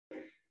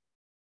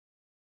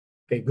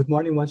Okay, good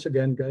morning once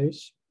again,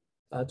 guys.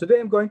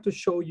 Today I'm going to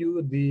show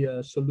you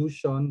the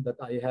solution that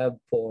I have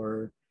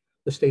for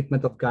the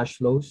statement of cash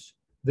flows.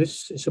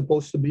 This is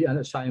supposed to be an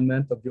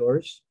assignment of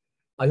yours.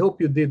 I hope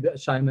you did the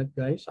assignment,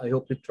 guys. I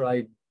hope you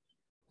tried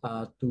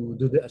to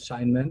do the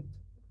assignment.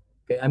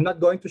 Okay, I'm not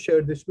going to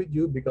share this with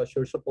you because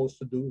you're supposed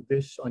to do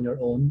this on your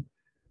own.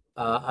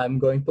 I'm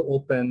going to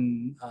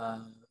open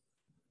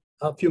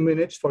a few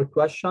minutes for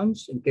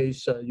questions in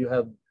case you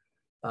have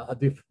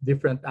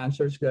different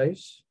answers,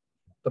 guys.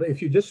 But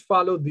if you just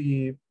follow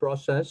the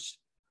process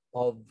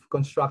of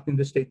constructing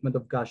the statement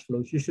of cash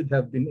flows, you should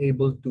have been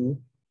able to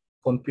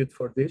compute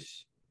for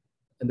this.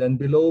 And then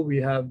below we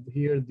have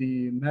here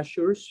the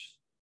measures,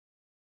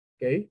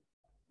 okay?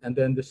 And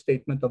then the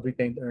statement of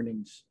retained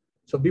earnings.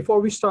 So before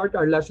we start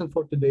our lesson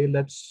for today,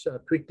 let's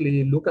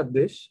quickly look at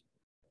this.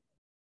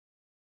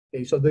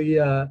 Okay, so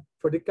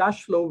for the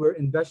cash flow, we're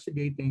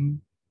investigating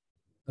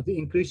the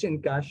increase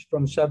in cash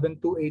from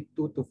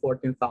 7,282 to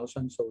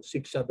 14,000, so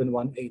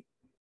 6,718.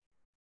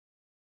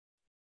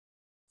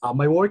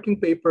 My working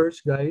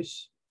papers,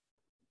 guys,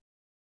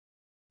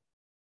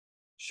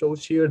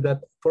 shows here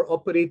that for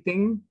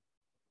operating,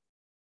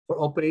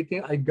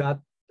 I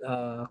got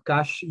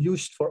cash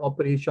used for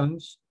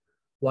operations,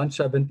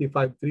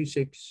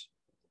 175.36.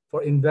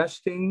 For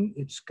investing,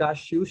 it's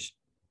cash used,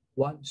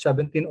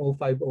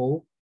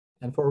 17,050.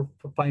 And for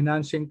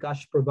financing,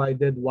 cash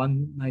provided,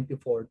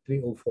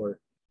 194,304.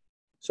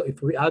 So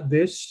if we add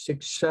this,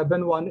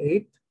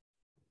 6,718,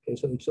 okay,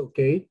 so it's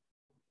okay.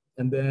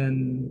 And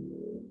then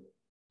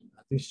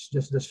this is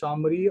just the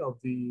summary of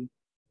the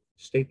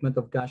statement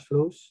of cash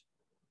flows.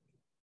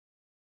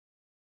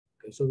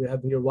 Okay, so we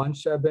have here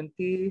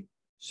 170,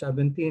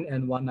 17,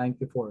 and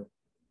 194.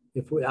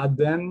 If we add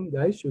them,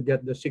 guys, you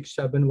get the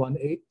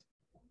 6,718.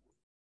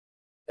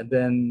 And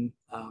then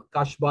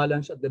cash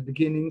balance at the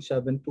beginning,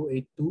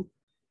 7,282,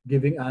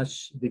 giving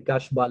us the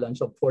cash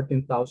balance of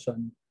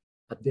 14,000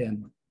 at the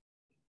end.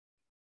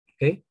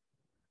 Okay.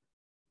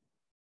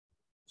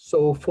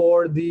 So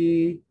for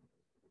the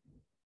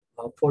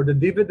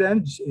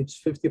dividends, it's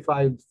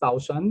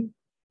 55,000.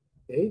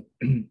 Okay.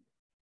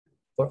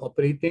 For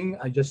operating,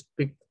 I just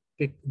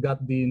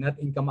got the net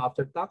income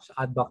after tax,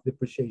 add back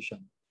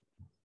depreciation.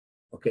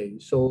 Okay.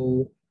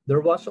 So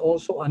there was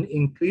also an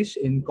increase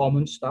in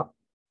common stock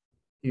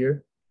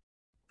here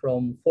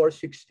from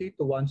 460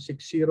 to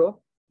 160,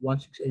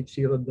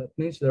 1680. That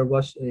means there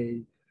was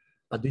a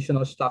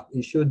additional stock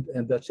issued,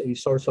 and that's a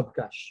source of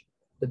cash.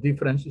 The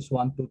difference is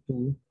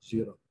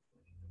 1220.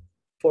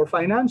 For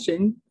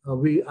financing,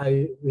 we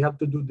have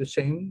to do the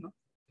same.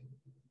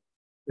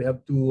 We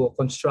have to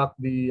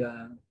construct the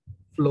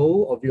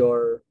flow of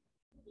your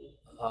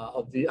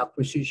of the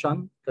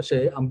acquisition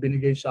kasi ang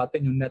binigay sa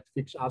atin yung net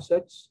fixed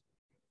assets.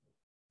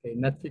 Okay,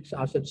 net fixed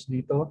assets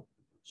dito.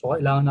 So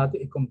kailangan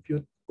natin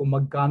i-compute kung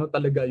magkano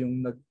talaga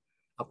yung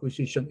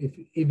nag-acquisition. If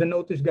even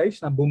notice,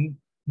 guys, na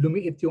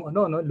lumiit yung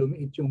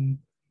lumiit yung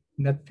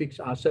net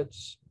fixed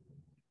assets.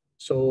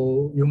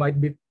 So you might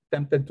be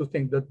tempted to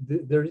think that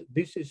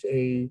this is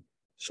a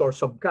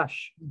source of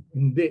cash.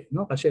 Hindi,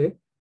 no? Kasi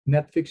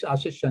net fixed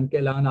assets yan,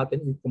 kailangan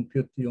natin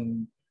i-compute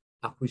yung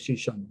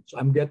acquisition. So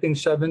I'm getting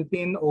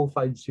 17,050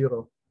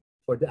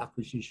 for the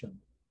acquisition.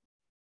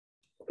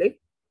 Okay?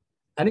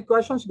 Any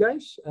questions,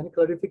 guys? Any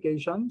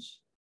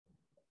clarifications?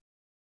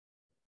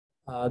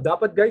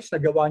 Dapat, guys,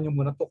 nagawa nyo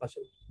muna to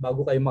kasi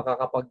bago kayo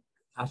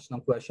makakapag-ask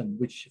ng question,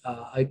 which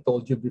I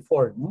told you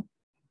before, no?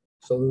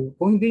 So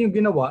kung hindi nyo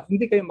ginawa,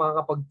 hindi kayo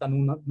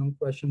makakapagtanong ng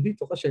question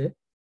dito kasi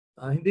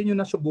hindi nyo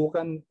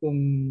nasubukan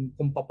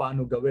kung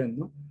paano gawin.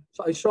 No?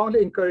 So I strongly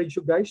encourage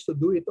you guys to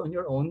do it on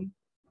your own.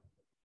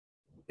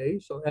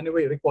 Okay, so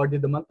anyway,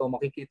 recorded naman to.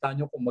 Makikita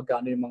nyo kung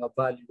magkano yung mga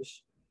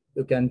values.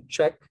 You can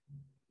check.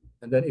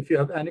 And then if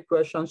you have any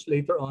questions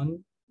later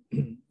on,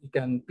 you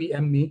can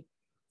PM me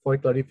for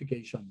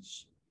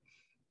clarifications.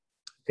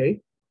 Okay,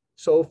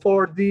 so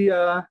for the,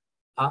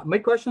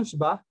 may questions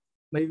ba?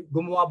 May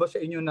gumawa ba sa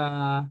inyo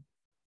na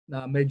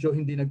medyo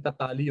hindi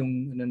nagtatali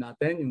yung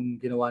natin, yung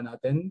ginawa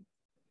natin?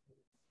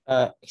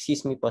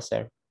 Excuse me po,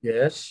 sir.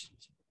 Yes.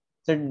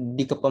 Sir,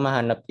 di ko pa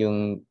mahanap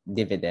yung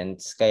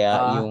dividends.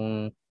 Kaya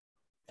yung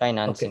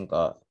financing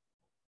ko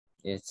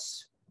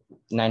is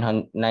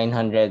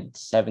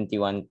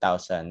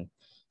 971,632.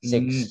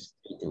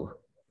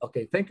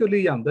 Okay, thank you,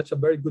 Liam. That's a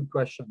very good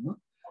question. No?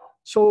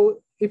 So,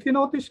 if you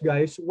notice,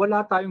 guys,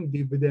 wala tayong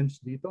dividends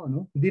dito.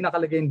 No? Hindi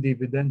nakalagay yung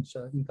dividends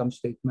sa income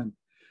statement.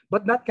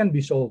 But that can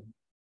be solved.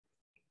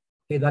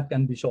 Okay, that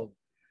can be solved.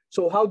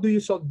 So how do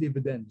you solve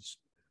dividends?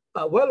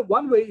 Well,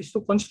 one way is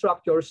to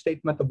construct your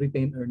statement of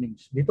retained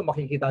earnings. Dito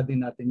makikita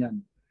din natin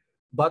yan.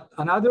 But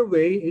another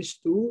way is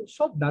to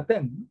solve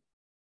natin.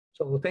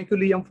 So thank you,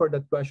 Liam, for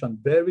that question.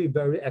 Very,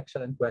 very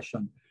excellent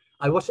question.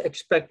 I was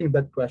expecting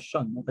that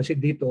question. No? Kasi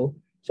dito,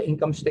 sa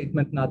income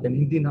statement natin,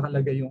 hindi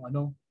nakalagay yung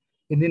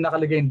hindi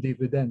nakalagay yung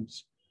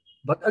dividends.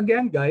 But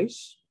again,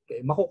 guys,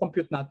 okay,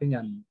 makukompute natin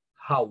yan.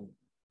 How?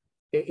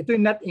 Okay, ito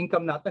yung net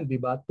income natin, di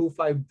ba?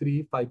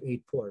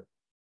 253,584.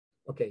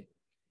 Okay.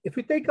 If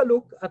we take a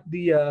look at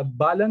the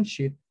balance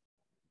sheet,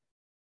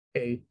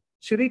 okay,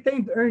 Si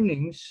retained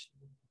earnings,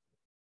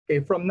 okay,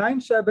 from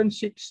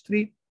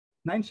 97632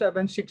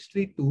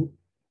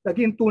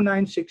 naging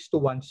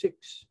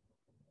 296,216.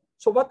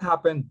 So what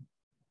happened?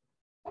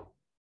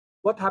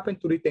 What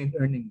happened to retained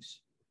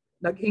earnings?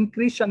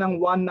 Nag-increase siya ng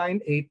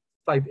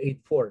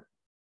 198,584.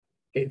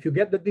 Okay, if you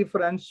get the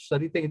difference sa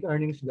retained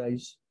earnings,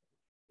 guys,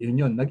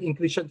 yun.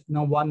 Nag-increase siya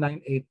ng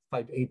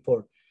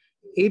 198,584.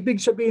 Ibig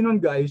sabihin nun,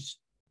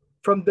 guys,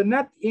 from the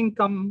net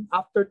income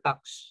after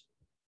tax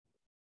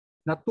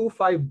na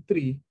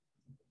 253,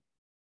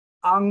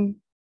 ang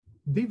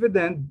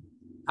dividend,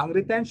 ang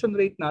retention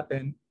rate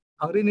natin,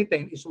 ang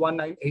retain is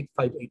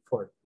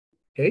 198,584.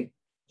 Okay?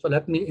 So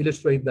let me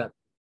illustrate that.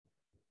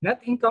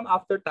 Net income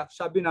after tax,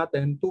 sabi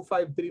natin,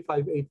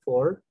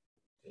 253,584.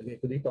 Ilagay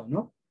ko dito,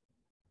 no?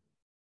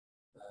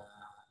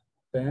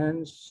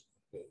 Pens.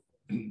 Okay.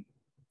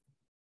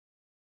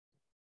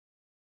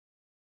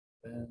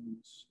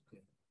 Pens.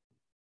 Okay.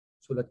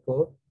 Sulat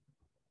ko.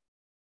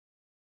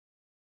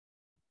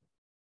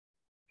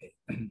 Okay.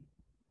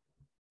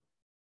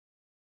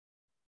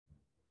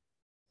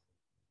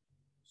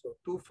 So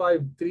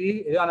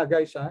 253, ayan na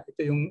guys, ha?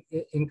 Ito yung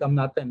income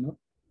natin,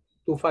 no?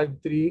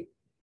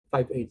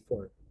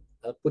 253,584.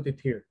 I'll put it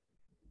here.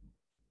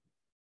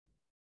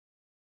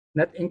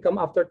 Net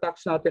income after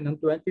tax natin ng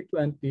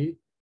 2020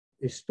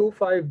 is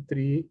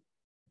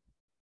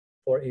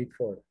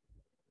 253,484.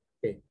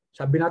 Okay.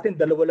 Sabi natin,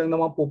 dalawa lang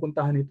naman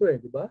pupuntahan ito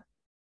di ba?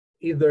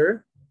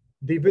 Either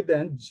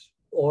dividends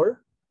or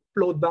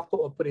flowed back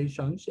to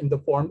operations in the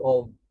form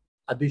of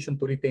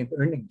addition to retained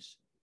earnings.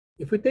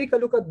 If we take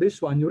a look at this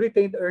one, yung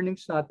retained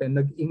earnings natin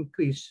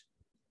nag-increase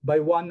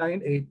by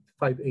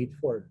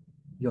 198,584.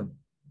 Yun.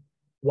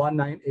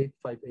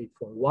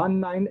 198,584.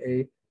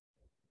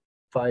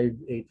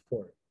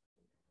 198,584.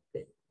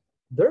 Okay.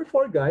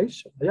 Therefore,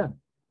 guys, ayan.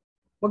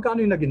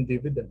 Magkano yung naging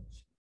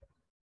dividends?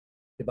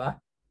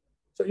 Diba?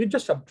 So you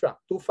just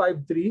subtract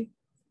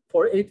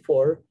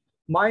 253,484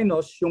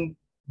 minus yung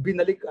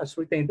binalik as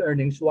retained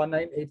earnings,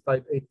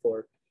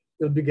 198,584.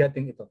 You'll be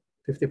getting ito,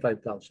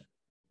 55,000.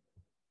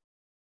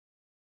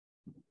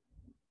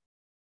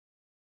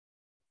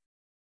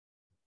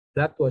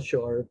 That was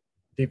your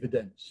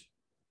dividends,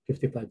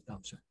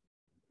 55,000.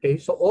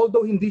 Okay, so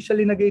although hindi siya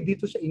linagay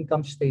dito sa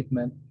income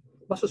statement,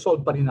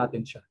 masosolve pa rin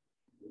natin siya.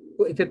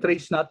 Kung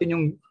iti-trace natin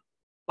yung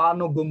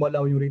paano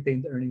gumalaw yung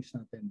retained earnings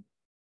natin.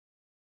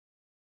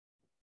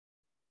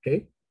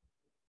 Okay?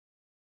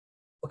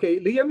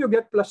 Okay, Liam, you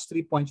get plus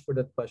 3 points for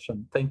that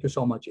question. Thank you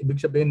so much. Ibig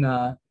sabihin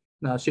na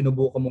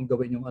sinubukan mong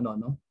gawin yung ano,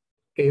 no?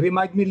 Okay,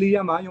 remind me,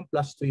 Liam, yung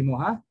plus 3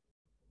 mo, ha?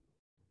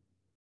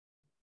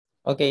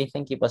 Okay,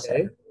 thank you po,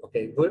 sir.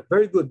 Okay,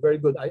 very good, very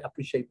good. I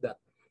appreciate that.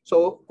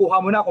 So, kuha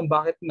mo na kung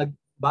bakit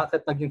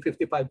naging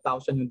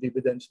 55,000 yung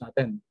dividends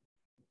natin.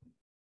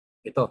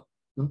 Ito.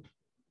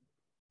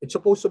 It's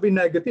supposed to be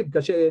negative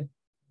kasi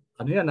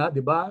ano yan,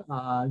 di ba?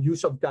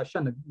 Use of cash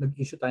yan.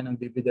 Nag-issue tayo ng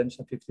dividends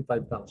na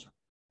 55,000.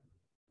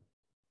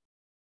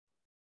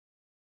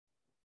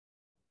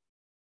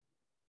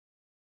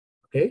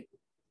 Okay?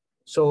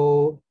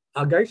 So,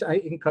 guys,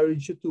 I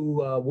encourage you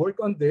to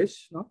work on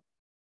this, no?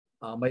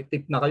 May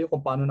tip na kayo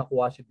kung paano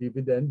nakuha si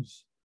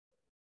dividends.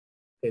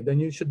 Okay,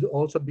 then you should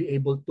also be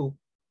able to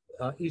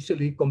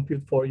easily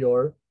compute for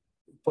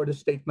the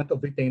statement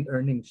of retained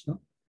earnings,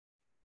 no?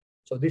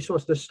 So this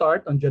was the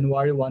start on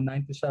January 1,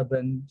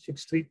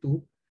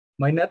 97,632.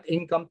 May net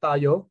income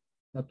tayo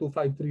na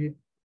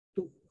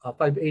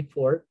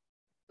 253,584.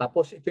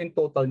 Tapos ito yung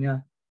total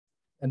niya.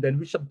 And then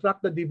we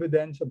subtract the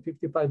dividends of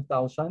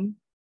 55,000.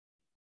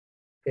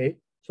 Okay?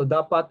 So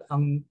dapat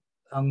ang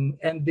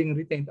ending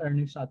retained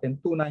earnings natin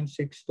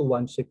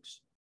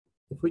 296,216.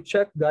 If we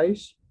check,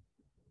 guys,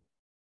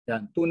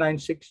 yan,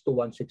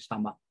 296,216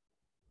 tama.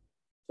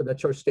 So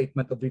that's your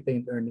statement of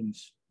retained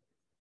earnings.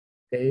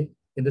 Okay?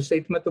 In the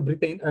statement of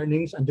retained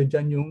earnings, andyan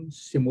dyan yung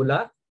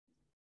simula,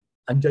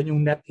 andyan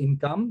yung net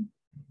income,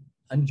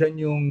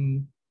 andyan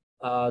yung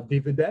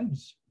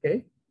dividends,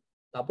 okay?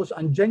 Tapos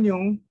andyan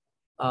yung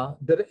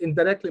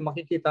indirectly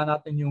makikita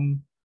natin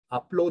yung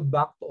flowed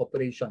back to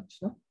operations,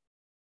 no?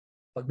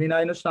 Pag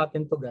minus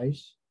natin to,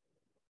 guys,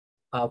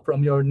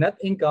 from your net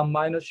income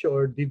minus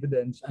your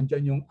dividends,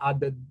 andyan yung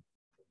added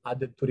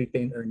to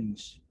retained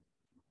earnings.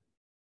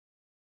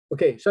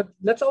 Okay, so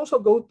let's also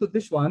go to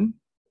this one.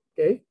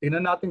 Okay,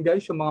 tingnan natin,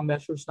 guys, yung mga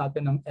measures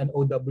natin ng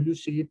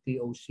NOWC,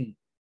 TOC.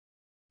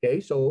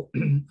 Okay, so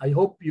I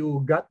hope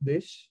you got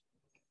this.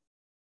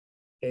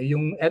 Okay,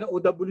 yung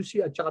NOWC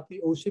at saka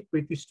TOC,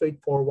 pretty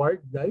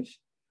straightforward, guys.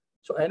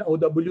 So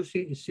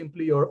NOWC is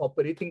simply your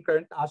operating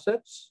current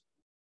assets.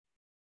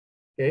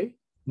 Okay,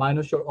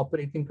 minus your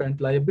operating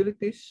current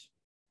liabilities.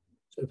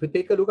 So if we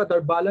take a look at our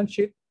balance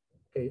sheet,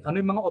 okay,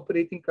 ano yung mga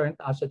operating current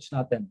assets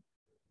natin?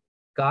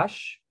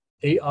 Cash,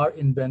 AR,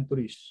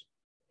 inventories.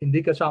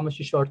 Hindi kasama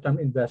si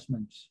short-term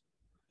investments.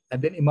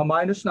 And then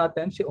ima-minus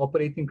natin si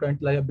operating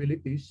current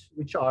liabilities,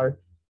 which are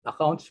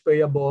accounts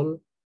payable,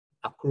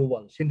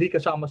 accruals. Hindi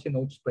kasama si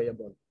notes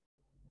payable.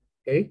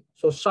 Okay,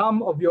 so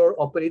sum of your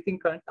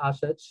operating current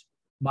assets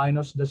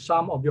minus the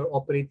sum of your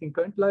operating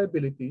current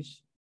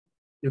liabilities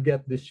you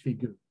get this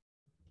figure.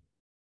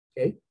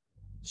 Okay,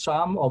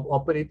 sum of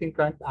operating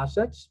current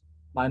assets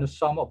minus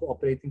sum of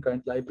operating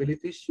current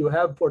liabilities. You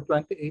have for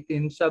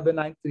 2018,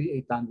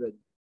 793,800.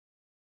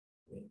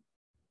 Okay.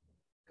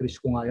 Chris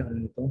ko nga yung ano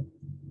nito.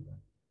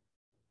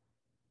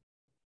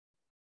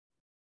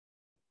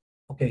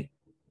 Okay,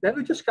 then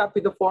we just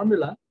copy the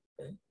formula,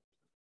 okay,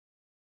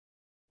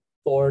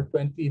 for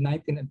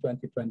 2019 and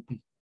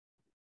 2020.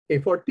 Okay,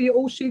 for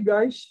TOC,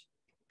 guys,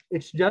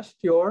 it's just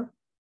your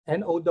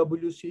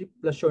NOWC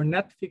plus your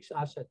net fixed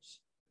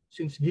assets.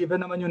 Since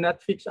given naman yung net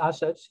fixed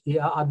assets,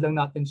 i-add lang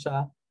natin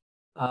sa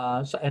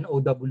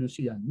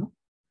NOWC yan, no?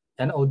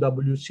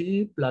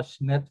 NOWC plus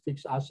net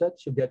fixed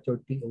assets, you get your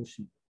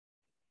TOC.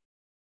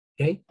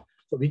 Okay,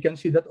 so we can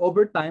see that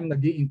over time,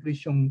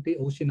 nag-i-increase yung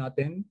TOC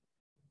natin,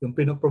 yung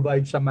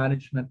pinoprovide sa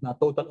management na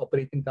total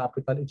operating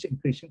capital, it's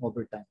increasing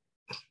over time.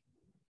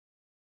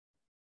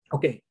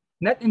 Okay,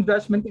 net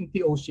investment in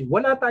TOC.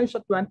 Wala tayo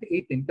sa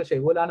 2018 kasi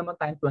wala naman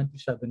tayong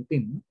 2017.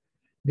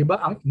 Di ba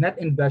ang net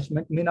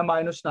investment,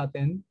 mina-minus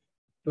natin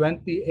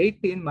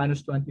 2018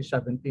 minus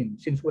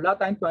 2017. Since wala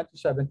tayong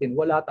 2017,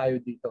 wala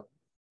tayo dito.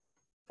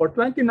 For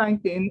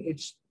 2019,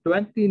 it's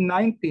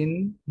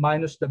 2019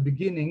 minus the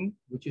beginning,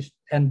 which is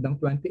end ng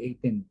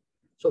 2018.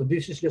 So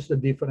this is just the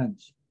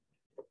difference.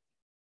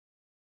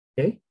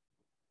 Okay?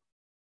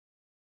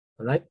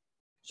 All right?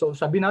 So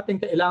sabi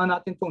natin, kailangan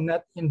natin itong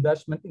net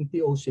investment in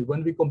TOC when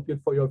we compute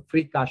for your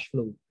free cash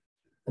flow.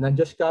 And then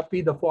just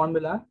copy the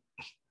formula.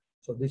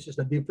 So this is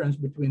the difference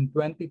between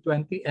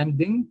 2020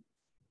 ending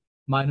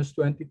minus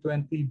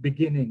 2020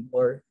 beginning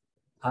or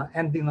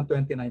ending of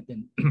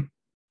 2019.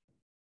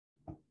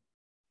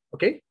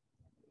 Okay?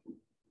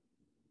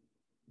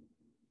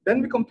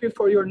 Then we compute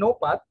for your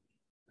NOPAT.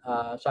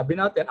 Sabi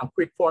natin, ang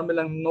quick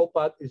formula ng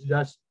NOPAT is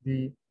just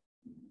the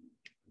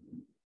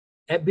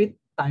EBIT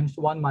times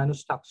 1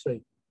 minus tax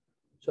rate.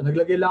 So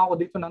naglagay lang ako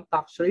dito ng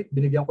tax rate.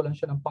 Binigyan ko lang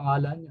siya ng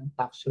pangalan, yung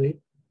tax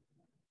rate.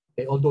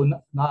 Okay, although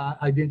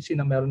I didn't see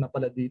na meron na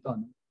pala dito.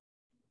 No?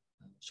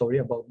 Sorry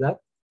about that.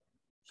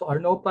 So our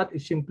NOPAT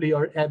is simply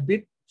your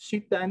EBIT.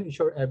 C10 is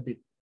your EBIT.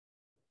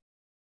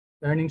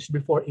 Earnings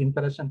before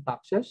interest and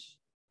taxes.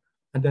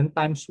 And then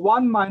times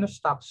 1 minus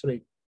tax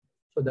rate.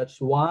 So that's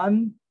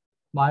 1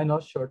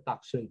 minus your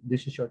tax rate.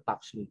 This is your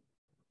tax rate.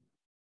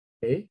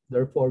 Okay,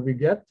 therefore we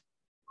get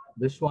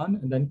this one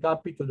and then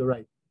copy to the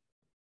right.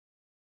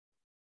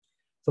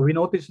 So we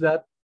notice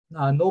that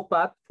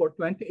NOPAT for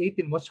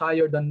 2018 was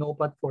higher than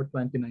NOPAT for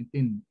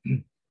 2019.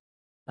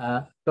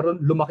 Pero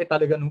lumaki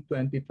talaga nung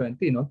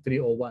 2020, no?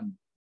 301.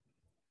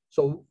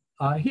 So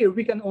here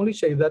we can only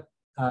say that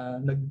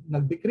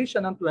nag-decrease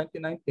siya ng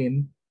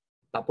 2019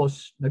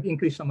 tapos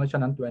nag-increase naman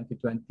siya ng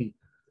 2020.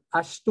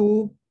 As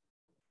to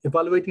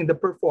evaluating the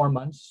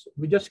performance,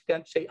 we just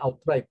can't say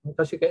outright. No?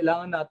 Kasi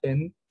kailangan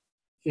natin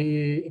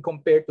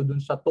i-compare to dun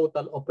sa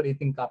total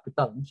operating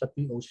capital, sa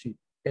TOC.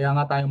 Kaya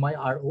nga tayo may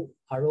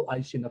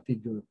ROIC na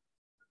figure.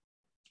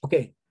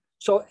 Okay,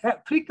 so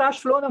free cash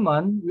flow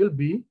naman will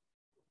be,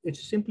 it's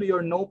simply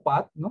your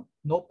NOPAT, no?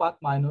 NOPAT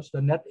minus the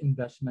net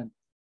investment.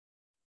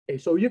 Okay,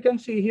 so you can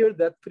see here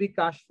that free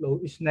cash flow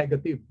is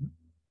negative.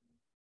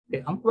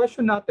 Okay, ang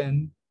question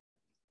natin,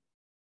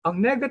 ang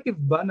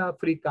negative ba na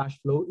free cash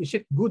flow, is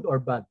it good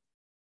or bad?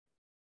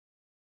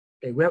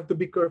 Okay, we have to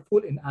be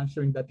careful in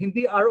answering that.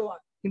 Hindi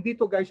hindi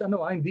to guys,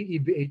 hindi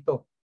EVA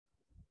to.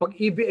 Pag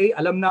EVA,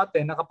 alam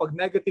natin na kapag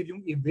negative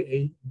yung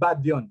EVA,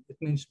 bad yon. It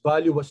means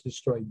value was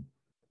destroyed.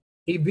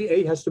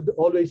 EVA has to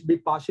always be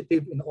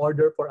positive in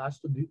order for us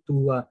to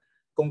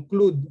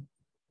conclude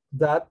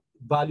that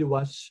value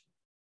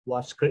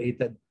was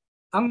created.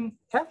 Ang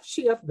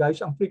FCF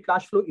guys, ang free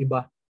cash flow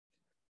iba.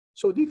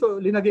 So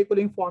dito, linagay ko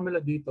lang yung formula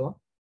dito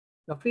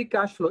na free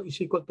cash flow is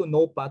equal to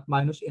NOPAT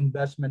minus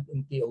investment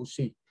in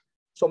TOC.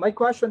 So my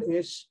question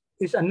is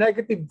a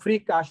negative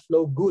free cash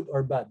flow good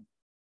or bad?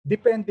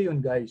 Depende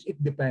yun guys, it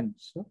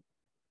depends.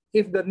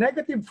 If the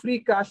negative free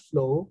cash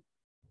flow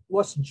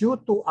was due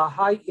to a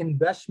high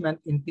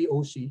investment in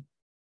TOC,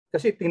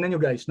 kasi tingnan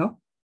nyo guys, no?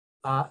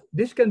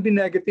 This can be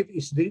negative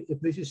if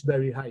this is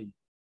very high.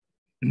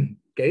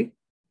 Okay?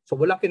 So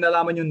walang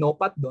kinalaman yung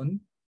NOPAT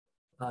doon.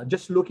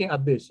 Just looking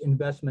at this,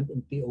 investment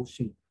in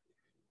TOC.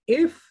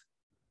 If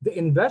the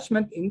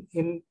investment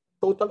in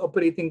total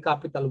operating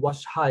capital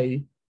was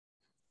high,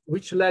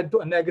 which led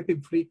to a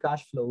negative free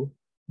cash flow,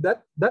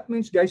 that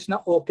means guys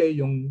na okay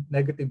yung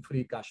negative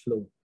free cash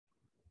flow.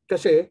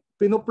 Kasi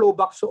pino-flow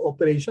back sa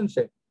operations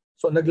eh.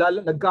 So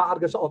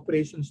nagkakarga sa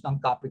operations ng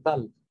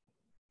capital.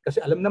 Kasi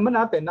alam naman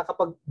natin na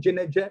kapag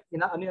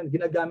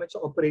ginagamit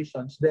sa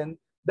operations, then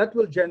that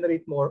will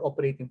generate more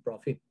operating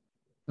profit.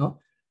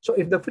 No? So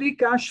if the free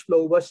cash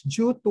flow was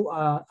due to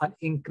an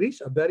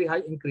increase, a very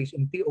high increase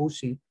in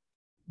TOC,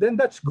 then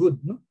that's good.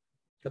 No?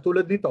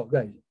 Katulad nito,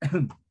 guys.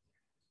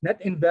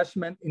 Net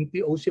investment in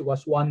TOC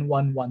was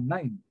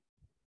 1119.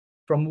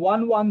 From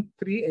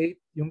 1138,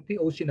 yung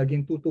TOC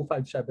naging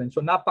 2257.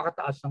 So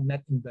napakataas ng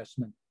net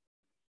investment.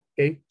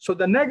 Okay? So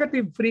the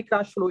negative free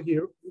cash flow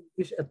here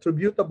is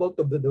attributable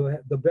to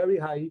the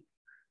very high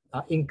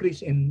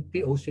increase in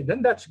TOC. Then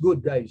that's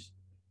good, guys.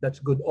 That's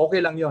good.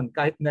 Okay lang yon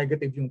kahit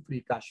negative yung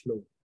free cash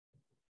flow.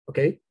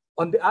 Okay?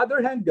 On the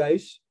other hand,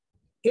 guys,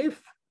 if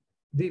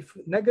the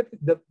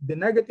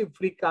negative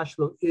free cash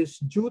flow is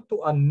due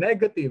to a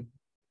negative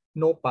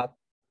NOPAT,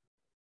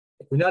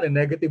 kunyari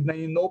negative na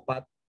yung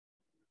NOPAT,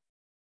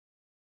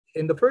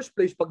 in the first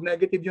place, pag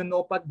negative yung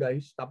NOPAT,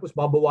 guys, tapos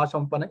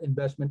babawasan pa ng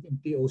investment in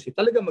TOC,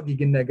 talaga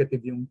magiging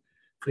negative yung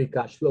free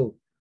cash flow.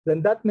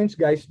 Then that means,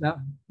 guys,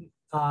 na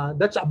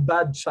that's a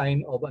bad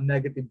sign of a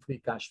negative free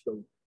cash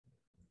flow.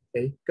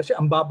 Okay? Kasi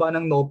ang baba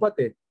ng NOPAT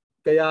eh.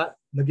 Kaya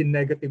naging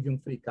negative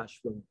yung free cash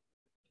flow.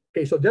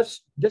 Okay, so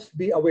just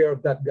be aware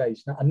of that,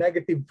 guys. Na a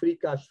negative free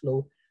cash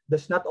flow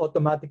does not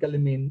automatically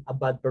mean a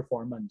bad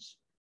performance.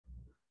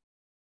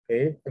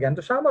 Okay, again,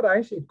 to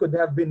summarize, it could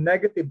have been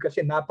negative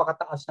kasi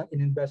napakataas ng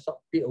ininvest sa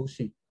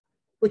POC,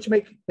 which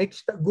makes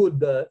a good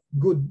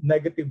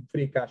negative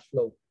free cash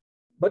flow.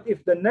 But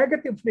if the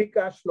negative free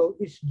cash flow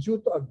is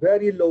due to a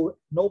very low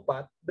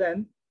NOPAT,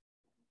 then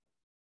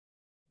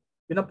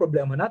yun ang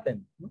problema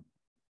natin.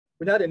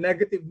 Kunyari,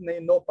 negative na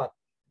yung NOPAT.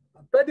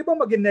 Pwede ba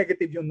maging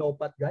negative yung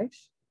NOPAT,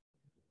 guys?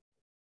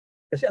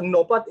 Kasi ang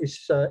NOPAT is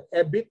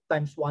EBIT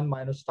times 1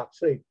 minus tax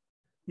rate.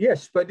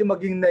 Yes, pwede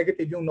maging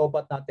negative yung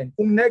NOPAT natin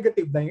kung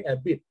negative na yung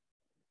EBIT.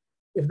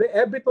 If the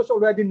EBIT was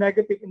already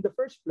negative in the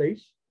first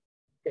place,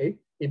 okay,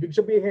 ibig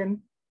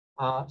sabihin,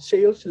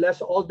 sales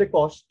less all the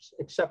costs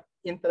except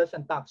interest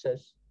and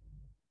taxes.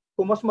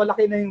 Kung mas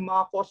malaki na yung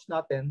mga costs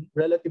natin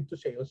relative to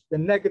sales,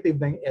 then negative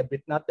na yung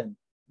EBIT natin.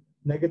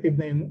 Negative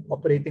na yung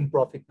operating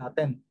profit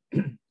natin.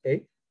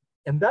 Okay?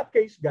 In that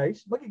case,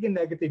 guys, magiging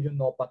negative yung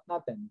NOPAT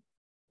natin.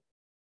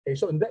 Okay,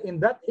 so in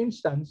that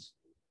instance,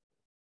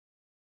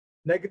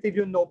 negative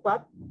yung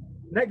NOPAT,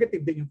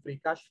 negative din yung free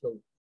cash flow.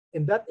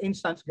 In that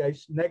instance,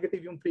 guys,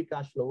 negative yung free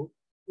cash flow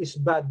is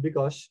bad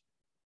because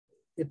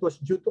it was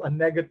due to a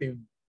negative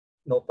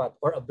NOPAT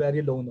or a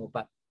very low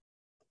NOPAT.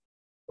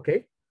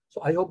 Okay?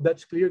 So I hope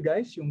that's clear,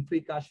 guys, yung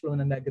free cash flow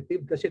na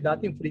negative kasi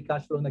dati yung free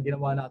cash flow na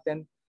ginawa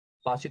natin,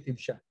 positive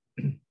siya.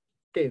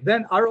 Okay,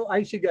 then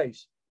ROIC,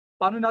 guys.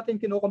 Paano natin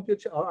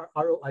kinocompute si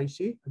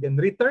ROIC? Again,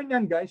 return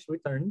yan, guys,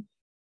 return.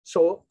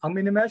 So, ang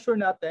minimeasure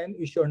natin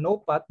is your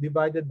NOPAT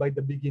divided by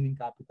the beginning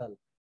capital.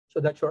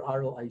 So, that's your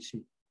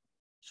ROIC.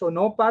 So,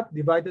 NOPAT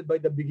divided by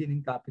the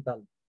beginning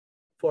capital.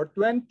 For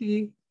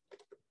 2019,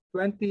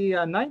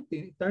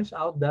 it turns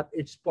out that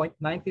it's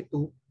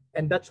 0.92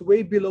 and that's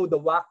way below the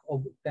WACC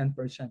of 10%.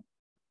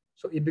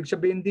 So, ibig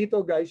sabihin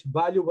dito, guys,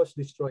 value was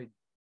destroyed.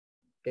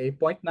 Okay,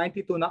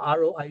 0.92 na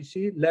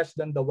ROIC, less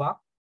than the WACC,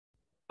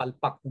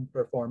 palpak ng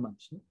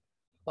performance.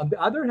 On the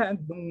other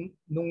hand,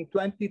 nung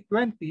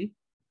 2020,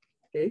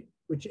 okay,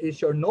 which is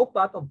your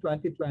NOPAT of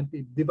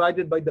 2020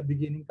 divided by the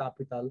beginning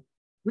capital,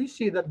 we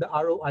see that the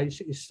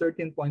ROIC is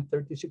 13.36%,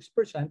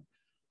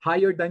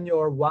 higher than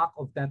your WACC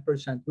of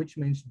 10%, which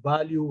means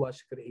value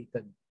was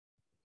created.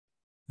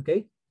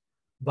 Okay?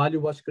 Value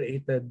was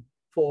created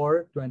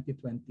for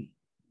 2020.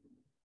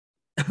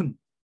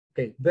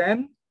 Okay,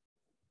 then,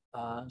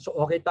 so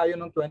okay tayo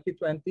ng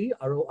 2020,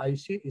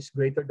 ROIC is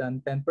greater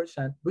than 10%,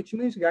 which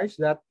means, guys,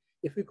 that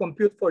if we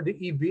compute for the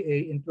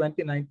EVA in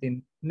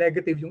 2019,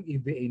 negative yung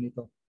EVA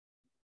nito.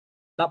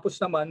 Tapos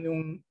naman,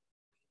 yung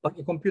pag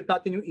i-compute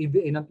natin yung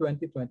EVA ng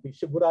 2020,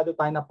 sigurado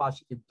tayo na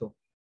positive to.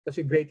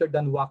 Kasi greater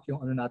than WACC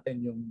yung ano natin,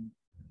 yung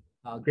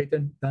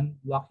greater than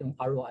WACC yung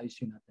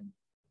ROIC natin.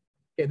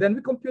 Okay, then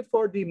we compute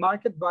for the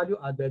market value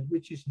added,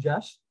 which is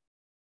just,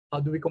 how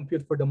do we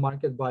compute for the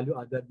market value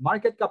added?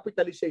 Market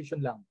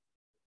capitalization lang.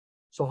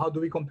 So how do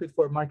we compute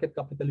for market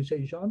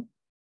capitalization?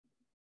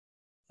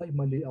 Ay,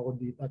 mali ako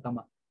dito.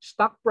 Tama.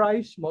 Stock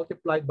price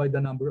multiplied by the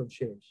number of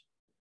shares.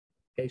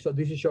 Okay, so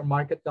this is your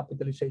market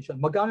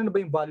capitalization. Magkano na ba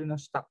yung value ng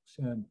stocks?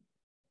 6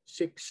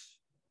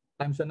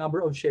 times the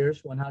number of shares,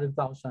 100,000.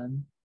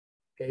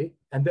 Okay,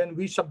 and then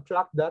we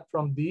subtract that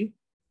from the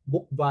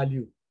book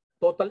value.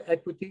 Total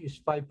equity is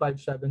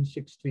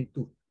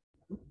 557,632.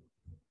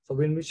 So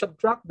when we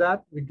subtract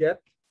that, we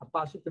get a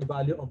positive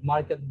value of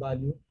market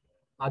value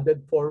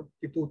added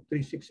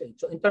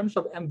 42,368. So in terms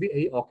of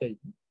MVA, okay.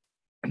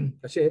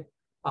 Kasi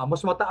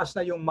mas mataas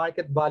na yung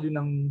market value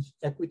ng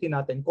equity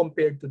natin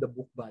compared to the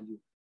book value.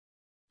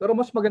 Pero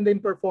mas maganda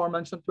yung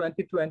performance ng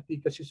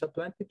 2020 kasi sa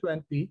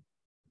 2020,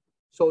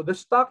 so the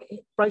stock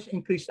price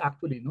increased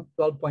actually, no?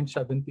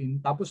 12.17.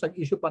 Tapos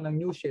nag-issue pa ng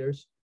new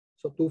shares,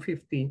 so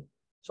 250.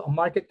 So ang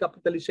market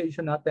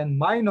capitalization natin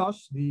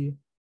minus the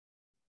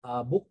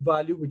book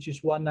value, which is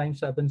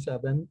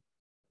 1977.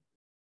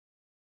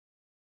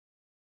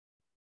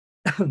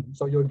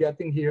 So you're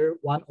getting here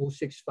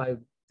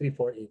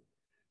 1065348.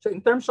 So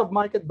in terms of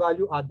market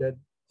value added,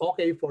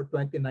 okay for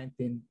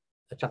 2019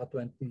 at saka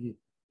 2020.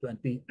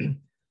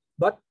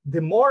 But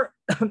the more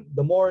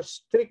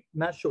strict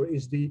measure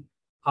is the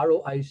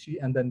ROIC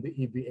and then the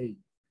EVA.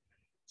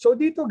 So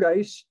dito,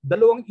 guys,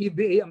 dalawang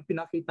EVA ang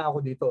pinakita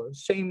ko dito.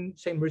 Same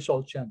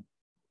results yan.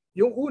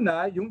 Yung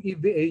una, yung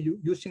EVA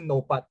using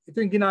NOPAT.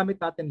 Ito yung ginamit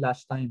natin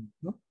last time.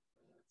 No?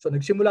 So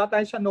nagsimula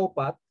tayo sa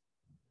NOPAT.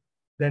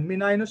 Then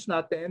minus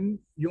natin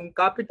yung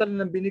capital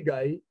na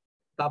binigay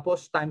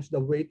tapos times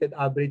the weighted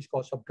average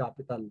cost of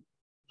capital.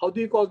 How do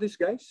you call this,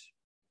 guys?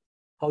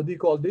 How do you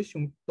call this?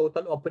 Yung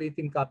total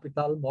operating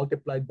capital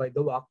multiplied by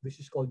the WACC. This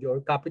is called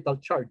your capital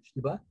charge,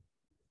 di ba?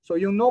 So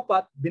yung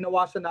NOPAT,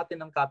 binawasan natin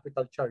ng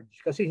capital charge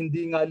kasi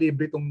hindi nga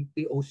libre itong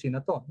TOC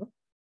na to. No?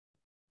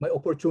 May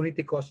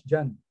opportunity cost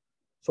dyan.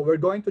 So we're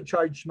going to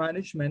charge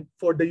management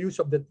for the use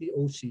of the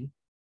TOC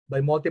by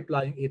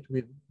multiplying it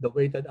with the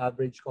weighted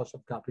average cost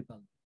of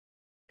capital.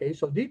 Okay,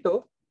 so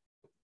dito,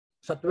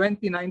 sa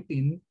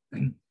 2019,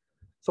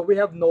 so we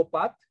have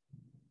NOPAT,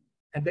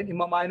 and then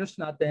ima-minus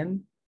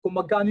natin kung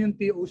magkano yung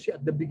TOC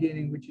at the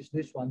beginning, which is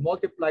this one,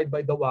 multiplied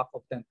by the WACC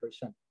of 10%.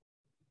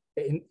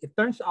 Okay, it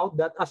turns out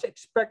that as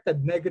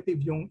expected,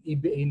 negative yung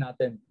EVA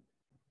natin.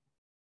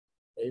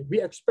 Okay,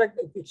 we expect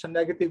it's a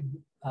negative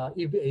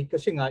EVA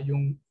kasi nga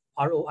yung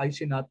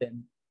ROIC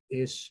natin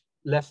is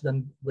less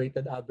than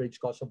weighted average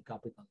cost of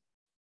capital.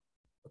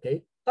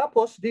 Okay?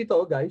 Tapos dito,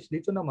 guys,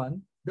 dito naman,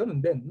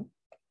 ganun din. No?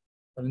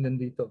 Ganun din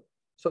dito.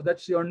 So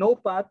that's your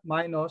NOPAT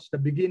minus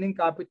the beginning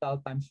capital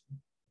times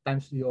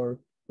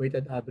your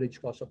weighted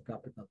average cost of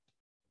capital.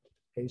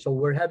 Okay, so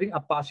we're having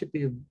a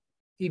positive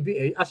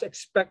EVA as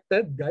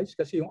expected, guys,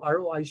 kasi yung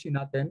ROIC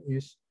natin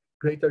is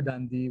greater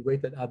than the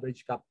weighted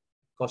average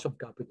cost of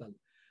capital.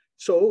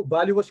 So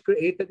value was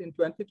created in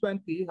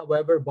 2020,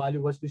 however,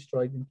 value was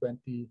destroyed in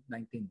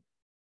 2019.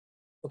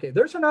 Okay,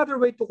 there's another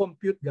way to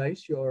compute,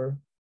 guys, your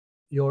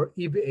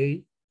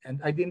EVA,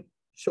 and I didn't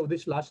show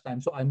this last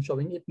time, so I'm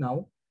showing it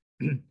now.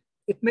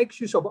 It makes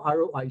use of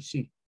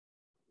ROIC.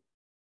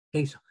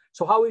 Okay,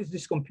 so how is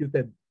this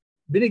computed?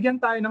 Binigyan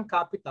tayo ng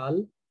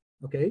capital,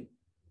 okay,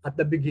 at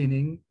the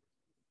beginning,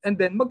 and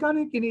then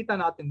magkano yung kinita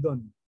natin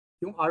doon?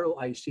 Yung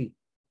ROIC.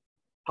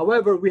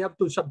 However, we have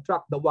to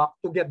subtract the WACC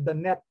to get the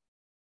net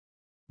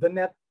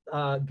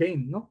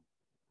gain, no?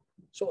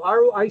 So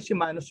ROIC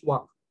minus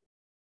WACC.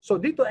 So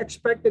dito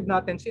expected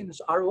natin, since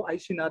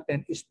ROIC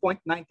natin is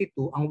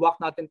 0.92, ang WACC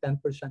natin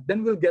 10%,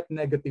 then we'll get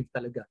negative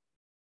talaga.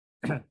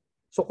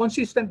 So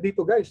consistent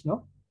dito, guys,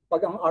 no?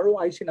 Pag ang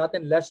ROIC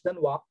natin less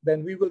than WACC, then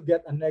we will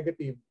get a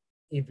negative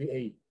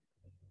EVA.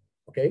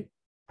 Okay?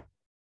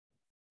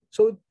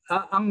 So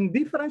ang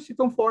difference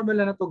itong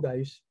formula na to,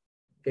 guys,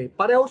 okay,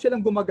 pareho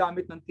silang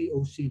gumagamit ng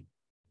TOC.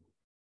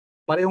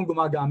 Parehong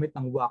gumagamit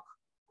ng WACC.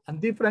 Ang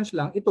difference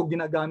lang, ito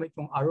ginagamit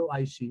yung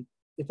ROIC,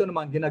 ito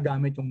naman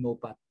ginagamit yung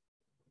NOPAT.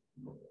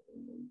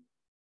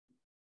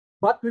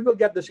 But we will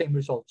get the same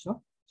results,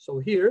 no?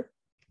 So here,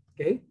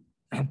 okay,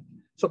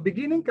 so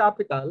beginning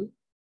capital,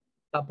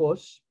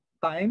 tapos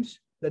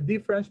times the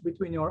difference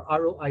between your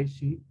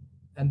ROIC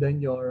and then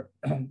your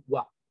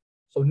WACC.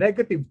 So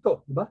negative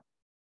to, di ba?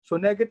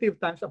 So negative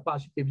times a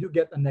positive, you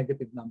get a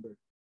negative number.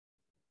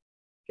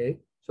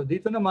 Okay? So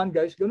dito naman,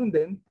 guys, ganun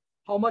din.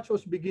 How much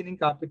was beginning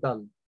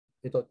capital?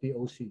 Ito,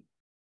 TOC.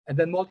 And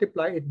then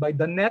multiply it by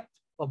the net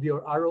of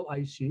your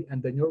ROIC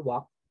and then your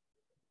WACC.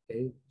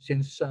 Okay?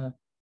 Since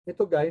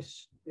ito,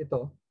 guys,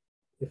 ito,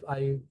 if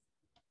I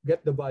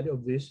get the value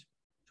of this,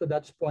 so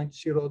that's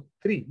 0.03,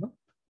 no?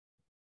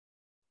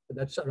 So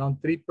that's around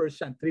 3%,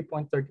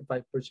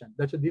 3.35%.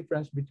 That's the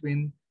difference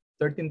between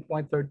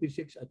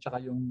 13.36 at saka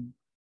yung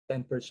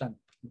 10%.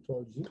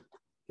 Control Z.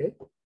 Okay?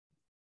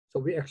 So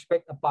we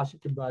expect a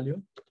positive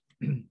value.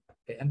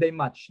 Okay, and they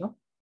match, no?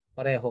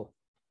 Pareho.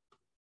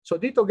 So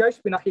dito, guys,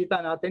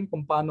 pinakita natin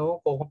kung paano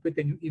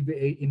kukumputin yung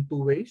EVA in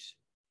two ways.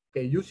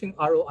 Okay, using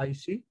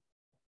ROIC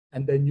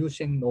and then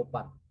using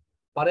NOPAT.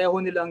 Pareho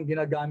nilang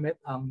ginagamit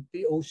ang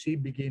TOC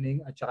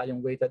beginning at saka yung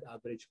weighted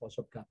average cost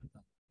of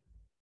capital.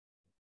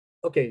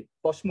 Okay,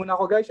 pause muna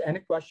ako, guys.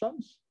 Any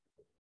questions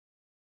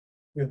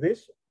with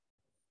this?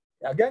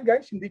 Again,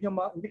 guys, hindi kayo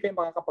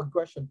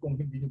makakapag-question kung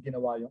hindi nyo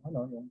ginawa yung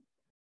yung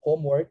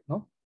homework,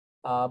 no?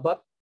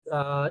 But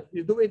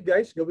you do it,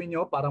 guys. Gawin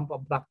nyo parang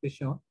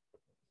pa-practice nyo.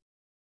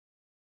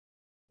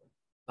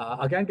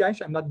 Again,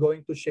 guys, I'm not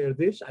going to share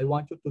this. I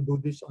want you to do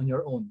this on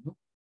your own. No?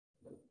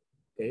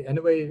 Okay.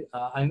 Anyway,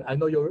 I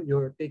know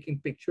you're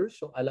taking pictures,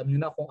 so alam nyo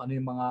na kung ano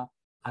yung mga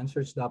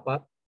answers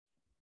dapat.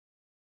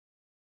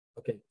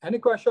 Okay. Any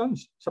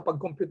questions sa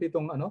pag-compute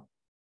itong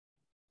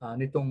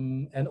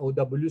nitong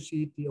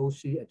NOWC,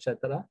 TOC,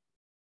 etc.?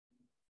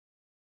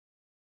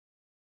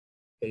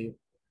 Okay.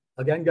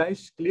 Again,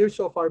 guys, clear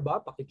so far ba?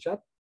 Paki-chat.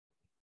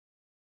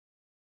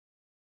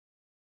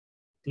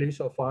 Clear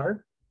so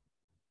far?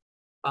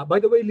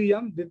 By the way,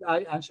 Liam, did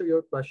I answer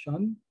your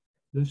question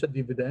dun sa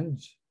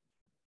dividends?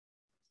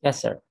 Yes,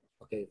 sir.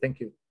 Okay,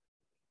 thank you.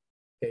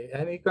 Okay,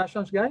 any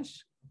questions,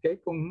 guys? Okay,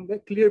 kung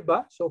clear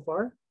ba so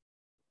far?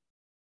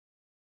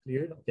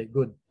 Clear? Okay,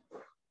 good.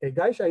 Okay,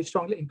 guys, I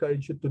strongly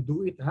encourage you to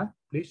do it,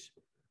 please.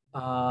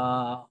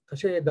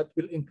 Kasi that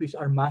will increase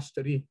our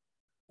mastery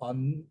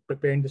on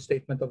preparing the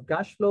statement of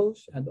cash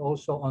flows and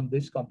also on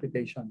these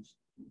computations.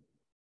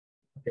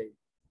 Okay.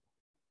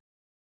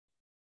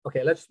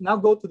 Okay, let's now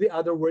go to the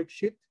other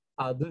worksheet.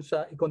 Dun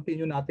sa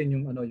i-continue natin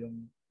yung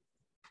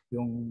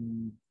yung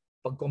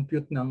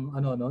pag-compute ng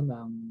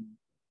ng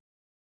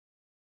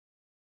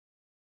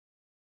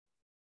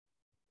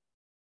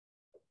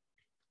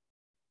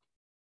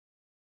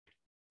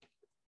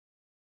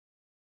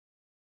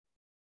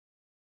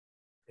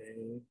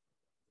okay.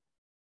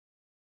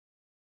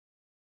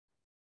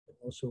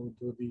 also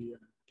do the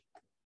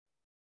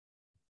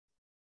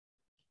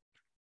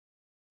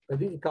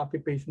pwede i-copy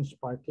paste yung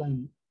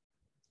sparkline.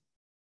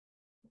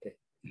 Okay.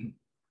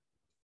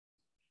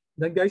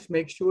 Then guys,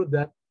 make sure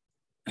that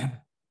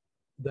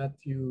that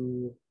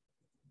you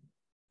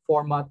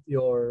format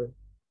your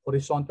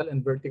horizontal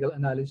and vertical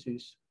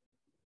analysis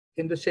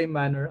in the same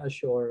manner as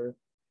your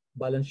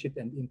balance sheet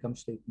and income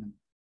statement.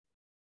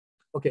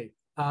 Okay.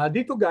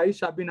 Dito guys,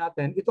 sabi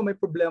natin, ito may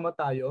problema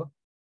tayo.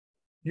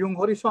 Yung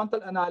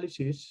horizontal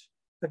analysis,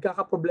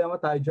 nagkakaproblema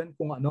tayo dyan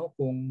kung ano,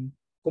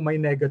 kung may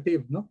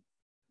negative, no?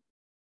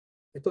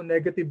 Ito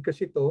negative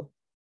kasi ito.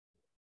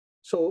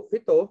 So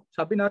ito,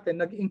 sabi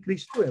natin,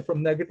 nag-increase to from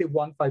negative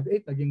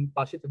 158, naging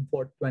positive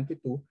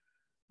 422.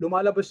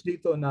 Lumalabas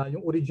dito na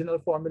yung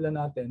original formula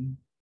natin,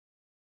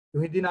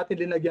 yung hindi natin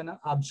linagyan ng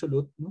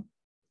absolute, no?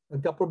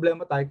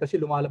 Nagka-problema tayo kasi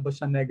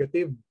lumalabas sa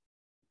negative.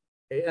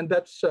 Okay? And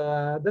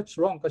that's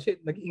wrong kasi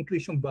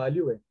nag-increase yung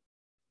value eh.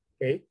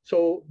 Okay?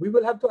 So we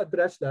will have to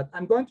address that.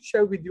 I'm going to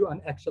share with you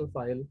an Excel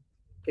file,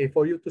 okay,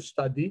 for you to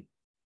study.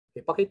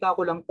 Okay, pakita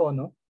ko lang to,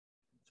 no?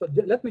 So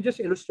let me just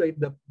illustrate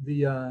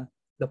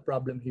the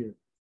problem here.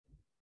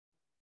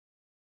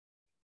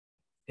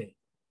 Okay.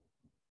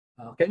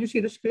 Can you see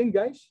the screen,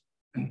 guys?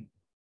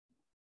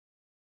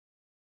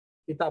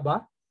 Kita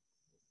ba?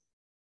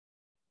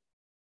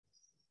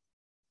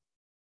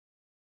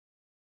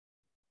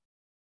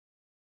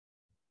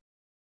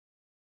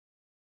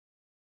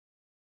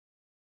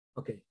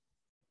 Okay.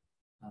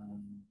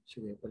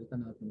 Sige,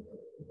 palitan natin ito.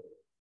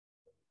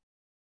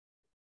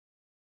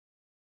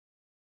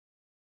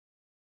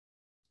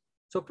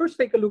 So first,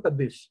 take a look at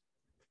this.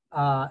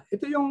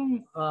 Ito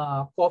yung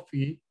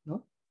coffee,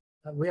 no?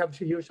 We have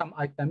here some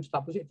items.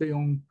 Tapos ito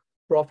yung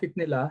profit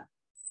nila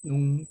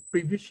nung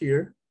previous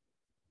year.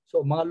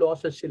 So mga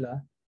losses sila.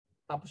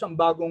 Tapos ang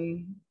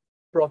bagong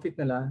profit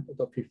nila,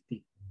 ito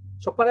 50.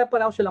 So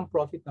pare-pareho silang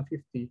profit na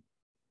 50.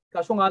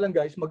 Kaso nga lang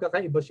guys,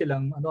 magkakaiba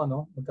silang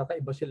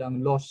magkakaiba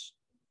silang loss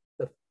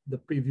the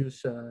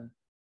previous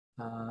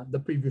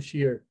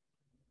year.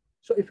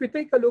 So if we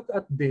take a look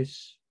at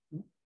this,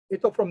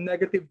 ito from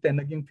negative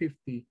 10 naging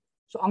 50.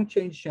 So ang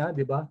change niya,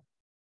 di ba?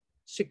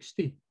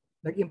 60.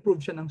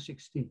 Nag-improve siya ng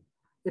 60.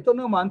 Ito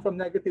naman from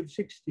negative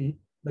 60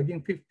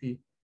 naging 50.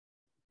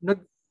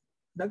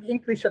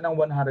 Nag-increase siya ng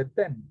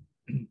 110.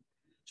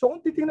 So kung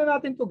titingnan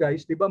natin to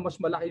guys, di ba mas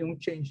malaki yung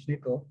change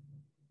nito?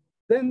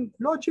 Then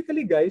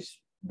logically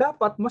guys,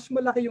 dapat mas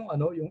malaki yung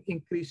yung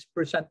increase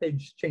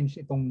percentage change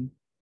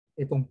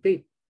itong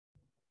cake.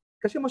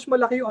 Kasi mas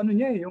malaki yung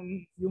niya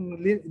yung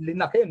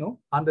linaki, no?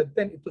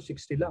 110 ito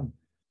 60 lang.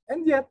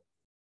 And yet,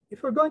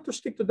 if we're going to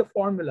stick to the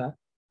formula,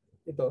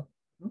 ito,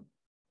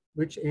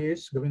 which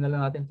is, gawin na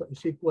lang natin ito, is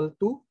equal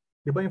to,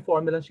 di ba yung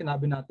formula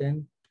sinabi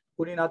natin,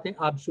 kunin natin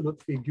absolute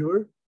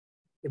figure,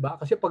 di ba?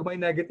 Kasi pag may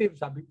negative,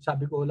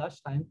 sabi ko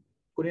last time,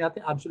 kunin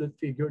natin absolute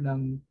figure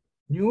ng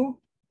new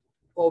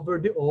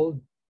over the old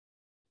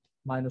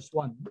minus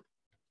 1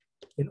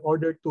 in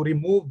order to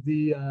remove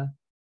the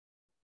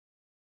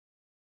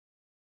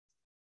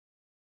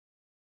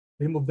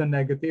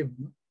negative.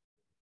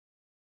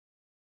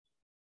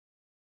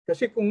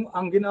 Kasi kung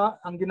ang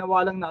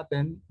ginawa lang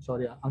natin,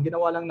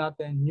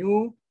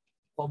 new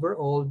over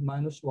old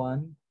minus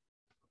 1.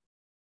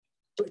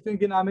 So ito yung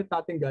ginamit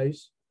natin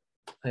guys.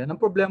 Ayan, ang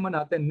problema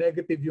natin,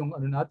 negative yung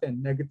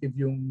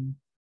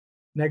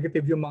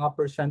negative yung mga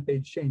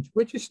percentage change,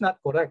 which is not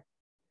correct.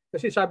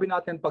 Kasi sabi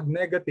natin pag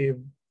negative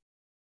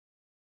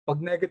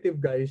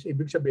guys,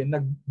 ibig sabihin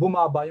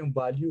bumaba yung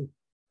value.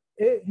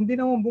 Eh hindi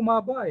naman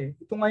bumaba eh.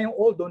 Ito nga yung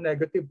old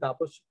negative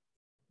tapos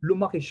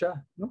lumaki siya,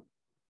 no?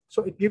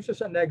 So it gives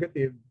us a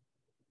negative.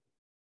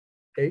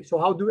 Okay, so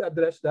how do we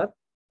address that?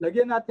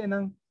 Lagyan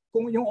natin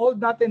kung yung old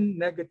natin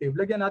negative,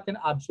 lagyan natin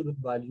absolute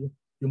value,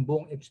 yung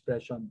buong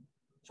expression.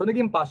 So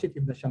naging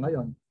positive na siya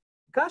ngayon.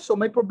 Kaso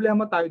may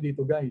problema tayo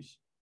dito guys.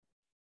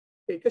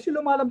 Okay, kasi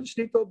lumalabas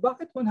dito,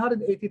 bakit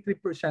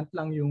 183%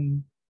 lang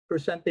yung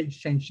percentage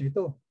change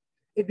nito?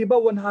 Eh di ba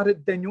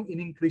 110 yung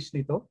in-increase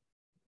nito?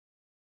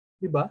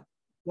 Di ba?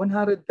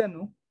 110,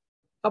 no?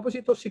 Tapos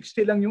ito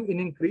 60 lang yung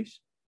in-increase.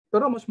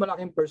 Pero mas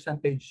malaking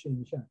percentage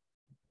siya.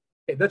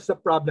 Okay, that's the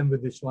problem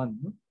with this one.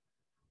 No?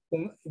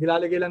 Kung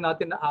ilalagay lang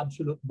natin na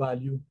absolute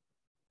value.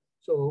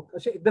 So,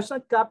 kasi it does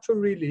not capture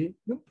really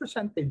yung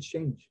percentage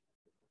change.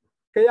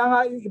 Kaya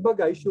nga yung iba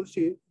guys, you'll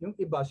see, yung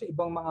iba sa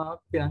ibang mga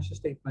financial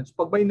statements,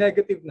 pag may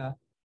negative na,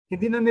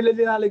 hindi na nila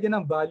linalagyan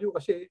ng value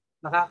kasi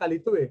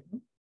nakakalito eh.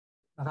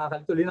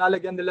 Nakakalito.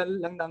 Linalagyan nila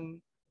lang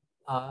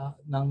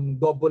ng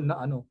double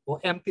na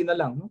o empty na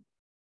lang. No?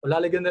 O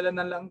lalagyan nila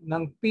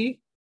ng P,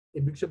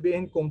 ibig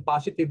sabihin kung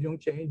positive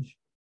yung change,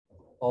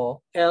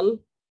 o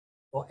L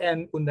o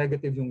N kung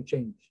negative yung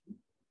change.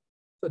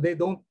 So they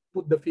don't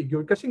put the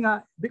figure kasi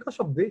nga because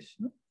of this.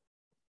 No?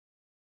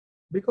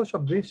 Because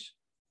of this.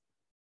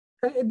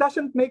 It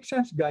doesn't make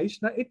sense guys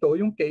na ito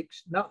yung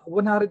cakes na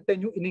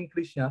 110 yung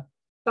in-increase niya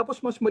tapos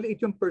mas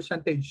maliit yung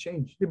percentage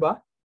change. Di ba?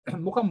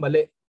 Mukhang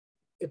mali.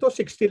 Ito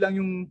 60 lang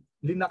yung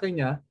linaki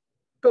niya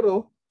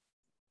pero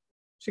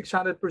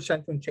 600%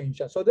 yung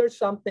change siya. So there's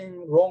something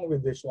wrong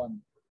with this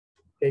one.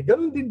 Okay,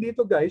 ganun din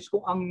dito guys kung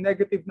ang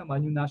negative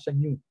naman yung nasa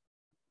new.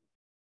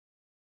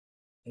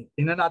 Okay,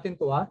 tingnan natin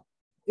to ha.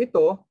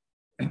 Ito,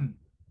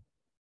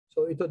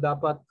 so ito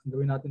dapat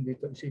gawin natin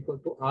dito is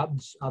equal to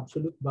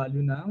absolute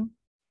value ng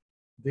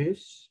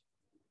this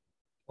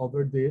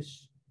over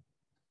this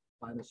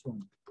minus 1.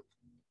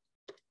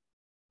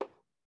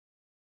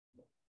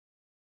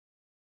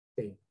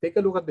 Okay, take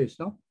a look at this,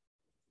 no?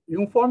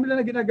 Yung formula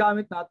na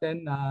ginagamit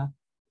natin na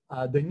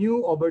the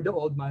new over the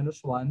old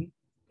minus 1,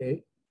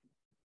 okay?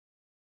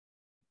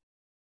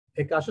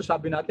 Eh kaso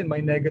sabi natin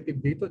may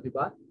negative dito, di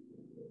ba?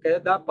 Kaya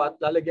dapat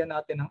lalagyan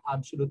natin ng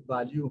absolute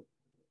value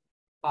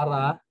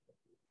para,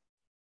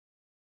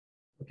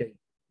 okay.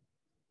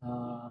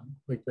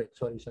 Wait,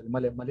 sorry.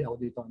 Mali ako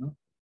dito, no?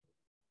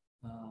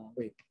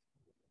 Wait.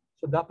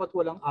 So dapat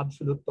walang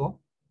absolute to.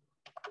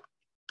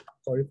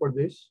 Sorry for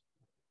this.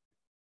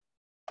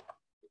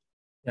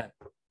 Yan.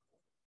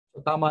 So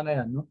tama na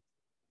yan, no?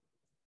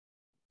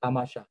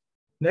 Tama siya.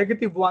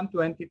 Negative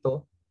 120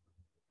 to.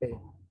 Okay.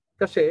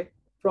 Kasi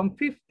from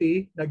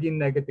 50, naging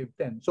negative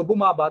 10. So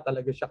bumaba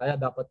talaga siya, kaya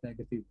dapat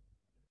negative.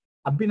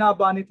 Ang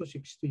binaba nito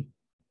 60.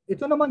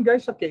 Ito naman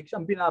guys sa cakes,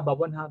 ang binaba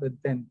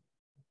 110.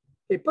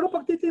 Okay, pero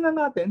pag titingnan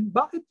natin,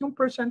 bakit yung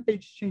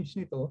percentage change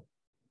nito,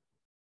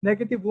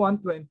 negative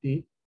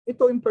 120,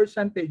 ito yung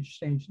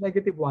percentage change,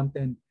 negative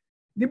 110.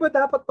 Di ba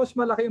dapat mas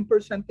malaki yung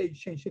percentage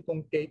change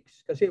itong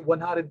cakes? Kasi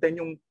 110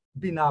 yung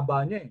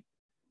binaba niya eh.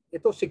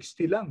 Ito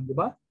 60 lang, di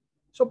ba?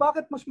 So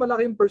bakit mas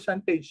malaki yung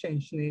percentage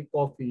change ni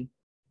coffee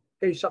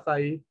kaysa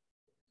kay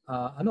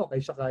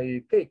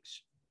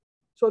cakes?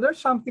 So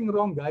there's something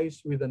wrong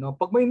guys with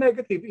pag may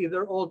negative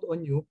either old or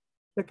new,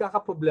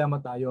 nagkakaproblema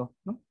tayo,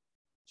 no?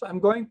 So I'm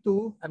going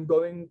to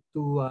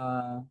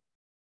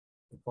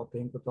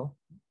copying ko to.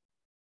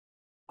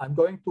 I'm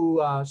going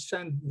to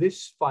send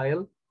this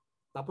file,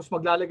 tapos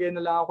maglalagay na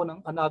lang ako ng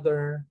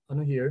another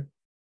here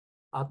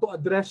to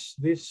address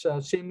this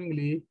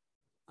seemingly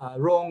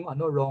wrong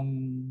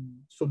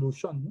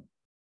solution.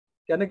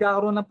 Kaya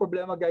nagkakaroon ng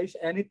problema guys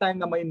anytime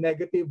na may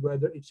negative,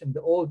 whether it's in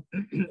the old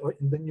or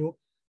in the new,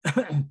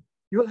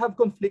 you will have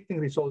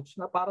conflicting results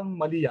na parang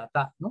mali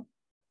yata, no?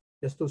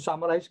 Just to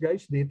summarize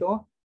guys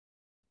dito.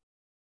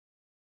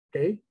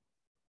 Okay?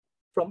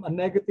 From a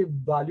negative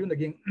value,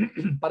 naging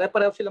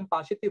pare-pareho silang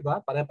positive, ha?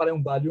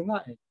 Pare-parehong value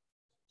nga eh.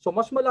 So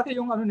mas malaki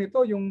yung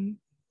nito, yung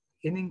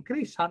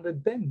in-increase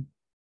 110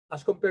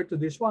 as compared to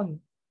this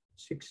one,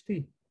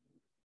 60.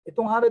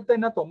 Itong 110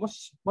 na to,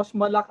 mas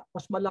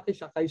malaki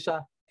siya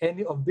kaysa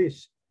any of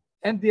this.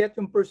 And yet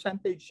yung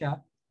percentage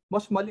niya,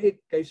 mas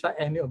maliit kaysa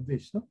any of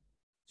this, no?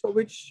 So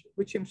which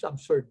seems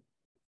absurd.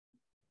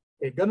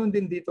 Okay, ganun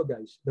din dito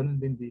guys, ganun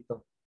din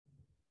dito.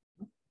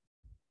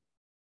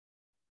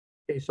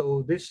 Okay,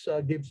 so this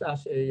gives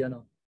us a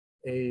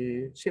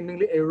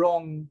seemingly a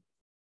wrong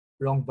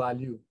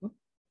value.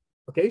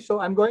 Okay, so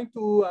I'm going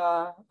to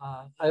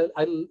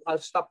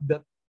I'll stop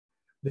that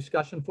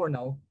discussion for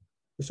now.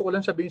 Gusto ko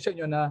lang sabihin sa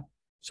inyo na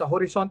sa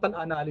horizontal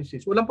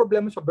analysis, walang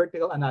problema sa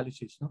vertical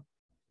analysis, no?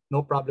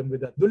 No problem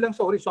with that. Doon lang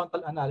sa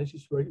horizontal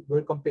analysis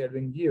we're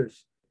comparing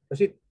years.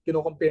 Kasi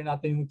kino-compare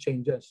natin yung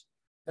changes.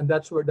 And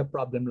that's where the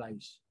problem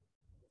lies.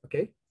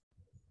 Okay?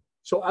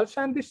 So I'll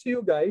send this to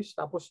you guys,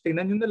 tapos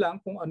tingnan nyo na lang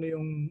kung ano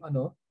yung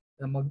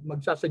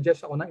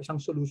magsasuggest ako ng isang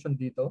solution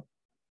dito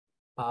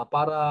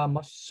para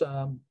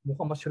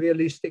mukhang mas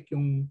realistic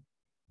yung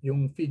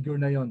figure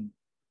na yon.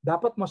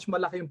 Dapat mas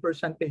malaki yung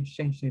percentage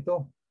change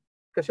nito.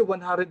 Kasi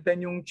 110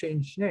 yung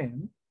change niya eh.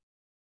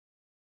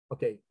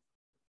 Okay.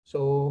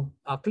 So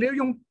clear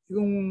yung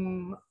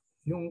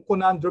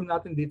conundrum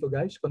natin dito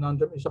guys.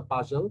 Conundrum is a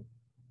puzzle.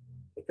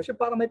 Kasi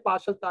parang may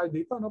puzzle tayo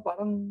dito, no?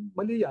 Parang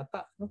mali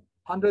yata, no?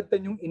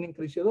 110 yung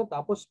in-increase ito,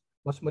 tapos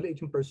mas maliit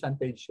yung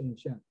percentage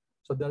change niya.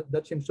 So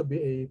that seems to be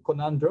a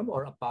conundrum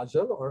or a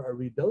puzzle or a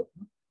riddle.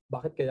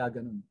 Bakit kaya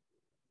ganun?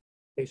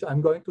 Okay, so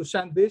I'm going to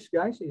send this,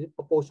 guys.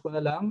 I-post ko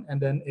na lang, and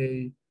then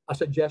a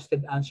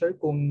suggested answer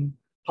kung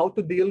how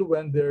to deal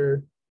when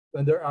there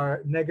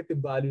are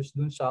negative values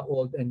dun sa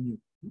old and new.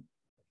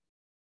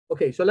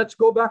 Okay, so let's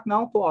go back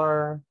now to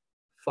our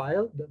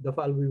file, the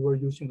file we were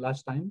using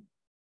last time.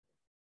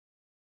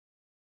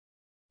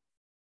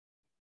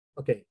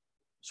 Okay.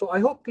 So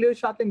I hope clear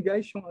sa atin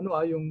guys yung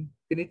yung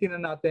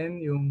tinitingnan natin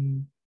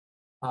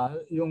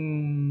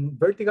yung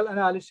vertical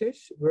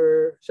analysis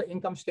where sa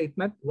income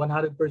statement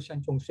 100%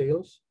 yung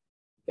sales,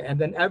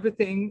 and then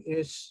everything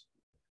is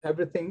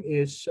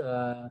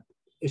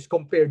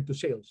compared to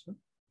sales.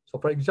 So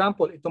for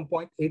example, itong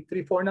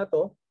 0.834 na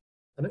to,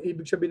 ano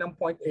ibig sabihin ng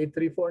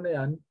 0.834 na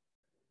yan?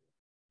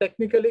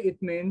 Technically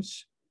it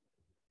means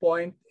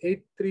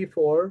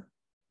 0.834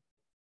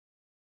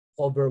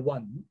 over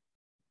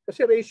 1.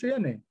 Kasi ratio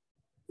yan eh.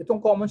 Itong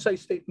common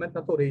size statement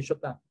na to, ratio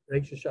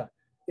siya.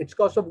 It's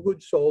cost of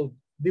goods sold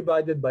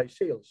divided by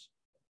sales.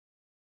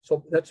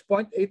 So that's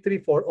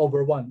 0.834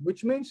 over 1,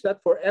 which means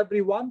that for every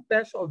 1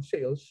 peso of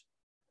sales,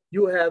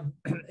 you have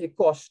a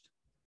cost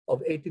of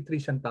 83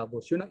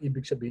 centavos. Yun ang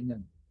ibig sabihin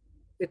yan.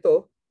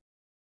 Ito,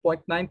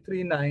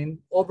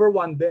 0.939 over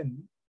 1 din.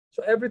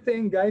 So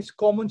everything, guys,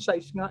 common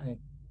size nga eh.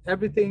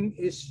 Everything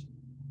is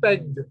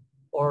pegged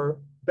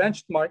or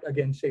benchmark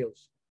against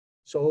sales.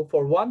 So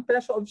for 1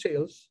 peso of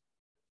sales,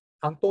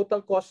 ang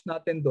total cost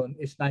natin doon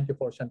is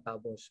 94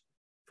 centavos.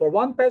 For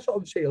 1 peso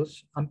of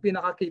sales, ang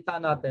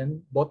pinakakita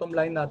natin, bottom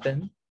line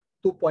natin,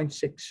 2.6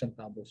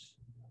 centavos.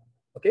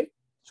 Okay?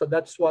 So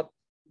that's what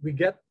we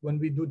get when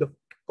we do the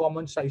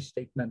common size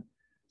statement.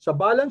 Sa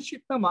balance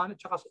sheet naman,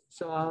 at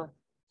saka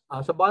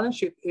sa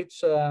balance sheet,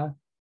 it's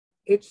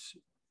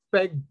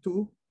pegged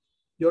to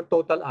your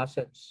total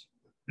assets.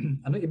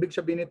 Ano ibig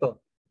sabihin nito?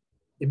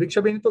 Ibig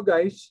sabihin nito,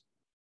 guys,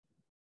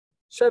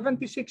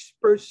 76%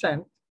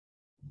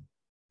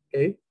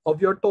 okay, of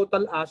your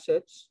total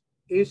assets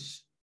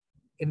is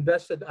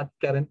invested at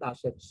current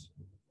assets.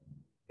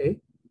 Okay?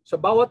 So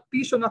bawat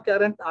piso na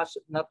current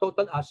asset, na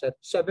total asset,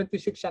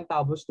 76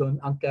 centavos doon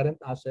ang current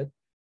asset,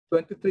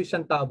 23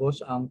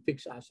 centavos ang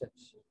fixed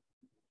assets.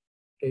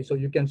 Okay, so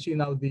you can see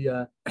now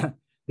the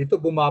dito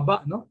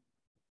bumaba, no?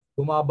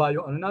 Bumaba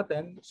yung ano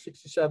natin,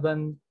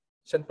 67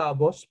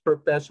 centavos per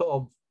peso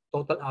of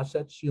total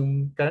assets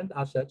yung current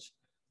assets,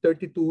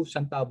 32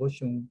 centavos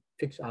yung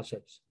fixed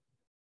assets.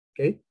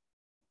 Okay?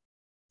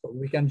 So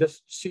we can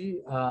just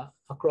see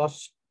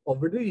across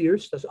over the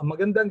years. Tas ang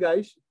magandang,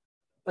 guys,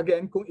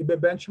 again, kung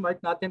ibe-benchmark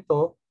natin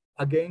to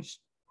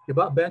against,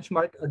 diba,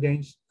 benchmark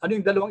against, ano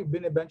yung dalawang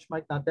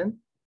ibine-benchmark natin?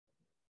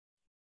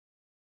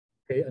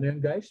 Okay, ano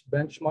yun, guys?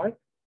 Benchmark.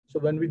 So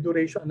when we do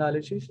ratio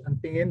analysis,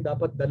 ang tingin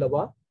dapat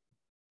dalawa.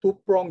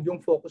 Two-pronged yung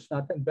focus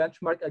natin.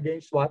 Benchmark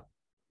against what?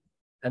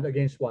 And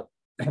against what?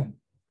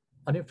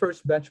 Ano yung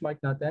first benchmark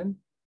natin?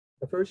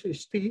 The first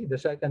is T, the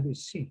second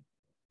is C.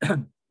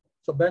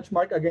 So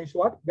benchmark against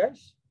what,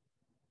 guys?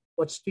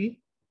 What's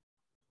T?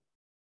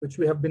 Which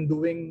we have been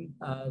doing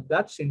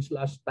that since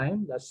last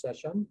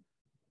session.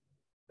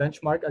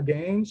 Benchmark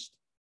against,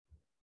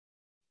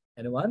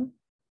 anyone?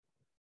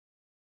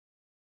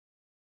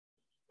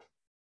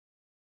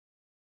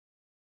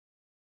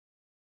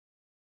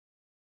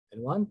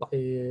 Anyone?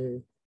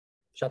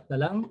 Paki-chat na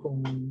lang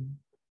kung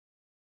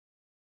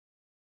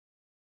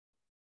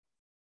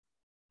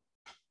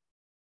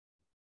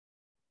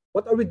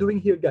what are we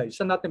doing here, guys?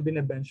 Saan natin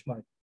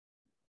bine-benchmark?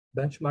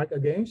 Benchmark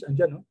against,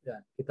 andyan, no?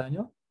 Yan, kita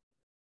nyo?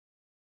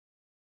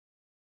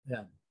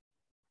 Yan.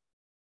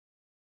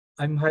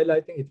 I'm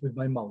highlighting it with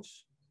my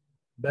mouse.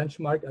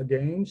 Benchmark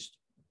against.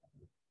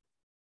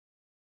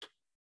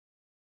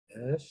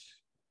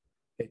 Yes.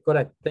 Okay,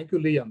 correct. Thank you,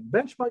 Liam.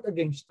 Benchmark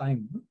against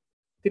time.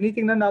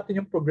 Tinitingnan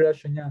natin yung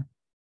progression niya.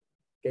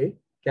 Okay?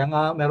 Kaya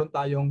nga meron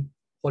tayong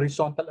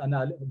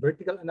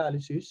vertical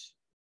analysis.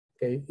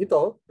 Okay?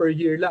 Ito, per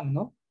year lang,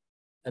 no?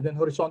 And then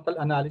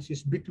horizontal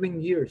analysis between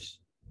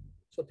years.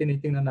 So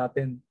tinitingnan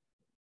natin.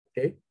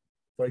 Okay?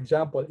 For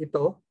example,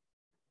 ito,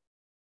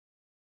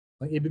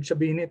 ang ibig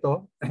sabihin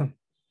nito,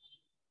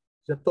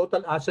 the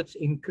total assets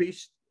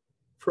increased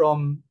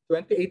from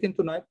 2018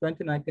 to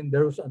 2019,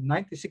 there was a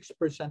 96%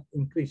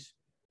 increase.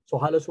 So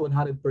halos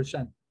 100%.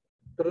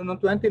 Pero noong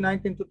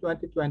 2019 to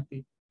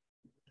 2020,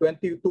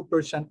 22%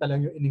 na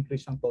lang yung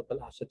in-increase ng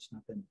total assets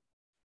natin.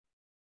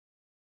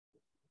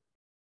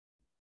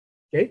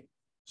 Okay?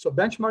 So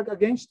benchmark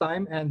against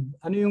time, and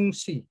ano yung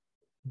C?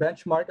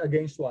 Benchmark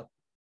against what?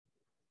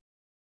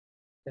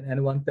 Can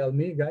anyone tell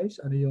me,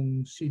 guys, ano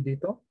yung C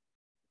dito?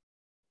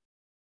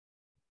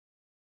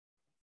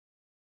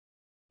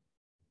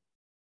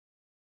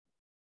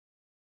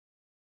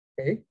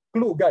 Okay?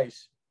 Clue,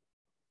 guys.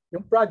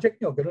 Yung project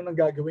nyo, ganun ang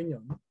gagawin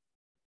nyo.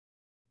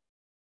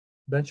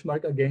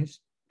 Benchmark against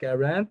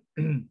current.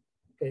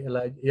 Okay,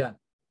 Elijah. Yeah.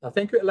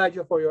 Thank you,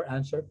 Elijah, for your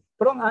answer.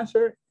 Pero ang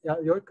answer,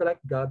 you're correct,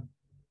 Gab.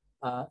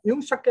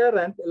 Yung sa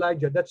current,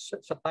 Elijah, that's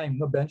sa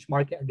time, no?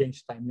 Benchmarking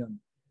against time yun.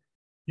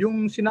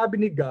 Yung sinabi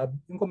ni Gab,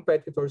 yung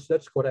competitors,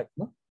 that's correct,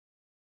 no?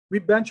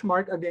 We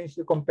benchmark against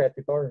the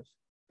competitors.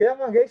 Kaya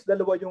nga, guys,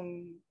 dalawa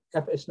yung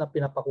FS na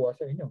pinapakuha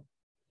sa inyo.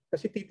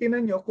 Kasi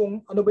titingnan nyo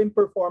kung ano ba yung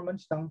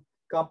performance ng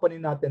company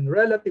natin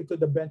relative to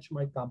the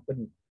benchmark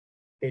company.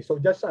 Okay, so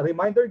just a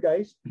reminder,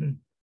 guys,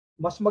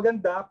 mas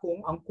maganda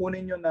kung ang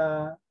kunin nyo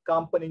na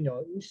company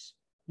nyo is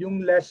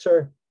yung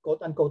lesser,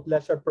 quote-unquote,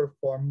 lesser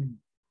performing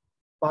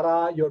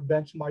para your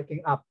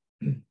benchmarking up.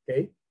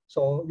 Okay?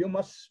 So yung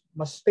mas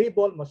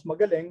stable, mas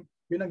magaling,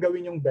 yun ang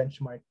gawin yung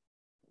benchmark.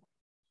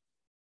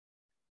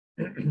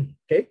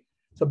 Okay?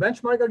 So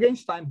benchmark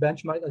against time,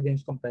 benchmark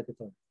against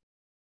competitor.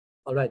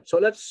 All right, so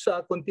let's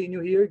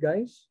continue here,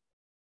 guys.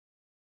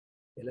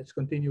 Okay, let's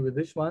continue with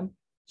this one.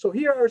 So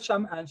here are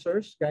some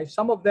answers, guys.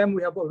 Some of them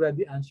we have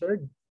already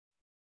answered.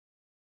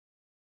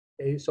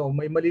 Okay, so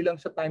may mali lang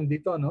sa time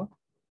dito, no?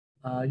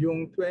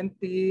 Yung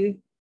 20,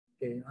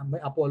 okay,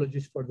 may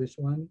apologies for this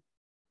one.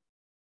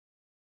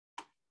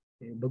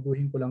 Okay,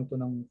 baguhin ko lang to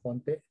ng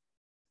konti.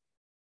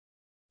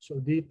 So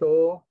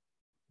dito,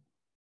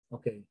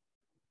 okay,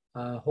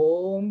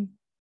 home,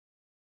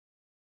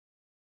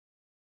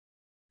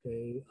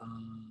 okay,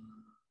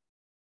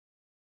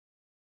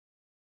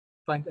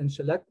 find and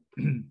select,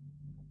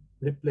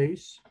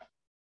 replace.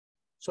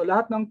 So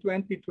lahat ng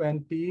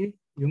 2020,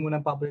 yung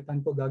munang papalitan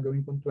ko,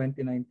 gagawin kong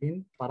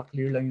 2019 para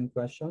clear lang yung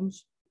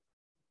questions.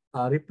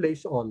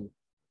 Replace all.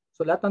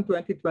 So lahat ng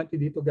 2020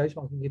 dito guys,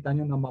 makikita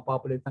nyo na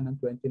mapapalitan ng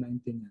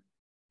 2019 yan.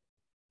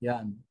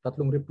 Yan,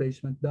 tatlong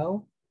replacement daw.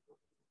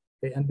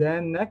 Okay, and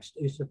then next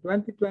is the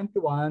 2021,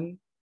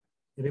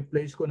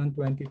 i-replace ko ng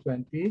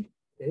 2020.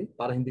 Okay,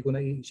 para hindi ko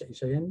na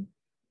iisa-isa yan.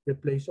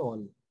 Replace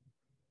all.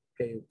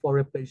 Okay,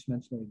 4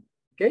 replacements na yun.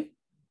 Okay,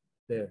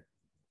 there.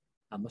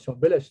 Mas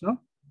mabilis, no?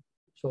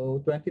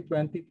 So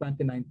 2020,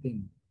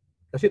 2019.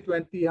 Kasi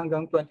 20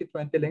 hanggang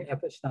 2020 lang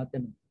FS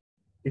natin.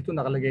 Dito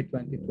nakalagay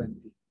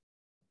 2020.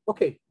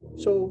 Okay,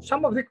 so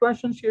some of the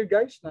questions here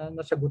guys na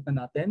nasagot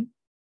na natin.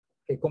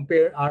 Okay,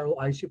 compare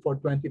ROIC for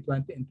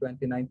 2020 and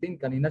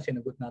 2019. Kanina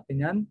sinagot natin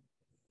yan.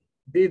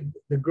 Did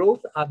the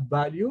growth add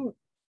value?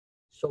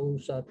 So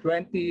sa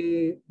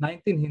 2019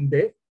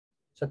 hindi.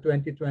 Sa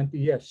 2020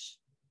 yes.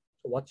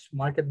 So what's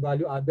market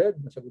value added?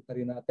 Nasagot na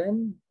rin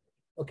natin.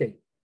 Okay,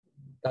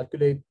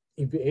 calculate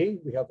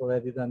EVA. We have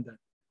already done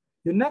that.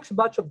 Yung next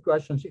batch of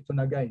questions, ito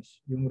na guys,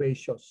 yung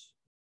ratios.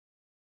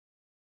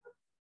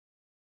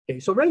 Okay,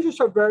 so ratios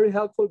are very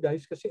helpful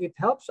guys kasi it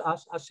helps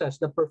us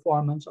assess the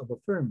performance of a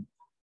firm.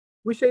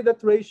 We say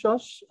that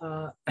ratios,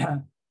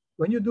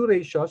 when you do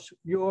ratios,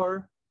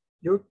 you're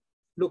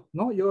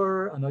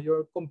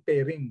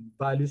comparing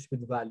values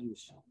with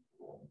values.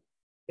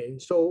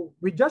 Okay, so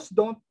we just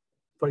don't,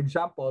 for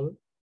example,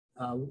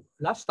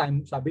 last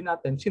time sabi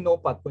natin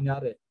sinopat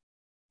kunyari.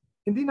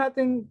 Hindi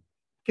natin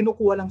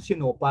kinukuha lang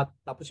sinopat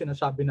tapos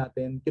sinasabi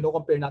natin,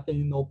 kino-compare natin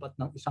yung nopat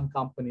ng isang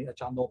company at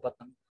saka nopat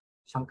ng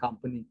isang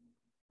company.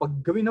 Pag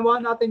ginawa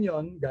natin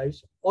yon,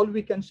 guys, all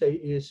we can say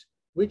is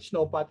which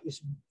nopat is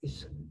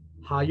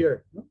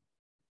higher, no?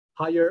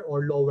 Higher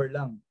or lower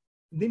lang.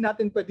 Hindi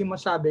natin pwedeng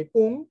masabi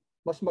kung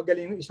mas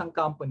magaling yung isang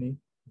company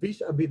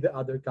vis-a-vis the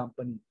other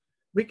company.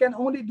 We can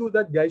only do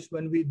that, guys,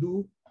 when we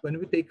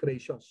take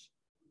ratios.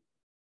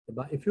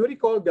 Diba? If you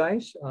recall,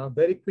 guys,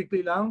 very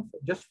quickly lang,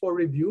 just for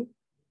review,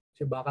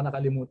 kasi baka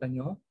nakalimutan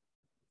nyo.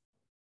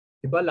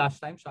 Diba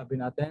last time sabi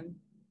natin,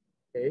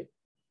 okay,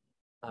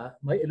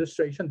 may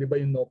illustration,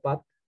 diba yung nopat?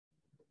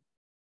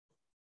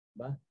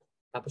 Diba?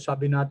 Tapos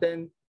sabi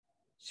natin,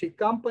 si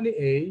company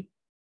A,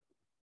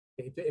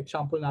 okay, ito yung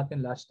example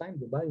natin last time,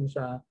 diba? Yung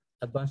sa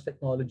Advanced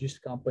Technologies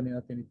company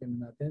na tinitin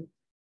natin.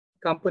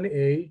 Company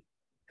A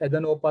had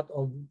an OPAT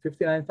of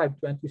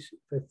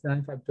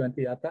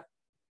 59,520 yata.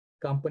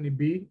 Company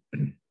B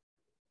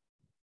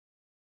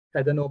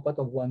had an OPAT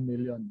of 1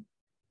 million.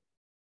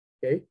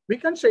 Okay,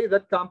 we can say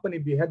that company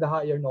B had a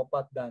higher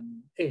NOPAT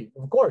than A.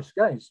 Of course,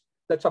 guys,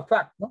 that's a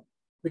fact, no?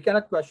 We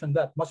cannot question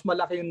that. Mas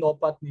malaki yung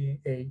NOPAT ni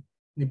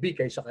B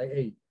kaysa kay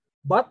A.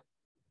 But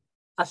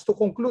as to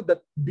conclude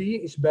that B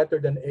is better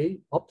than A,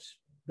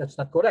 oops, that's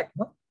not correct,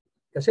 no?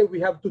 Kasi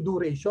we have to do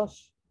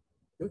ratios.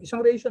 Yung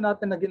isang ratio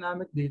natin na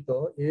ginamit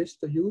dito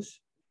is to use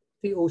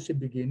TOC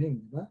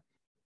beginning, di ba?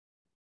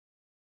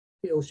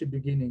 TOC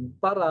beginning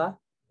para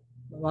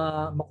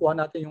makuha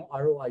natin yung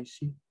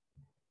ROIC.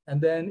 And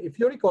then if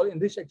you recall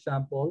in this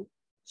example,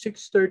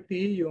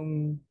 630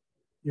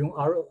 yung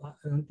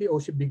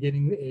TOC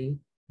beginning ni A,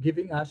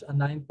 giving us a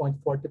 9.45%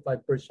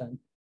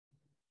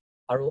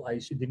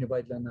 ROIC,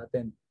 dinivide lang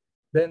natin.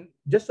 Then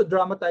just to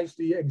dramatize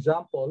the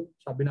example,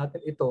 sabi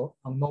natin ito,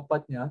 ang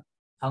NOPAT niya,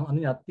 ang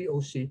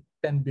TOC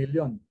 10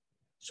 billion.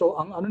 So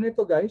ang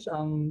nito guys,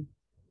 ang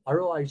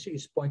ROIC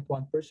is 0.1%.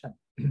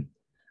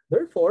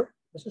 Therefore,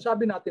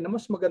 masasabi natin na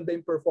mas maganda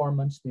yung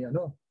performance ni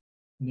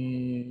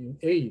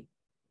A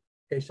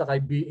kaysa kay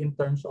B in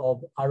terms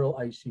of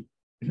ROIC.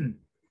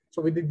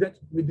 So we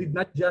did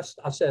not just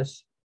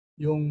assess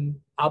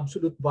yung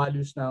absolute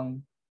values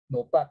ng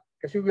NOPAT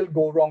kasi we'll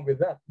go wrong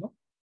with that, no?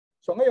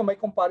 So ngayon may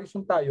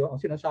comparison tayo. Ang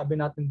sinasabi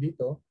natin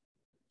dito,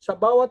 sa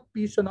bawat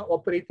piso ng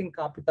operating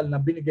capital na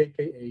binigay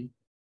kay A,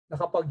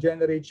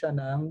 nakapag-generate siya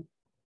ng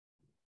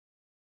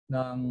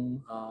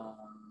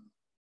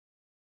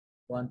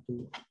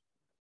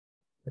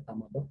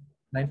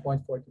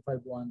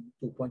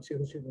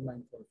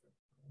 9.4512.0095.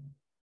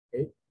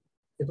 Okay,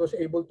 it was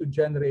able to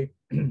generate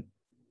 12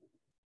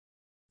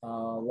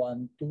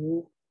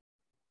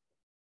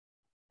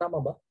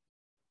 tama ba?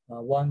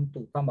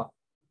 12 tama.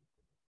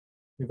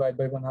 Divide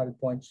by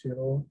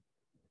 100.09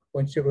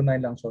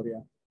 lang, sorry.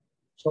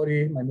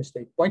 Sorry, my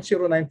mistake.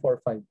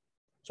 0.0945.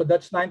 So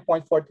that's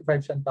 9.45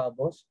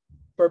 centavos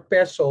per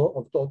peso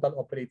of total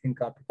operating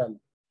capital.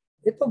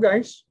 Ito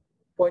guys,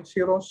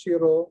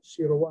 0.0001.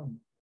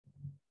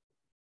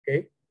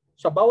 Okay?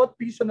 Sa bawat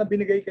piso na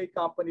binigay kay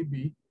company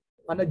B,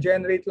 ang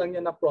na-generate lang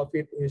niya na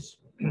profit is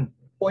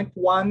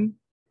 0.01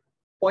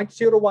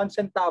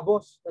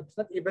 centavos. That's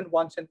not even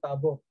 1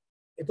 centavo.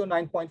 Ito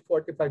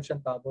 9.45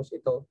 centavos.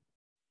 Ito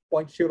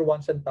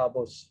 0.01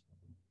 centavos.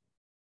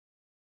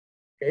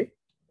 Okay?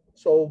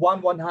 So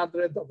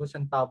 1/100 of a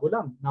centavo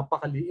lang.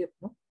 Napakaliit,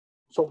 no?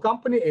 So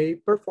company A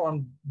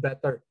performed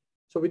better.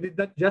 So we did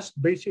not just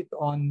base it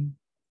on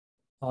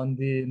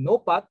the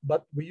NOPAT,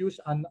 but we use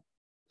an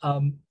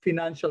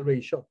financial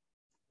ratio.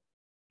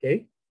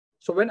 Okay?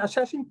 So when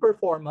assessing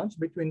performance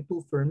between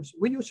two firms,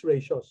 we use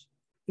ratios.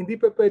 Hindi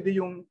pa pwede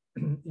yung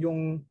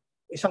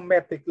isang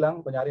metric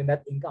lang, kunyari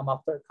net income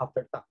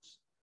after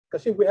tax.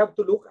 Kasi we have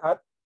to look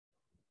at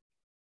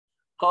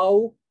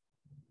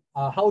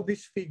how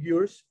these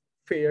figures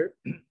fare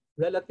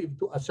relative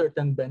to a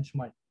certain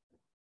benchmark.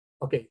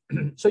 Okay,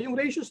 so yung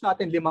ratios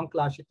natin, 5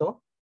 klase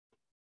ito.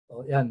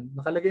 So, yan,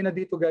 nakalagay na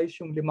dito guys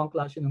yung 5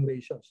 klase ng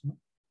ratios. No?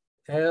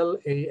 L,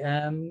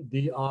 AM,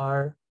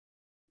 DR,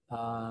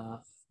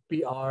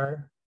 PR,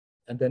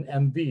 and then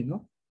MV.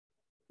 No?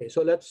 Okay,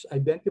 so let's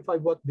identify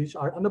what these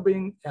are. Ano ba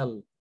yung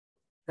L?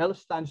 L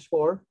stands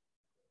for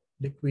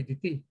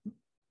liquidity.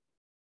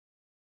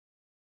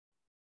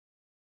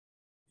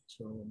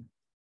 So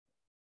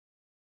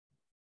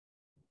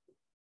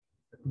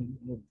let me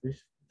move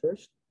this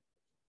first.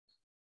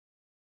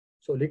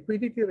 So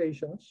liquidity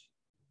ratios.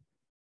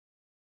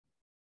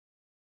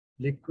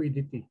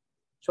 Liquidity.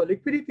 So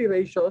liquidity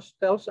ratios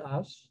tells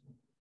us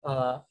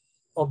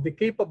of the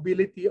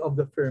capability of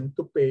the firm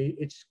to pay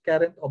its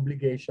current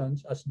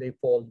obligations as they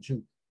fall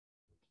due.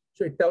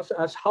 So it tells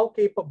us how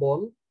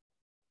capable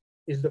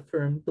is the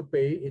firm to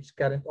pay its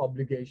current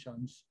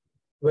obligations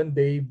when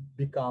they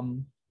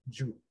become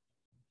due.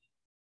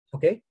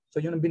 Okay?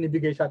 So yun ang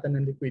binibigay sa atin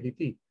ng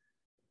liquidity.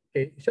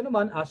 Okay, isa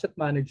naman, asset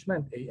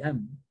management,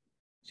 AM.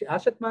 Si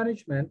asset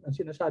management, ang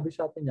sinasabi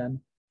sa atin yan,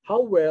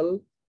 how well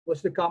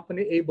was the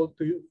company able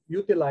to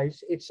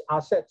utilize its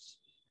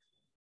assets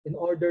in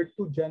order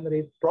to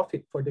generate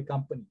profit for the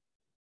company?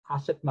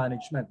 Asset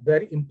management.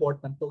 Very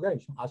important to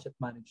guys, yung asset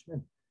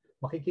management.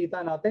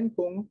 Makikita natin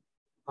kung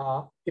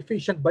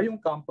efficient ba yung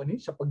company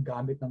sa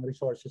paggamit ng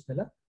resources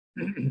nila.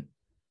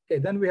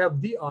 Okay, then we have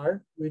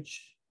DR,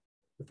 which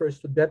refers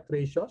to debt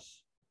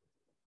ratios.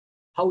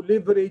 How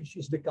leveraged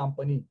is the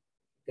company?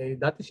 Okay,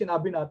 dati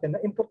sinabi natin na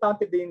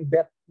importante din yung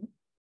debt.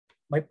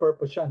 May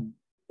purpose yan.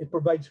 It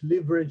provides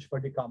leverage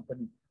for the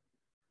company.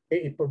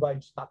 Okay, it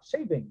provides tax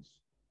savings.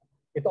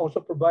 It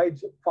also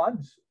provides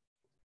funds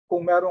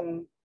kung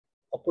merong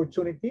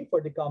opportunity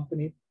for the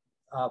company,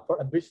 for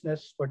a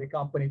business, for the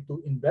company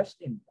to invest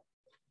in.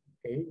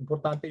 Okay,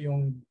 importante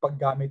yung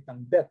paggamit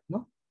ng debt,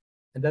 no?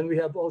 And then we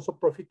have also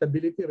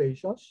profitability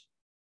ratios.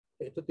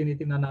 Ito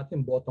tinitingnan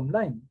natin bottom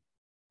line.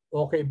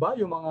 Okay ba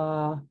yung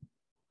mga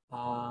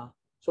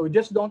so we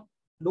just don't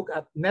look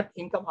at net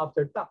income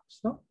after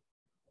tax, no?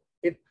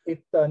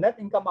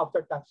 Net income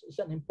after tax is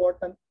an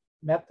important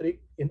metric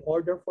in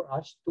order for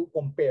us to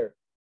compare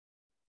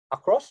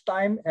across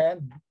time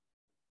and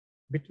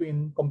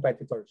between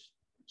competitors.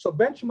 So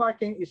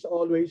benchmarking is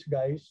always,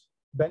 guys,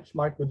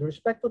 benchmark with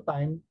respect to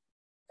time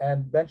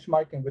and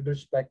benchmarking with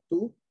respect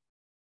to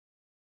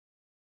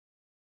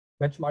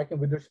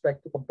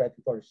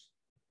competitors.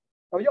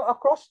 Now, yung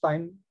across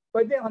time,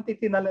 pwede ang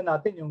titinalan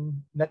natin yung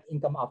net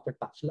income after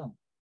tax lang.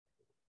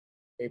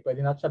 Okay,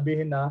 pwede natin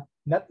sabihin na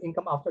net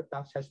income after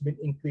tax has been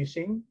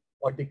increasing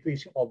or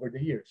decreasing over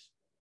the years.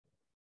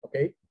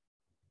 Okay?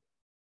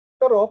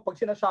 Pero pag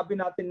sinasabi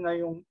natin na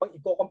yung pag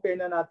i-compare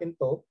na natin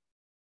to,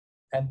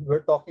 and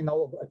we're talking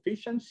now of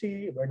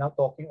efficiency, we're now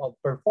talking of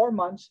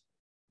performance,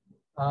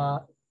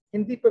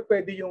 hindi pa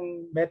pwede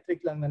yung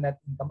metric lang na net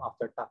income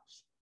after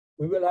tax.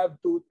 We will have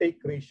to take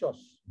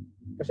ratios.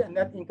 Kasi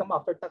net income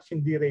after tax,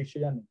 hindi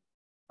ratio yan.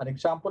 An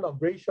example of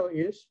ratio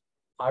is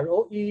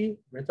ROE,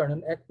 return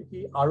on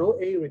equity,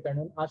 ROA,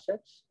 return on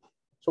assets.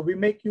 So we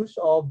make use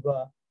of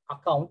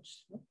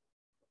accounts,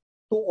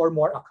 2 or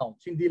more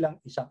accounts, hindi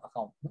lang isang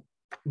account,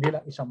 hindi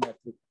lang isang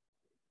metric.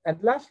 And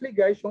lastly,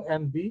 guys, yung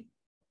MV.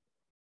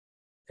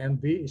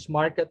 MV is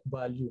market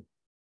value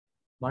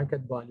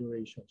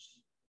ratios.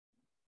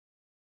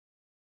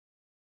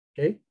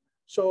 Okay?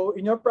 So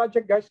in your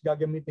project, guys,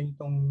 gagamitin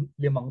itong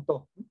 5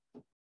 to.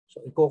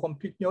 So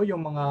i-compute nyo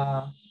yung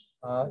mga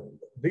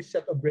this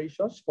set of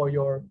ratios for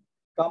your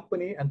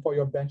company and for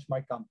your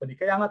benchmark company.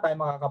 Kaya nga tayo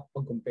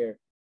makakapag-compare.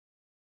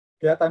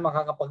 Kaya tayo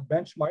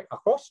makakapag-benchmark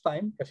across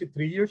time kasi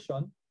 3 years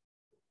yun.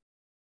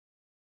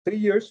 3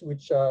 years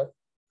which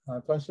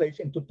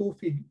translates into 2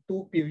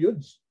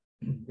 periods.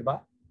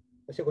 Diba?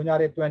 Kasi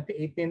kunyari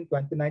 2018,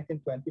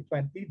 2019,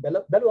 2020,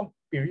 dalawang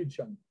periods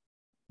yun.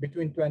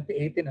 Between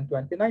 2018 and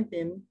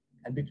 2019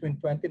 and between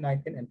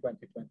 2019 and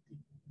 2020.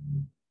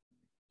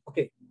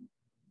 Okay.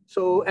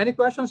 So any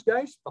questions,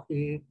 guys?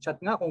 Paki-chat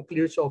nga kung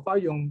clear so far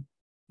yung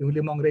 5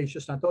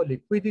 ratios na to: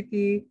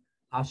 liquidity,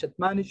 asset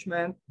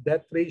management,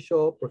 debt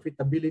ratio,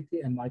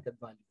 profitability, and market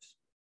values.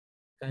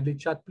 Kindly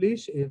chat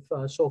please if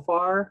so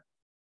far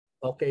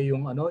okay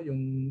yung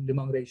yung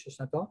 5 ratios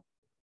na to.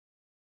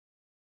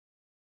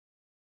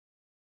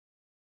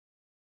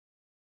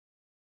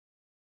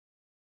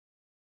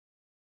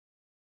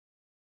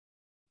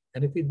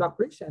 Any feedback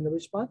please? Any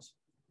response?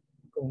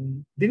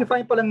 Kung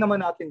dinefine pa lang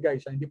naman natin,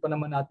 guys, hindi pa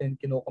naman natin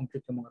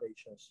kino-compute yung mga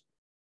ratios.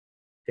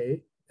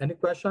 Okay? Any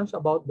questions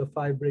about the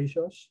 5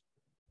 ratios?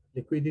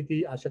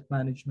 Liquidity, asset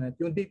management.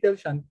 Yung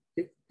details yan,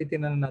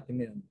 titingnan natin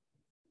ngayon.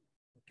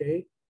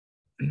 Okay?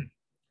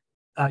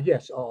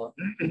 Yes.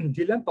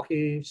 Jillian,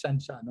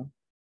 paki-send sa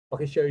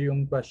paki-share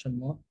yung question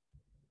mo.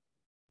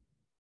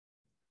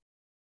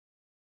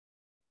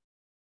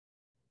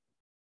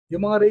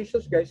 Yung mga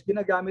ratios, guys,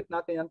 ginagamit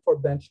natin yan for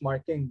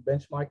benchmarking.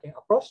 Benchmarking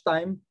across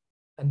time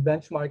and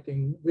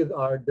benchmarking with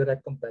our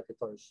direct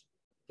competitors.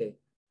 Okay.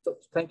 So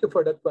thank you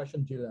for that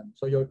question, Jillian.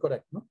 So you're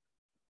correct, no?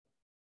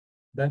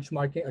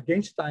 benchmarking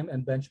against time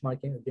and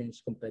benchmarking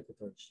against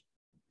competitors.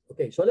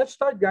 Okay, so let's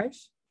start,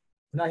 guys.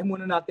 Unahin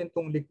muna natin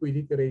itong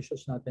liquidity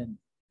ratios natin.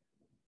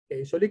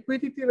 Okay, so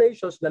liquidity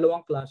ratios,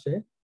 dalawang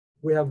klase.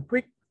 We have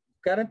quick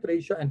current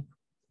ratio and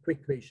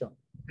quick ratio.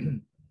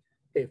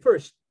 Okay,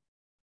 first,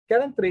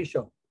 current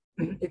ratio.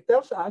 It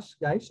tells us,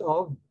 guys,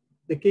 of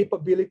the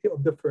capability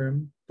of the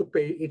firm to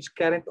pay its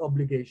current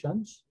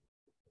obligations.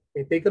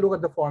 Okay, take a look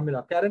at the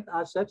formula. Current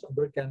assets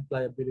over current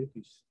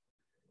liabilities.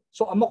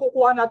 So, ang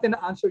makukuha natin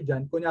na answer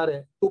dyan,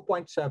 kunyari,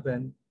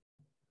 2.7,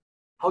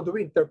 how do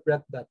we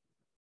interpret that?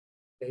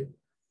 Okay.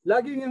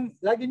 Lagi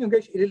nyo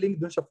guys ililink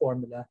dun sa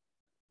formula.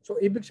 So,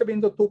 ibig sabihin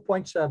to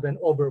 2.7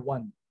 over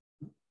 1.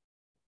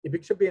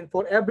 Ibig sabihin,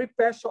 for every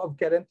peso of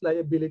current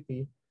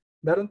liability,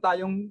 meron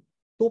tayong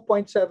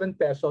 2.7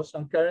 pesos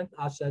ang current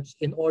assets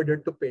in order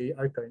to pay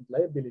our current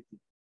liability.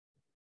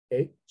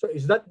 Okay? So,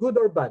 is that good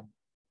or bad?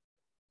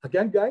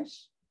 Again,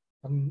 guys,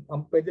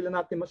 ang pwede lang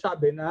natin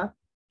masabi na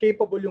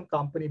capable yung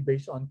company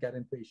based on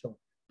current ratio.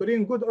 Pero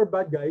yung good or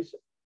bad, guys,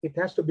 it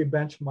has to be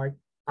benchmarked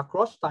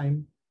across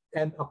time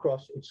and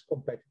across its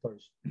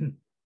competitors.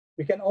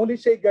 We can only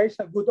say, guys,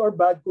 na good or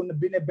bad kung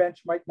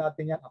bine-benchmark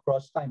natin yan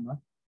across time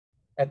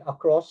and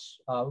across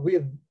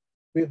with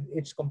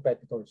its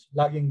competitors.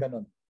 Laging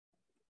ganun.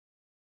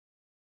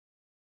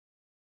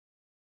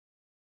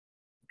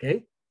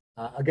 Okay?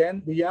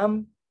 Again,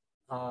 Liam,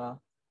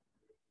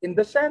 in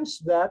the sense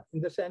that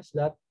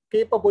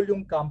capable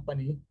yung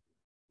company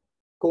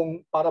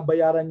kung para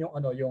bayaran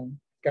yung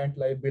current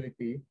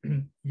liability,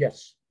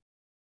 yes.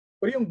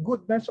 Pero yung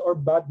goodness or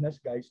badness,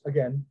 guys,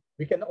 again,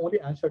 we can only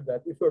answer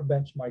that if we're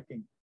benchmarking.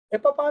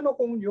 Paano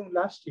kung yung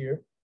last year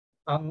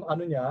ang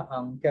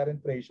current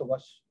ratio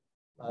was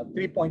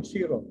 3.0.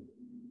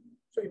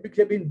 So ibig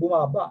sabihin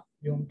bumaba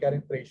yung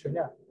current ratio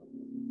niya.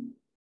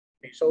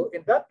 Okay, so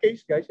in that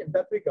case, guys, in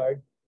that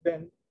regard,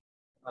 then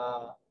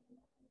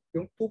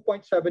yung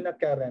 2.7 na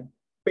current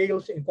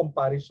pales in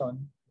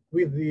comparison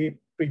with the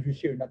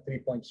previous year na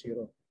 3.0.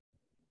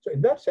 So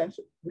in that sense,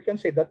 we can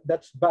say that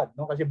that's bad,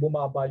 no? Kasi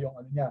bumaba yung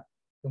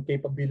yung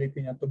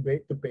capability niya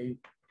to pay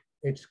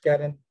its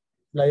current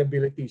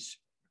liabilities.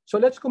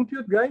 So let's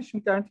compute, guys,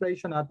 yung current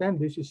ratio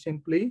natin. This is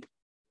simply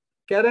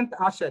current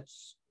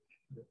assets.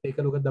 Take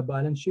a look at the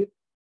balance sheet.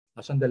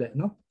 Sandali,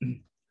 no?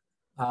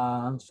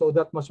 So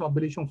that mas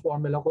mabilis yung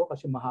formula ko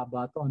kasi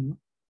mahaba to, no?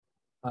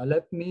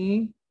 Let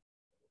me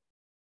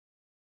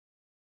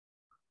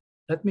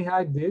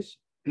hide this.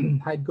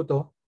 Hide ko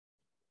to.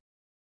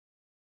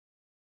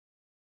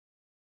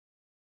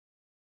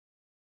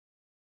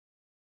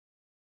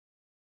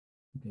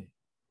 Okay.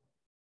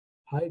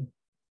 Hide.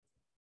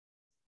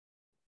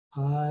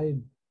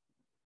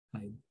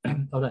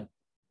 Alright.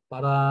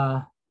 Para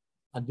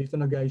dito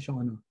na, guys,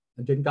 yung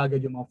andyan kagad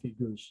yung mga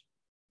figures.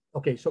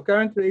 Okay, so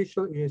current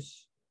ratio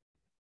is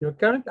your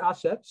current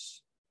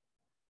assets.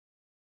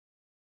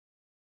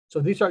 So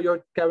these are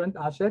your current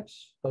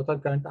assets, total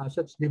current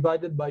assets,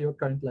 divided by your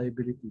current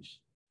liabilities.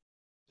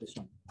 This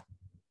one.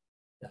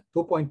 Yeah,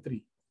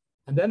 2.3.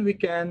 And then we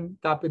can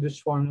copy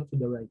this formula to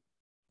the right.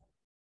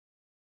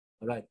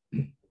 All right.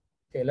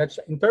 Okay,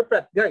 let's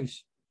interpret,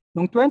 guys.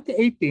 Noong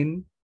 2018,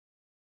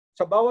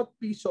 sa bawat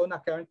piso na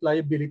current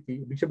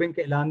liability, ibig sabihin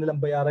kailangan nilang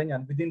bayaran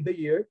yan within the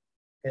year.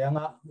 Kaya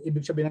nga,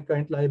 ibig sabihin ng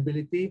current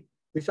liability,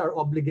 these are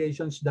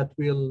obligations that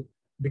will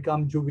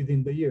become due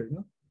within the year.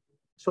 No?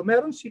 So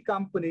meron si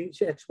company,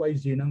 si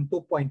XYZ ng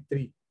 2.3.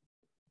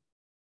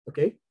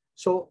 Okay?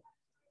 So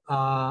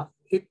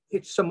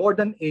it's more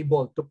than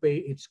able to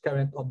pay its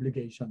current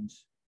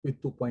obligations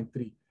with 2.3.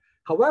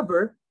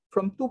 However,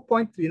 from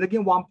 2.3,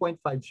 naging 1.5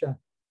 siya.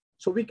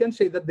 So we can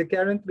say that the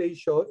current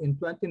ratio in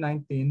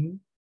 2019,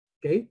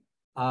 okay,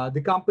 the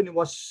company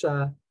was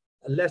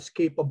less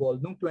capable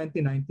noong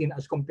 2019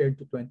 as compared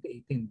to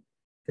 2018.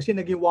 Kasi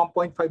naging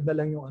 1.5 na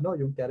lang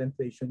yung current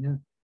ratio niya.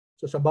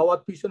 So sa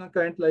bawat piso ng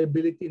current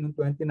liability noong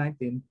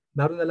 2019,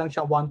 meron na lang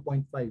siya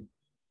 1.5.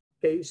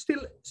 Okay,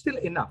 still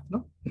enough,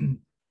 no?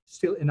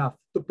 Still enough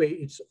to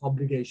pay its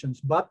obligations.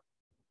 But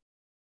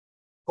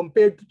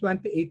compared to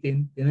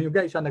 2018, yun yung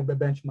guys,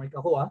 nagbe-benchmark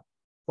ako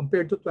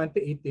compared to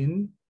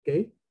 2018,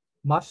 okay,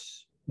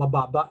 mas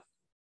mababa,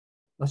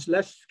 mas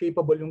less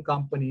capable yung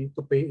company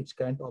to pay its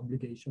current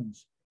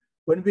obligations.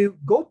 When we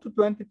go to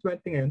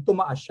 2020 ngayon,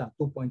 tumaas siya,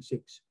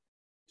 2.6.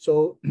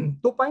 So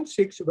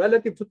 2.6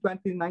 relative to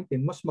 2019,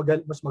 mas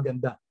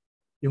maganda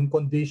yung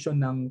condition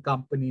ng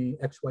company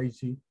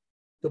XYZ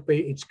to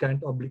pay its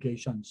current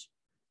obligations.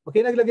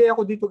 Okay, naglagay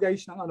ako dito,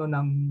 guys,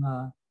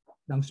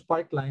 ng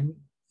sparkline.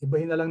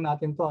 Ibahin na lang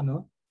natin to,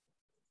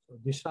 So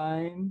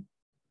design,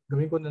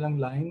 gawin ko na lang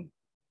line,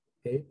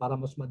 okay, para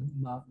mas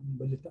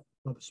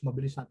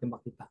mabilis natin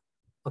makita.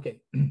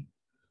 Okay.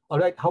 All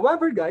right.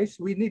 However, guys,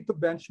 we need to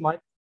benchmark.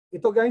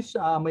 Ito, guys,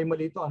 may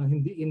mali ito,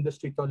 hindi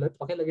industry to.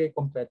 Pakilagay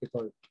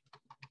competitor.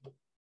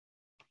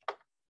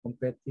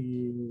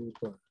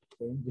 Competitor.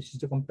 Okay, this is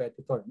the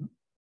competitor. No?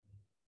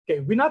 Okay,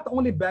 we not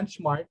only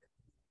benchmark.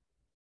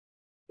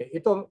 Okay,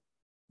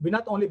 we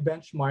not only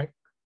benchmark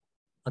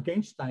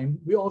against time,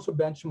 we also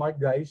benchmark,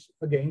 guys,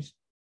 against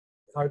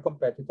our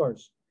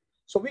competitors.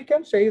 So we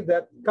can say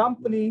that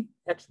company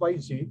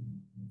XYZ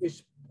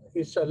is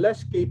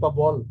less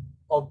capable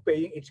of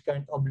paying its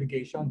current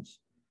obligations.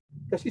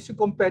 Kasi si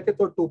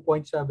competitor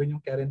 2.7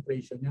 yung current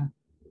ratio niya.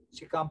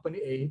 Si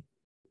company A,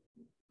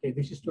 okay,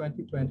 this is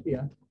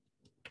 2020 ah.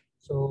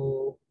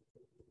 So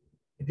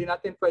hindi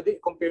natin pwede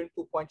i-compare yung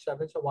 2.7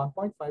 sa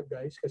 1.5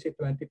 guys kasi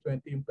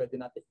 2020 yung pwede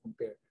natin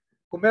i-compare.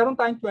 Kung meron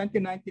tayong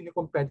 2019 ni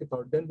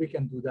competitor, then we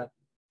can do that.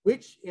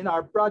 Which in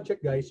our project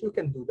guys, you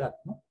can do that.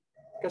 No?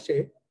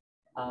 Kasi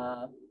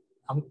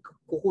ang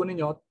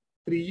kukunin nyo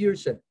 3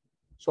 years eh.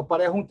 So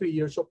parehong 3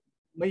 years. So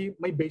may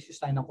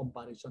basis tayo ng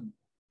comparison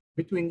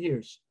between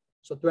years.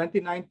 So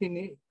 2019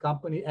 ni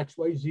company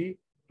XYZ,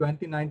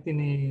 2019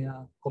 ni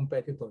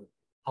competitor.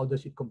 How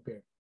does it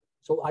compare?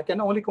 So I can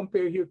only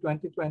compare here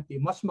 2020.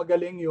 Mas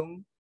magaling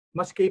yung,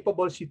 mas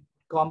capable si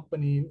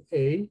company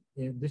A,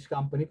 this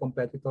company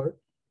competitor,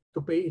 to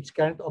pay its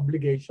current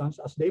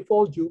obligations as they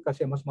fall due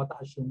kasi mas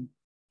mataas yung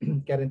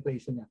current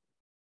ratio niya.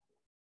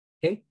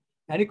 Okay?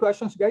 Any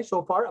questions guys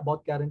so far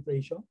about current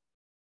ratio?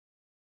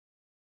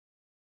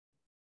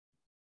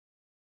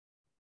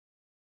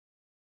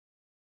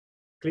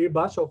 Clear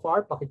ba so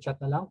far? Paki-chat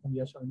na lang kung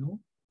yes or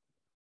no.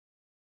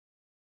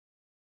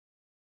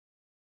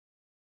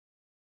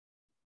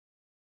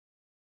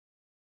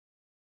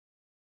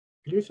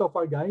 Clear so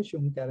far guys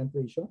yung current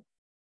ratio?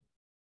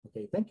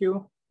 Okay, thank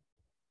you.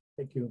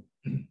 Thank you.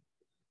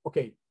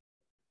 Okay.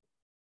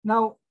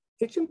 Now,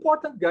 it's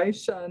important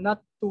guys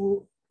not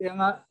to, kaya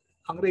nga,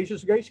 ang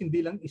ratios guys,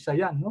 hindi lang isa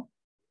yan, no?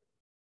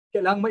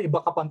 Kailangan may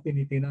iba ka pang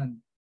tinitinan.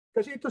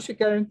 Kasi ito si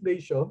current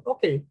ratio,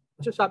 okay,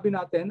 masasabi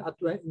natin at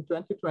in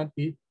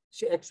 2020,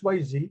 si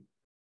XYZ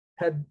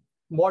had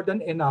more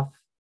than enough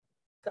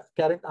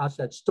current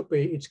assets to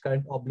pay its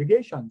current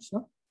obligations,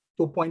 no?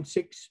 2.6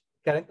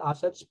 current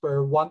assets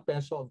per 1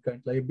 peso of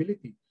current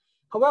liability.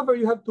 However,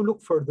 you have to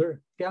look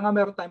further. Kaya nga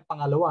meron tayong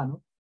pangalawa,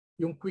 no?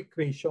 Yung quick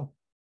ratio,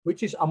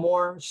 which is a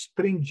more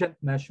stringent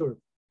measure.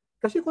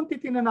 Kasi kung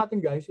titingnan natin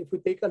guys, if we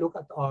take a look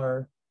at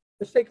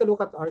let's take a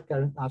look at our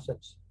current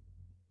assets.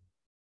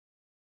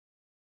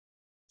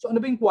 So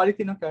ano ba yung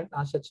quality ng current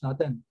assets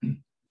natin?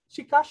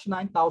 Si cash,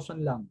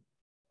 9,000 lang.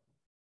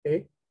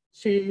 Okay?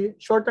 Si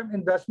short-term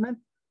investment,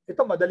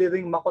 ito madali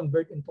ring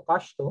ma-convert into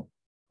cash to.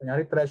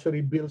 Kunyari,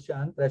 treasury bills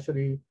yan,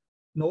 treasury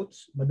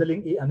notes,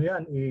 madaling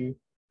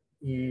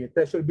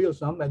treasury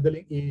bills, no?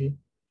 Madaling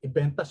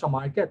ibenta sa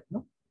market,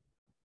 no?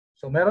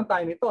 So meron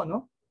tayo nito,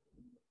 no?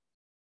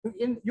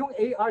 Yung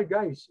AR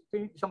guys,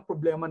 ito yung isang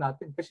problema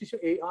natin kasi si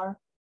AR,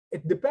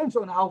 it depends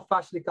on how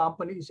fast the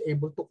company is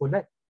able to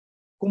collect.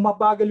 Kung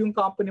mabagal yung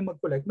company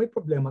mag-collect, may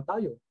problema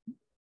tayo.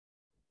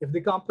 If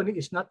the company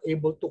is not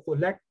able to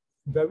collect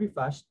very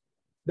fast,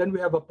 then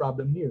we have a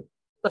problem here.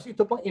 Tapos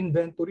ito pang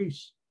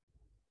inventories.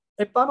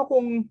 Eh paano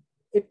kung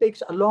it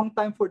takes a long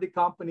time for the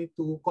company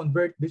to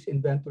convert these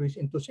inventories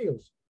into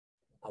sales?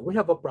 We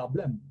have a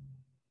problem.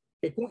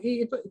 Okay, kung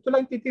ito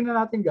lang titingnan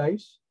natin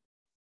guys,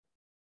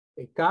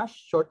 okay, cash,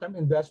 short-term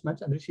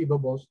investments, and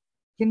receivables,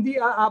 hindi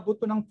aabot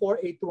to ng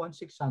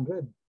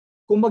 481,600.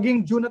 Kung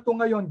maging due na to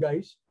ngayon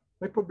guys,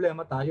 may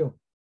problema tayo.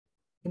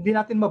 Hindi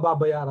natin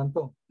mababayaran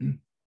to.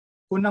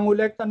 Kung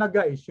nangolekta na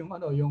guys,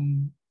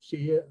 yung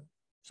si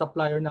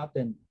supplier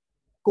natin,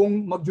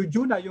 kung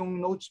magju-due na yung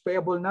notes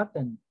payable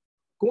natin,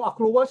 kung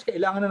accruals,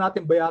 kailangan na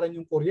natin bayaran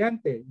yung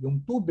kuryente,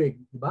 yung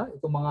tubig, di ba?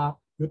 Itong mga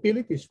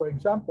utilities, for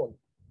example,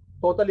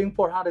 totaling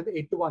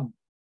 481.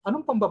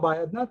 Anong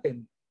pambabayad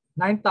natin?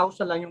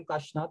 9,000 lang yung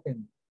cash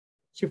natin.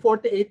 Si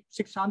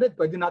 48,600,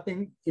 pwede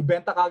nating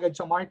ibenta kagad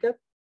sa market.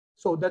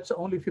 So that's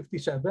only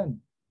 57.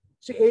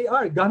 Si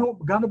AR, gaano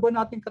ba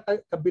natin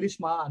kabilis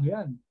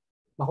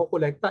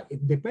makukolekta?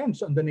 It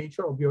depends on the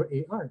nature of your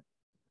AR.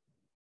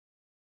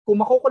 Kung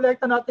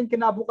makukolekta natin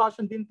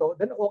kinabukasan din to,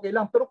 then okay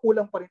lang, pero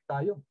kulang pa rin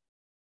tayo.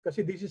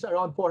 Kasi this is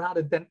around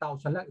 410,000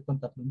 lang itong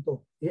tatlong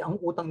to.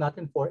 Ang utang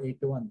natin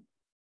 481.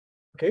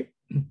 Okay?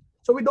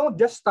 So we don't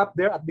just stop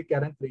there at the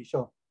current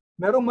ratio.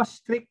 Merong mas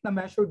strict na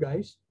measure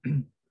guys.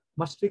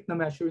 Mas strict na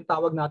measure yung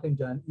tawag natin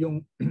dyan,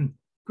 yung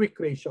quick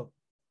ratio.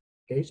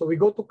 Okay? So we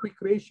go to quick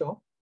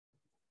ratio.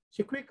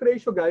 Si quick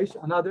ratio guys,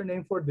 another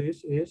name for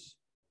this is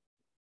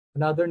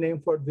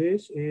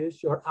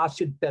your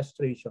acid test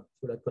ratio.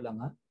 Sulat ko lang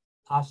ha.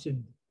 Acid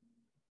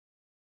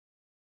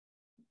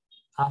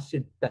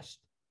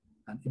test.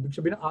 Ibig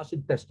sabihin ng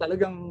acid test,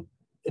 talagang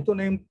ito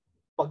na yung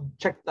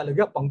pag-check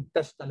talaga,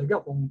 pang-test talaga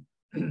kung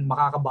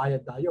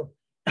makakabayad tayo.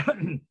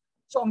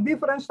 So ang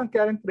difference ng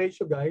current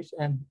ratio guys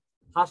and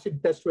acid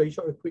test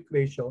ratio or quick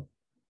ratio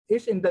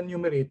is in the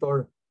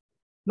numerator.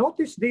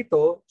 Notice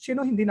dito,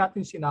 sino hindi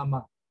natin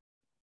sinama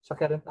sa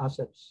current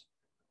assets?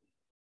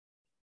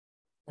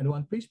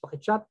 Anyone please,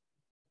 paki-chat.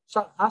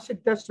 Sa acid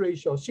test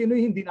ratio, sino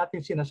hindi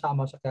natin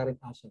sinasama sa current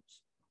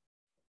assets?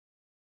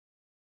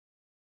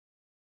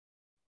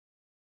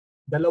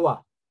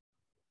 Dalawa.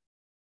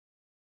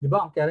 Di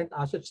ba ang current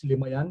assets, 5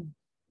 yan?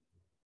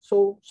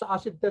 So sa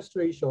acid test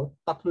ratio,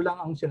 3 lang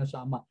ang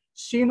sinasama.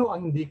 Sino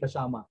ang hindi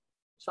kasama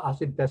sa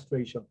acid test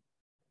ratio?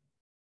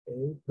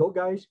 Okay. Go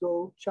guys,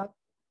 go chat.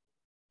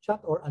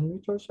 Chat or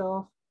unmute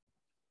yourself.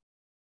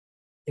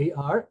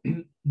 AR,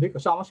 hindi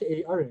kasama si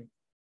AR eh.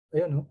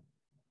 Ayan, no?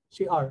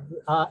 CR.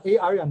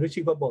 AR yan,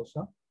 receivables.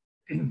 No?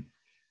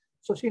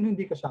 So, sino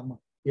hindi kasama?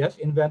 Yes,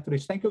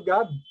 inventories. Thank you,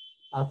 Gab.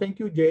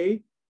 Thank you,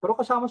 Jay. Pero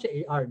kasama si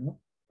AR,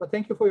 no? But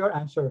thank you for your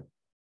answer.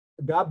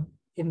 Gab,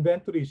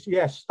 inventories.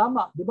 Yes,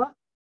 tama, di ba?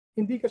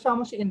 Hindi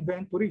kasama si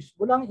inventories.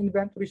 Walang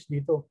inventories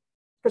dito.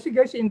 Kasi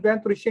guys,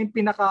 inventories siya yung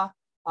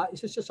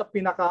isa siya sa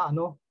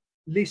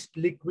least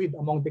liquid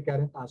among the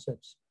current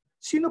assets.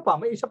 Sino pa?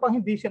 May isa pang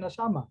hindi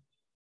sinasama.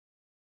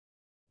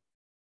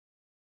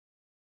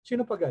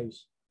 Sino pa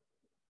guys?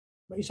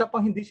 May isa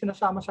pang hindi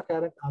sinasama sa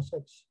current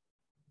assets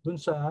dun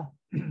sa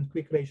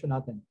quick ratio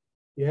natin.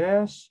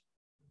 Yes.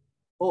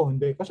 Oh,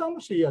 hindi.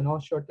 Kasama si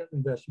short-term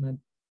investment.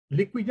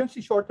 Liquid yan si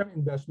short-term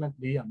investment,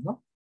 Liam,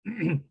 no?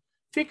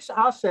 Fixed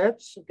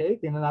assets, okay,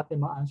 tingnan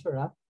natin mga answer,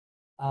 ha?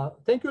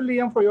 Thank you,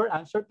 Liam, for your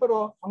answer.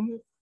 Pero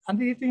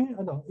andito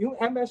yung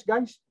MS,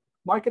 guys,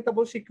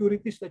 marketable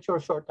securities, that's your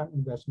short-term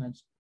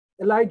investments.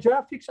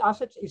 Elijah, fixed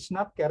assets is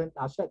not current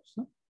assets,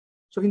 no?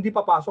 So hindi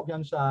papasok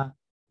yan sa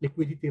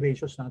liquidity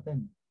ratios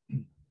natin.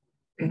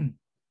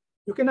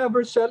 You can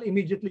never sell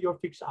immediately your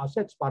fixed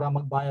assets para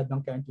magbayad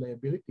ng current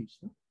liabilities.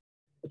 No?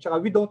 At saka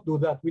we don't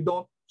do that. We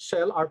don't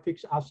sell our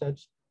fixed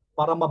assets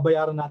para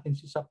mabayaran natin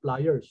si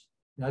suppliers.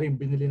 Yari,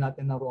 binili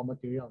natin ng raw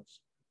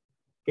materials.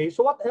 Okay,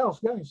 so what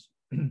else, guys?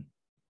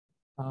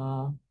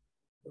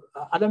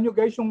 Alam nyo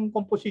guys yung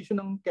composition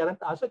ng current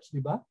assets,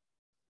 di ba?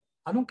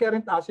 Anong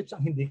current assets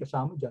ang hindi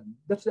kasama dyan?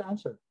 That's the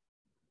answer.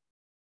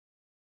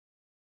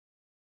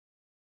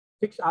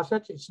 Fixed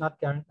assets, it's not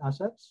current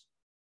assets.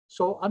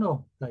 So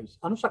guys,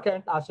 ano sa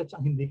current assets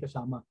ang hindi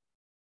kasama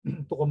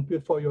to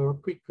compute for your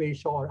quick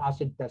ratio or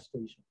asset test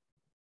ratio?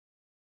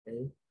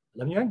 Okay,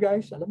 alam niyo yan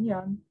guys, alam niyo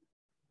yan.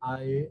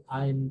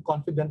 I'm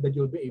confident that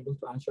you'll be able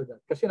to answer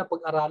that. Kasi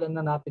napag-aralan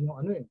na natin yung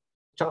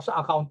tsaka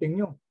sa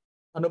accounting nyo.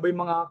 Ano ba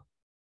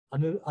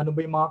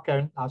yung mga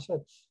current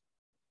assets?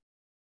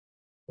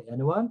 Okay,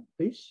 anyone,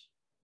 please?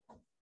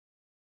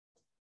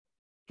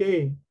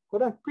 Okay,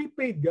 correct.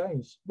 Prepaid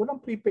guys.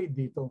 Walang prepaid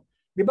dito.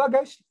 Di ba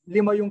guys,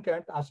 5 yung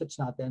current assets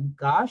natin.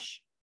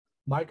 Cash,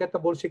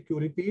 marketable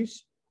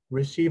securities,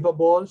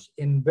 receivables,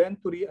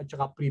 inventory, at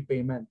saka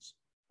prepayments.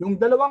 Yung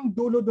dalawang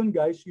dulo dun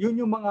guys, yun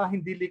yung mga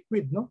hindi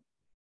liquid, no?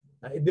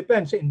 It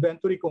depends sa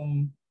inventory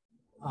kung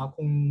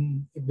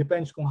it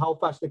depends kung how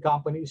fast the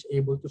company is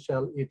able to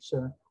sell its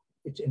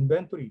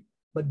inventory.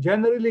 But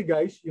generally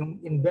guys, yung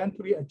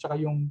inventory at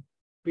saka yung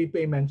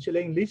prepayment,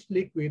 sila yung least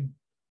liquid,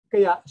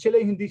 kaya sila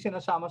yung hindi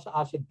sinasama sa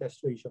asset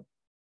test ratio.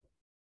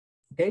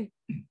 Okay?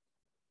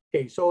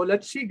 Okay, so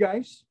let's see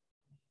guys.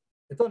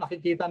 Ito,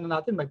 nakikita na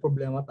natin may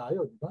problema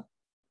tayo, di ba?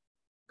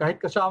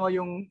 Kahit kasama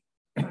yung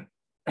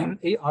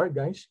AR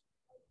guys,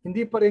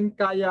 hindi pa rin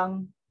kaya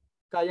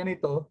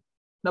nito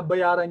na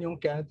bayaran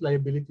yung current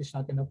liabilities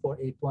natin ng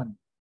 481.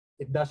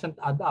 It doesn't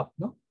add up,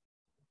 no?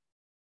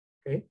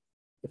 Okay?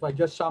 If I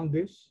just sum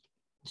this,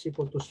 it's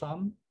equal to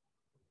sum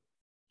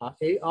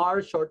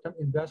AR, short-term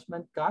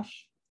investment,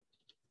 cash,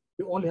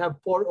 you only have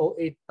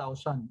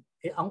 408,000.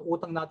 Ang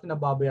utang natin na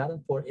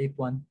babayaran,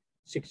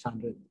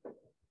 481,600.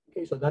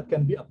 Okay, so that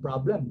can be a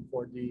problem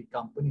for the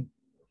company.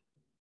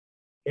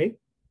 Okay?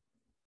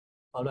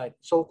 All right.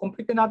 So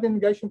complete natin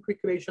guys yung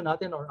quick ratio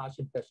natin or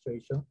asset test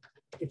ratio.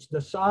 It's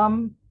the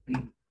sum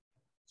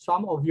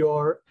of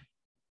your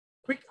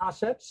quick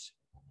assets,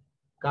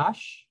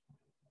 cash,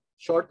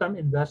 short-term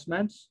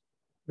investments,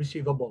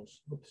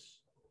 receivables. Oops.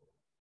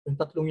 Yung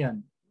tatlong yan.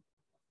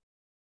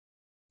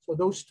 So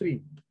those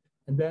three.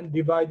 And then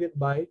divided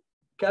by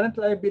current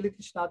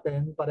liabilities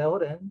natin, pareho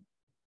rin.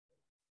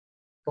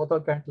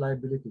 Total current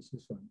liabilities,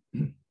 this one.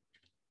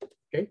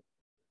 Okay?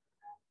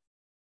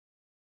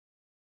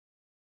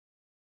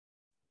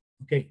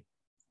 Okay.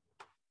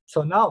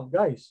 So now,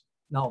 guys,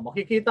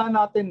 makikita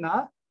natin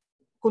na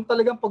kung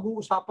talagang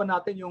pag-uusapan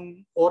natin yung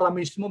ora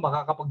mismo,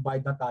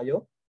 makakapagbayad na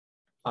tayo.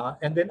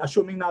 And then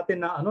assuming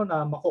natin na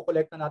na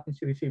makokolekt na natin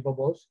si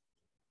receivables,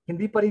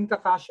 hindi pa rin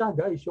kakasya,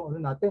 guys, yung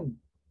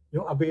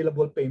yung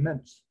available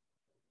payments.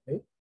 Okay?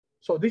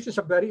 So this is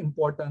a very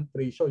important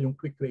ratio, yung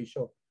quick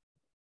ratio.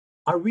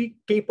 Are we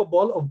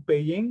capable of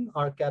paying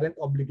our current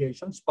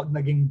obligations pag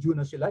naging due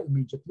na sila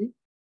immediately?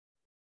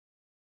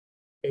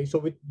 Okay,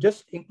 so we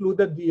just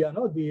included the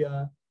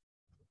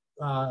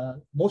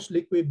most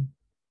liquid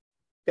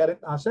current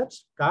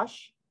assets,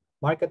 cash,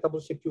 marketable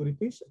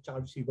securities, at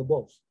saka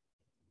receivables.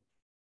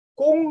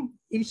 Kung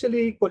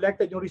easily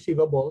collected yung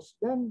receivables,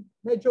 then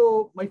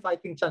medyo may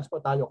fighting chance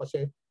pa tayo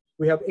kasi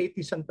we have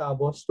 80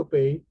 centavos to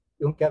pay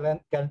yung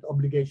current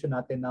obligation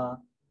natin na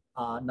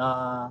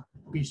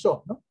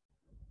piso, no?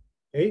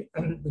 Okay,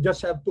 we just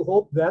have to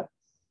hope that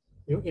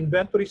yung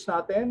inventories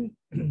natin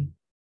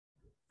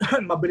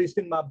mabilis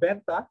din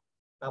mabenta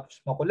tapos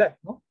makolect,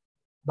 no?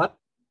 But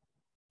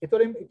ito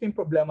yung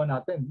problema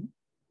natin.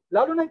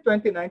 Lalo na yung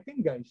 2019,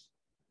 guys.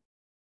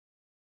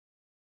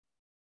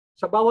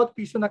 Sa bawat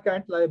piso na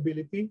current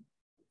liability,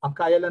 ang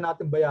kaya lang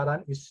natin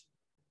bayaran is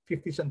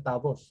 50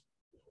 centavos.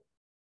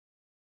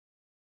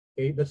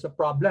 Okay, that's the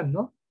problem,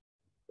 no?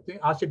 Ito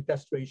yung asset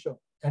test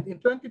ratio. And in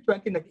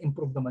 2020,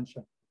 nag-improve naman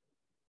siya.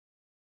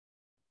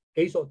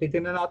 Okay, so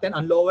titingnan natin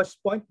ang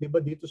lowest point, di ba,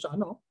 dito sa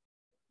ano?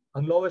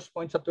 Ang lowest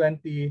point sa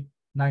 2019,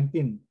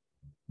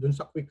 dun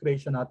sa quick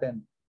ratio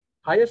natin.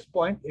 Highest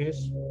point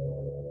is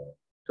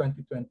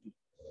 2020.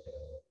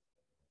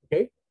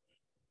 Okay?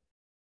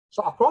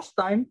 So across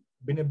time,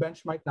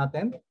 bine-benchmark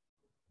natin.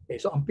 Okay,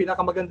 so ang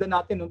pinakamaganda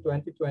natin noong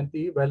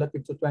 2020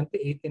 relative to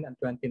 2018 and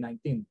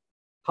 2019.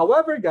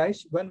 However,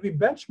 guys, when we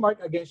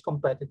benchmark against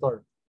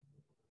competitor,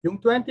 yung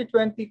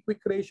 2020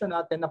 quick ratio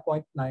natin na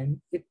 0.9,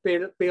 it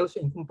pales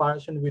in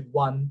comparison with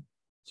one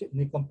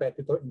ni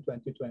competitor in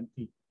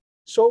 2020.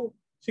 So,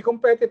 si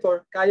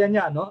competitor, kaya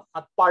niya, no?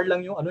 At par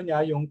lang yung ano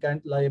niya, yung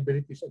current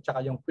liabilities at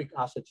saka yung quick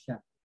assets niya.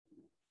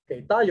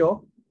 Okay,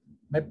 tayo,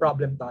 may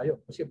problem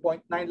tayo. Kasi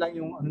 0.9 lang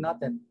yung ano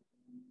natin,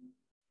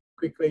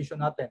 quick ratio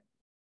natin.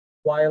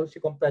 While si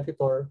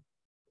competitor,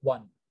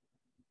 1.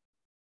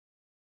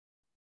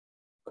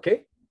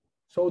 Okay?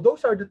 So,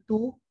 those are the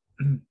two.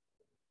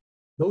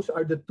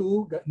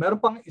 Meron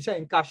pang isa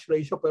yung cash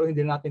ratio pero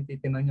hindi natin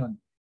titingnan yon.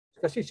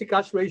 Kasi si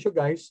cash ratio,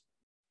 guys,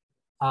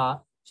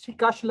 si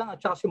cash lang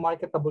at saka si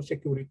marketable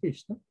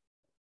securities. No?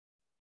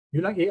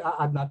 Yun lang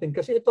i-add natin.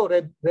 Kasi ito,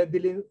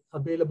 readily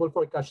available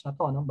for cash na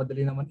to. No?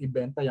 Madali naman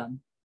ibenta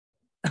yan.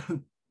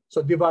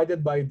 So,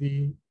 divided by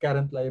the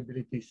current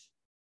liabilities.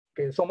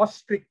 Okay, so mas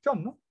strict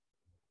yun. No?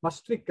 Mas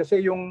strict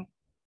kasi yung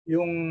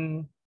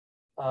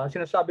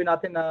sinasabi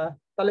natin na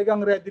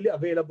talagang readily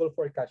available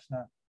for cash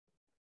na.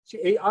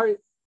 Si AR,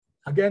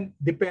 again,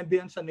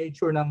 depende yan sa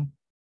nature ng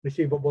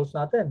receivables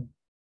natin.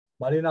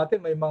 Bali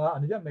natin may mga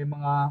ano diyan, may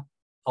mga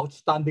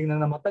outstanding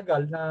na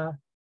matagal na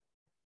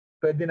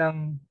pwede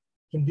nang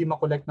hindi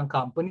ma-collect ng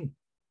company.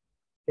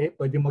 Okay,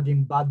 pwede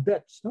maging bad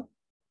debts, no?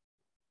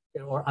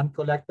 Or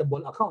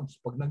uncollectible accounts.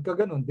 Pag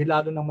nagkaganon, di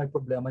lalo nang may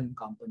problema yung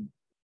company.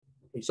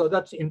 Okay, so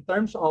that's in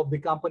terms of the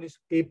company's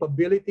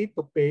capability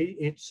to pay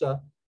its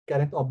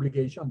current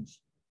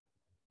obligations.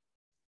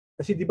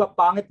 Kasi di ba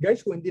pangit,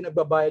 guys, kung hindi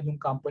nagbabayad yung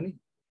company?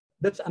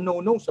 That's a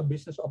no-no sa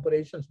business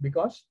operations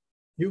because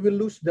you will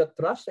lose the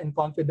trust and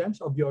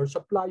confidence of your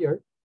supplier.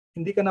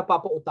 Hindi ka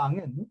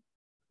napapautangin. No?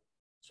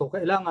 So,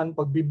 kailangan,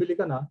 pag bibili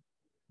ka na,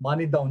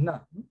 money down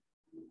na.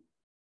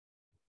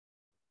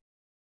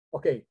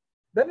 Okay.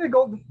 Then we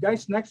go,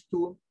 guys, next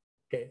to,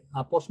 okay,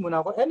 pause muna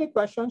ako. Any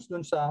questions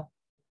dun sa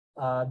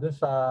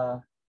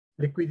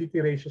liquidity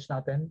ratios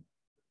natin?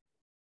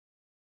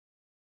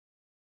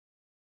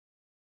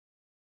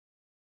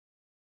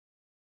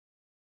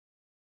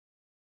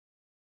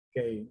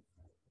 Okay.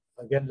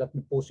 Again, let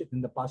me post it in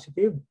the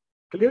positive.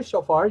 Clear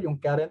so far yung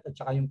current at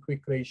saka yung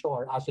quick ratio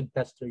or asset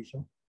test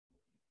ratio.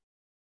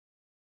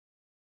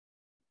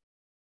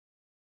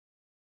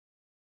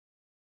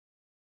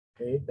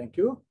 Okay, thank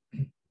you.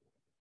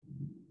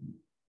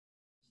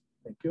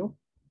 Thank you.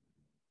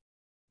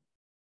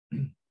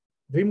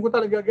 Dream ko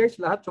talaga, guys,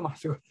 lahat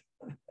sumasagot.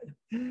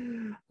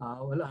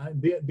 Wala,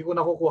 hindi ko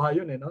nakukuha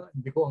yun, no?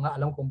 Hindi ko nga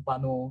alam kung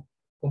paano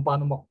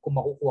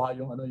makukuha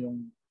yung ano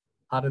yung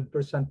 100%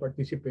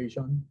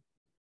 participation.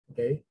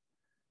 Okay?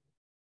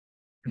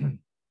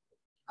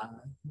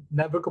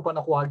 Never ko pa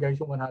nakuha, guys,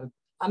 yung 100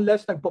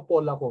 unless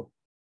nagpo-poll ako.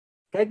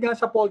 Kahit nga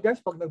sa poll, guys,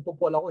 pag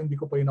nagpo-poll ako, hindi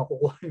ko pa rin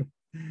nakukuha yung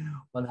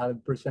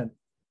 100%.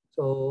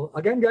 So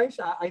again, guys,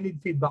 I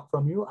need feedback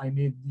from you. I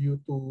need you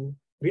to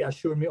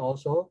reassure me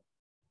also,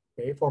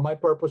 okay, for my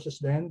purposes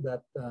then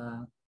that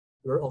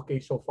we're okay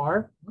so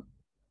far.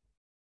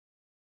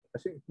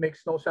 Kasi it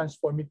makes no sense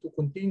for me to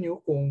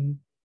continue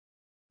kung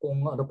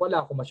ano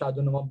pala, kung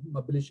masyado na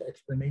mabilis sa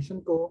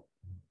explanation ko,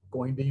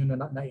 kung hindi yun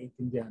na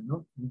naiintindihan,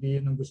 no? Hindi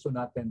yun ang gusto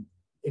natin.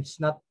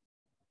 It's not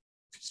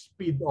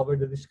speed over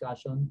the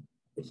discussion.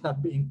 It's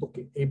not being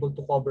able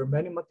to cover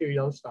many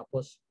materials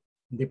tapos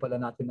hindi pala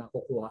natin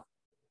nakukuha.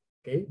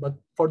 Okay, but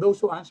for those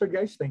who answer,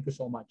 guys, thank you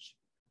so much.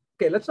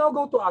 Okay, let's now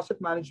go to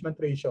asset management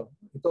ratio.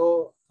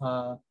 Ito,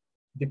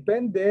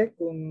 depende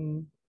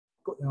kung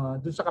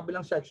dun sa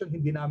kabilang section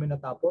hindi namin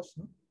natapos.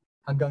 No?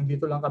 Hanggang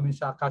dito lang kami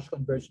sa cash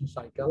conversion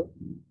cycle.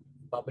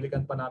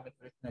 Babalikan pa namin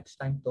ulit next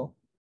time to.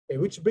 Okay,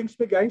 which brings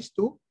me, guys,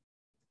 to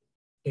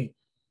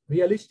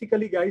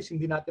realistically, guys,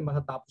 hindi natin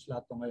matatapos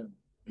lahat to ngayon.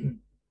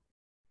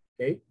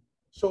 Okay?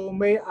 So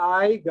may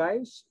I,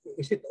 guys,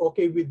 is it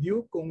okay with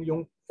you kung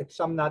yung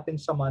exam natin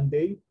sa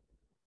Monday,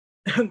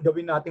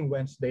 gawin natin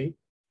Wednesday,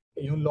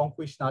 yung long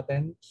quiz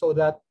natin, so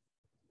that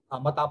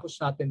matapos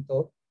natin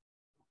to?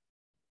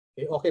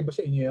 Okay, okay ba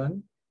sa inyo yun?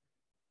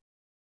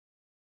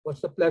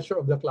 What's the pleasure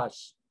of the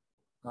class?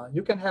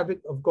 You can have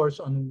it, of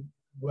course, on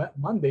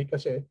Monday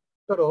kasi,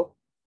 pero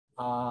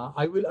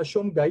I will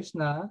assume, guys,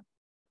 na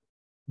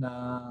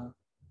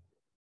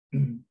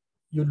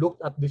you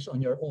looked at this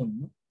on your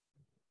own.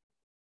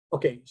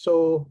 Okay,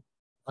 so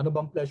ano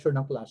bang pleasure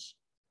ng class?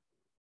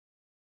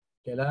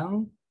 Okay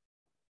lang?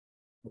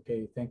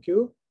 Okay, thank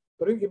you.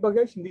 Pero yung iba,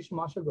 guys, hindi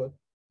sumasagot.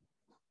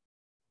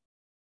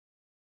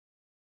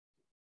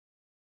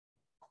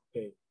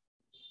 Okay.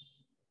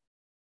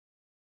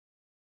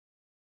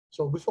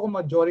 So gusto ko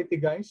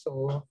majority, guys.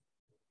 So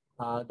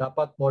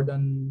dapat more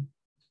than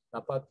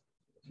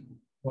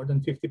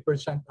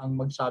 50% ang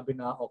magsabi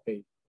na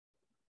okay.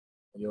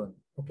 Ayun.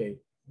 Okay.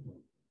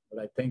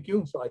 Alright, thank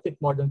you. So I think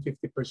more than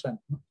 50%.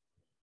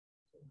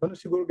 Ano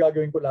siguro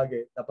gagawin ko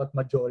lagi? Dapat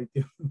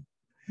majority.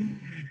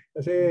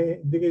 Kasi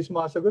hindi kayo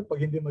sumasagot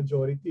pag hindi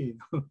majority.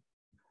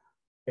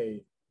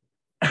 Okay.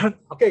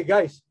 Okay,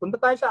 guys. Punta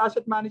tayo sa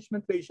asset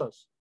management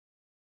ratios.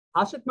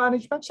 Asset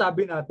management,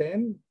 sabi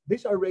natin,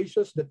 these are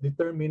ratios that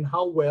determine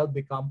how well the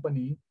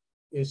company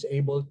is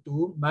able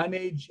to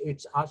manage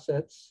its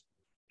assets,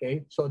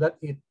 okay, so that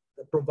it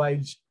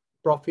provides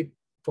profit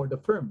for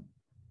the firm.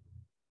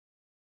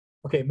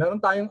 Okay, meron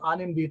tayong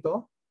 6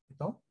 dito.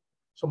 Ito.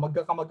 So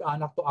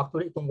magkakamag-anak to.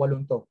 Actually, itong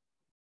 8 to.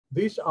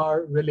 These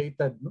are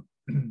related. No?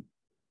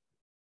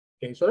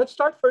 Okay, so let's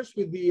start first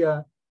with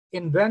the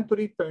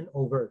inventory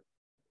turnover.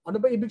 Ano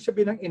ba ibig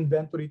sabihin ng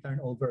inventory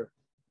turnover?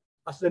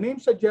 As the name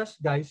suggests,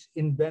 guys,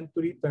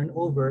 inventory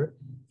turnover,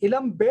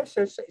 ilang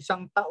beses sa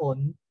isang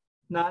taon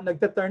na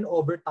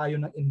nagta-turnover tayo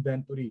ng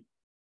inventory.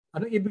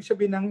 Ano ibig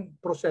sabihin ng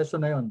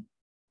proseso na yon?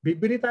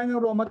 Bibili tayo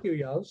ng raw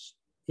materials,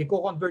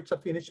 i-convert sa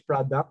finished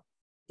product,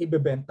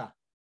 ibebenta,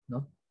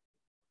 no?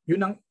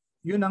 Yun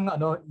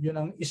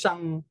ang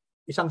isang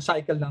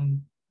cycle ng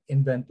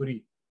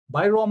inventory.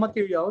 Buy raw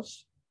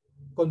materials,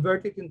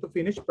 convert it into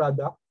finished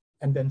product,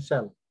 and then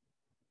sell.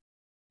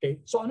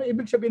 Okay? So ano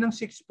ibig sabihin ng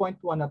 6.1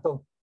 na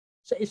to?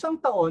 Sa isang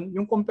taon,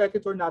 yung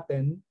competitor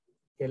natin,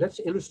 okay, let's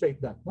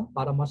illustrate that, no?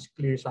 Para mas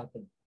clear sa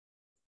atin.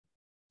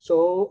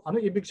 So, ano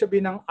ibig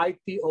sabihin ng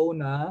ITO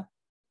na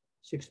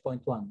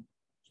 6.1?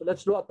 So,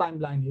 let's draw a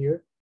timeline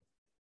here.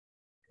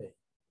 Okay.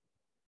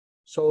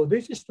 So,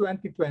 this is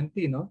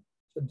 2020, no?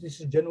 So, this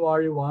is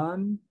January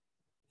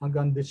 1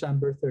 hanggang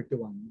December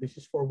 31. This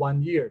is for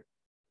 1 year,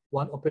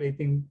 1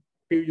 operating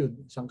period,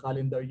 isang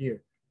calendar year.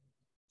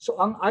 So,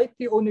 ang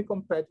ITO ni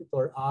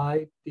competitor,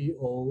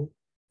 ITO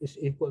is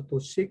equal to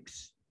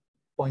 6.1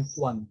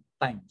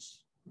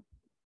 times.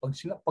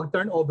 Pag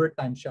turnover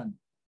times yan.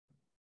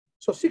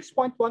 So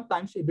 6.1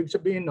 times, ibig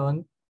sabihin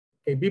nun,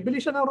 okay, bibili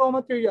siya ng raw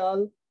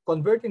material,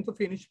 convert into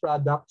finished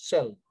product,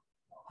 sell,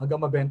 hanggang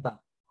mabenta.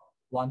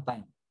 1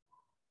 time.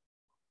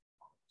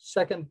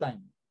 2nd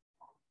time.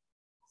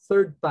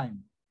 3rd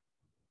time.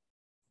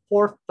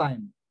 4th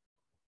time.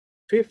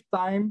 5th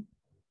time.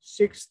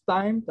 6th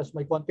time. Tapos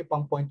may konti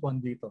pang 0.1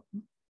 dito.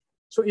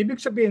 So ibig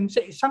sabihin,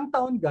 sa isang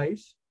taon,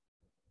 guys,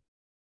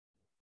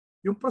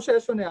 yung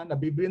proseso na yan,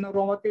 nabibili ng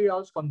raw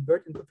materials,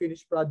 convert into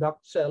finished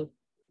product, sell,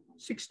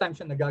 6 times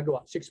yan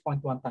nagagawa,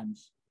 6.1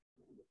 times.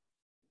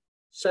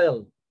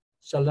 Sell.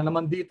 Sell na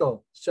naman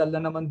dito. Sell na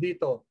naman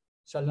dito.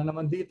 Sell na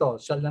naman dito.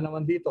 Sell na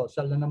naman dito.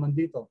 Sell na naman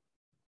dito.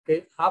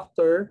 Okay,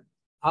 after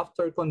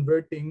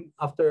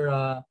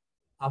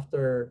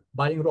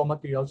buying raw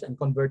materials and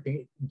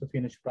converting it into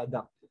finished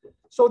product.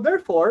 So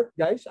therefore,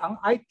 guys,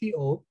 ang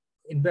ITO,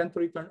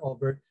 inventory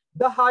turnover,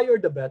 the higher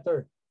the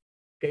better.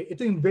 Okay,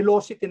 ito yung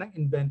velocity ng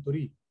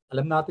inventory.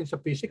 Alam natin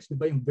sa physics, di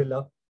ba, yung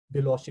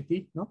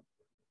velocity, no?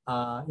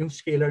 Yung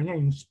scalar niya,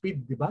 yung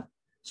speed, di ba?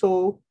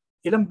 So,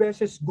 ilang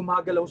beses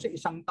gumagalaw sa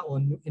isang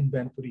taon yung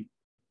inventory.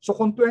 So,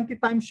 kung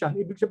 20 times yan,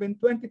 ibig sabihin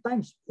 20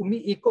 times,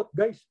 umiikot,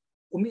 guys.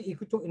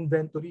 Umiikot yung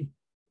inventory,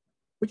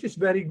 which is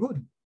very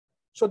good.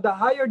 So, the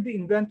higher the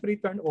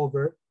inventory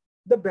turnover,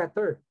 the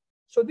better.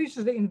 So, this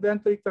is the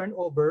inventory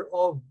turnover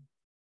of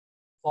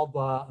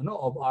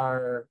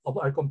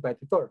our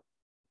competitor.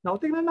 Now,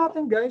 tingnan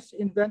natin, guys,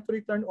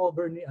 inventory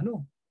turnover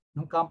ng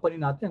company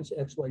natin, si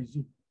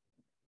XYZ.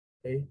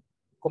 Okay?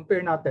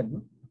 Compare natin.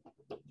 No?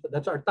 So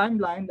that's our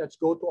timeline. Let's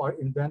go to our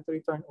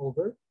inventory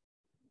turnover.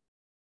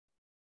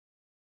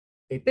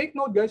 Okay, take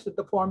note, guys, that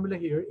the formula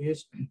here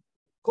is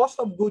cost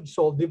of goods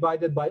sold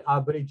divided by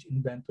average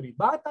inventory.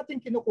 Bakit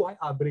natin kinukuha yung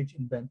average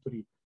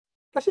inventory?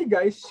 Kasi,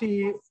 guys,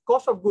 si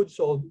cost of goods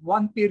sold,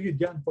 1 period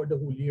yan for the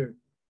whole year.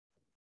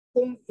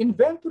 Kung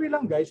inventory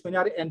lang, guys,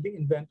 kunyari ending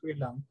inventory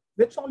lang,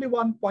 that's only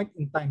 1 point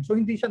in time. So,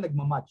 hindi siya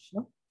nagmamatch.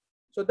 No?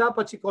 So,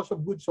 dapat si cost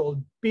of goods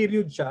sold,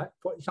 period siya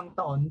for isang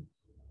taon.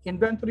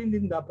 Inventory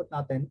din dapat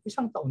natin,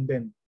 isang taon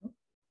din. No?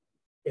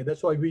 Okay,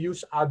 that's why we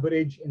use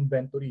average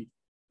inventory.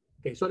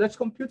 Okay, so let's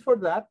compute for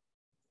that.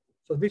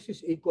 So, this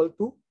is equal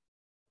to,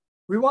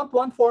 we want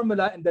one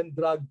formula and then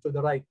drag to the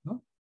right. No?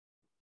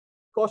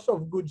 Cost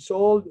of goods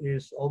sold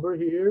is over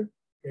here.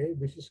 Okay,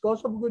 this is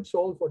cost of goods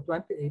sold for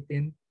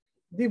 2018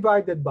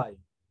 divided by,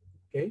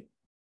 okay?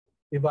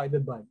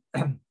 Divided by.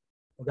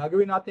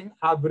 Gagawin natin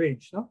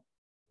average, no?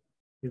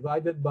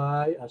 Divided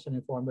by, asan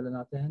yung formula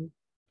natin?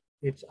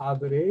 It's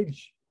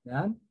average.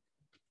 Yan.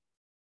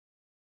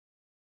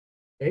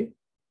 Okay?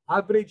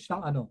 Average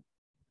ng ano?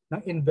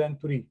 Ng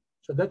inventory.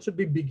 So that should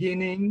be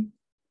beginning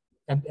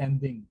and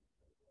ending.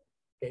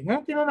 Okay,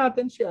 ngayon tingnan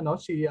natin si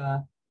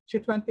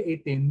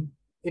 2018,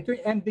 ito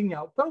yung ending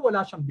niya, pero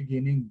wala siyang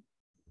beginning.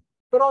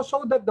 Pero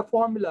so that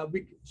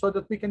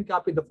we can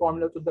copy the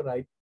formula to the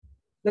right,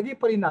 lagay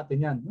pa rin natin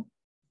yan. No?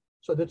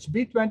 So that's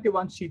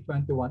B21,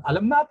 C21.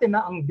 Alam natin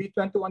na ang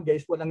B21,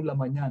 guys, walang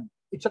laman yan.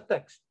 It's a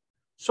text.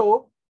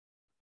 So,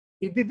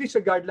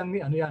 i-disregard lang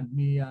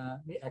ni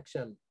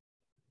Excel.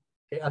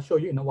 Okay, I'll show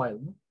you in a while.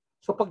 No?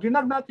 So pag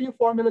dinag natin yung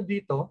formula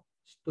dito,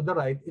 to the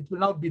right, it will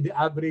now be the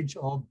average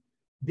of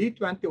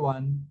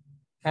B21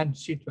 and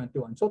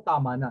C21. So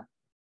tama na.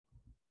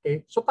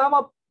 Okay? So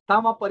tama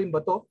pa rin ba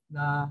to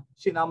na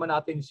sinama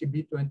natin si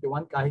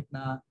B21 kahit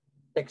na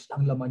text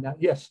ang laman niya?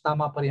 Yes,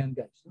 tama pa rin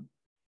yan, guys.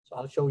 So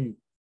I'll show you.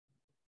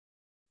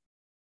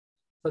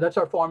 So that's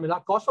our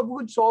formula. Cost of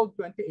goods sold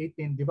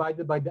 2018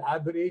 divided by the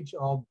average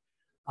of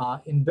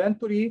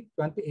inventory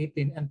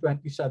 2018 and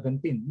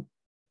 2017.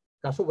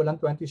 Kaso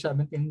walang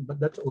 2017, but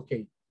that's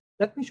okay.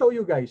 Let me show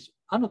you guys.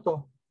 Ano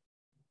to?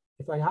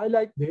 If I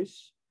highlight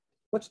this,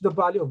 what's the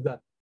value of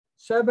that?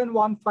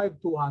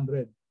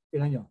 715,200.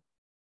 Tingnan nyo.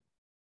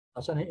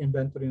 Asan yung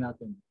inventory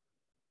natin?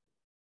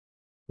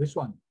 This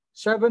one.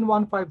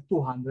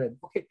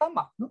 715,200. Okay,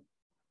 tama. No?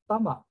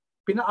 Tama.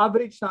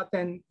 Pina-average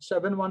natin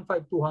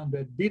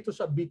 715,200 dito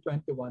sa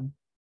B21.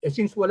 Eh,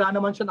 since wala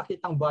naman siya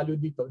nakitang value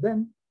dito,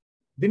 then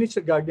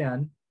dinisregard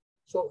yan.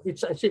 So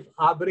it's as if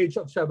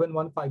average of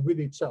 715 with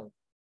itself.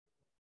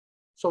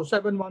 So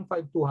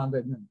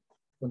 715,200 na.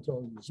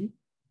 Control Z.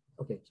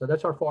 Okay, so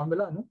that's our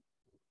formula. No?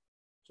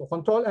 So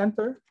control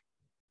enter.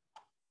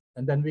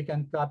 And then we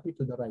can copy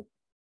to the right.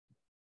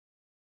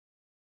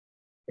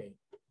 Okay.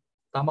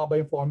 Tama ba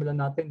yung formula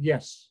natin?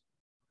 Yes.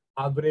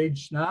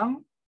 Average ng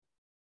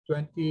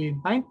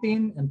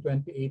 2019 and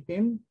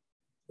 2018.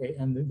 Okay,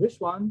 and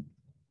this one,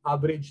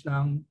 average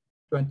ng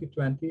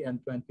 2020 and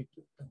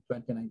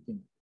 2019.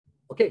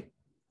 Okay,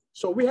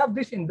 so we have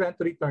this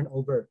inventory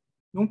turnover.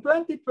 Noong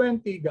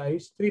 2020,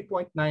 guys,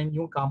 3.9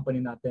 yung company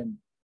natin.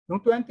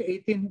 Noong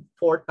 2018,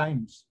 4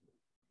 times.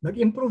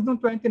 Nag-improve noong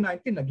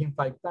 2019, naging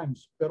 5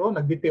 times. Pero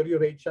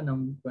nag-deteriorate siya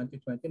ng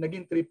 2020,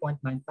 naging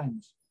 3.9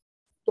 times.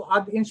 To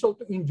add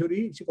insult to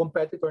injury, si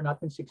competitor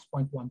natin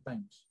 6.1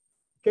 times.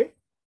 Okay?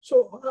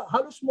 So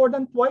halos more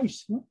than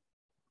twice, no?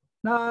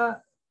 Na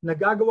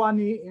nagagawa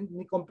ni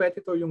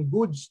competitor yung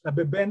goods na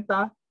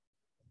bebenta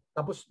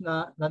tapos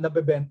na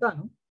nabebenta,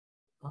 no?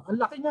 Ang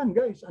laki niyan,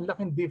 guys, ang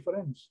laking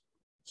difference.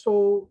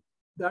 So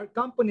their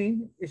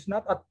company is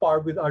not at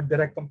par with our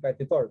direct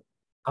competitor.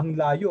 Ang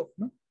layo,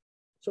 no?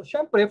 So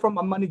syempre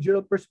from a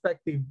managerial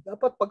perspective,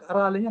 dapat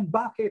pag-aralan yan.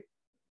 Bakit?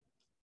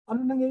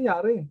 Ano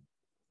nangyayari?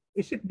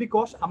 Is it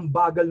because ang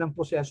bagal ng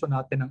proseso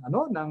natin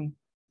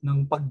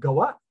ng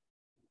paggawa?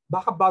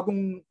 Baka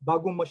bagong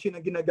machine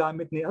na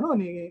ginagamit ni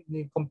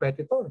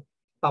competitor.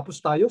 Tapos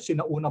tayo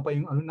sinauna pa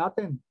yung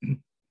natin.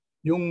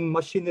 Yung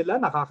machine nila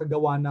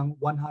nakakagawa ng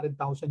 100,000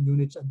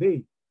 units a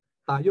day.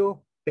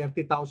 Tayo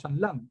 30,000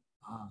 lang.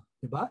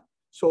 Di ba?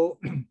 So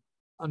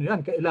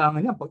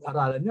kailangan yan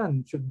pag-aralan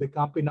yan. Should the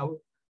company now,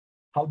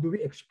 how do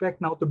we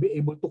expect now to be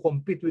able to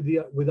compete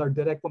with our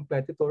direct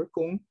competitor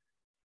kung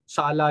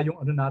sala yung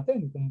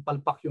natin, kung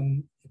palpak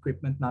yung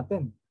equipment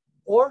natin?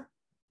 Or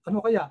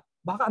kaya?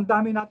 Baka ang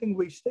dami nating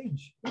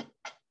wastage.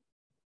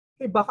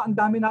 Okay, baka ang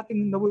dami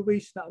nating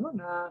nawi-waste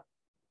na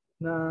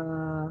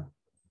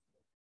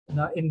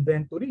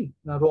inventory,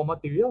 na raw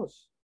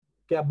materials.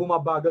 Kaya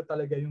bumabagal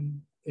talaga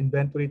yung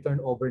inventory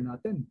turnover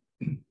natin.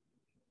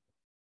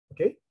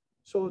 Okay?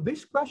 So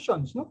these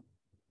questions, no?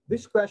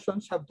 These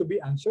questions have to be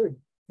answered.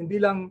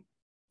 Hindi lang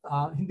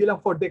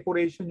for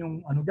decoration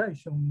yung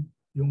guys,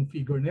 yung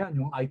figure na yan,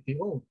 yung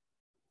ITO.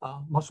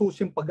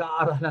 Masusing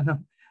pag-aaralan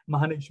ng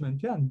management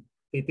yan.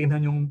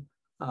 Titingnan yung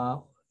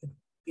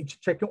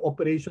i-check yung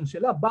operation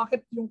sila.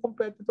 Bakit yung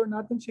competitor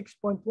natin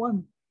 6.1?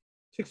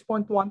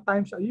 6.1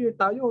 times a year,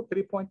 tayo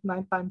 3.9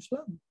 times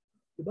lang.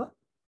 Diba?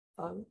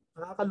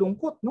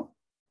 Nakakalungkot, no?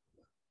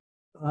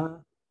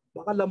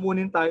 Baka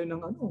lamunin tayo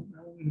ng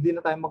hindi na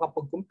tayo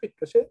makapag-compete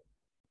kasi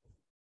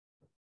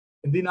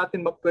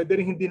pwede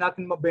rin hindi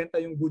natin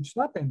mabenta yung goods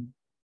natin.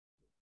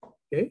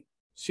 Okay?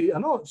 6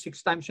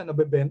 times siya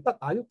nabebenta,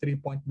 tayo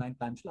 3.9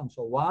 times lang.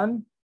 So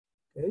 1,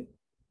 okay,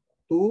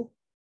 2,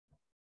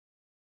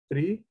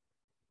 3,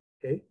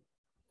 okay,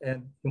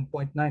 and yung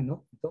 0.9,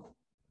 no? Ito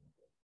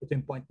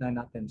yung 0.9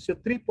 natin. So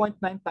 3.9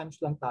 times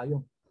lang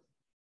tayo.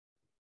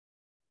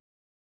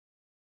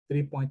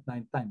 3.9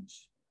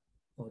 times.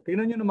 So,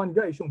 tingnan nyo naman,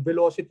 guys, yung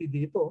velocity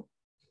dito.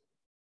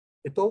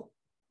 Ito,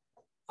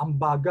 ang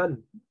bagal.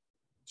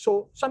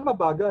 So, saan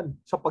mabagal?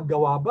 Sa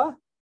paggawa ba?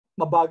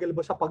 Mabagal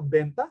ba sa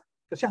pagbenta?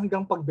 Kasi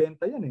hanggang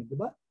pagbenta yan, di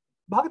ba?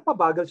 Bakit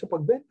mabagal sa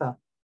pagbenta?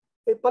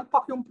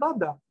 Palpak yung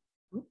product.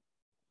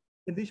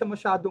 Hindi siya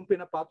masyadong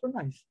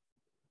pinapatronize.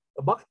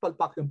 Bakit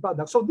palpak yung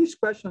product? So these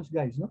questions,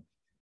 guys, no?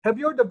 Have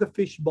you heard of the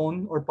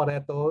fishbone or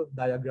Pareto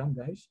diagram,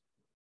 guys?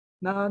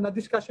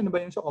 Na-discussion na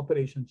ba yun sa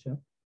operations yun?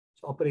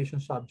 Sa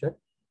operations subject?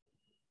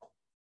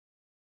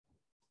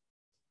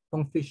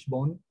 Yung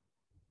fishbone?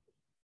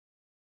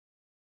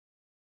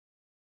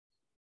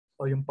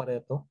 O yung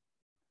Pareto?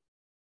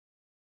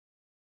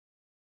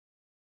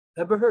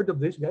 Ever heard of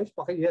this, guys?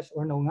 Paki-yes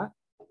or no nga?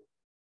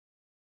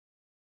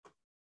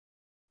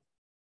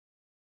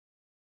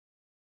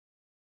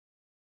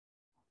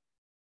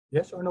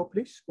 Yes or no,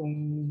 please?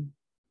 Kung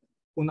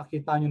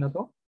nakita nyo na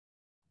to.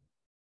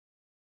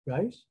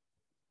 Guys?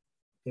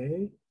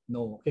 Okay.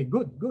 No. Okay,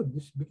 good.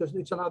 Because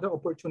it's another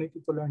opportunity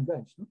to learn,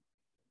 guys. No?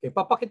 Okay,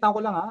 papakita ko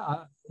lang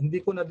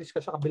hindi ko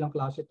na-discuss sa kabilang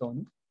klase to.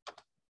 No?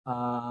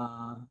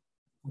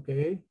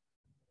 Okay.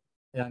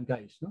 Ayan,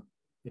 guys. No?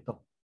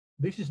 Ito.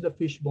 This is the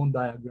fishbone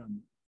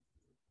diagram.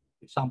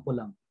 Example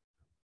lang.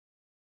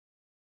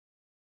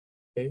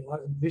 Okay,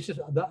 this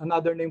is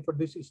another name for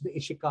this is the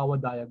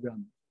Ishikawa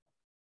diagram.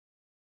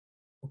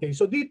 Okay,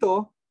 so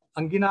dito,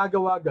 ang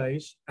ginagawa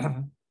guys,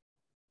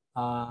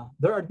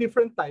 there are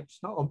different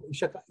types of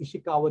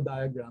Ishikawa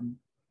diagram.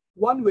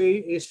 One way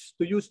is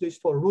to use this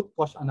for root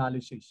cause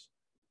analysis.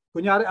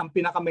 Kunyari, ang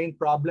pinaka-main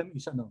problem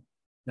is ano?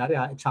 Kunyari,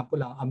 example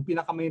lang, ang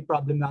pinaka-main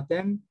problem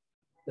natin,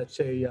 let's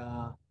say,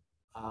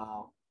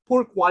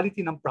 poor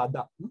quality ng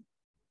product. No?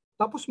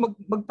 Tapos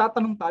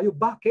magtatanong tayo,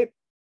 bakit?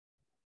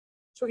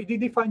 So,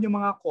 i-define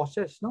yung mga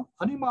causes. No?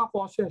 Ano yung mga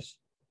causes?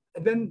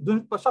 And then,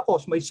 dun pa sa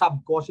cause, may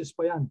sub-causes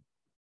pa yan.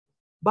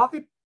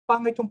 Bakit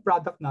pangit yung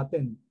product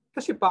natin?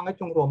 Kasi pangit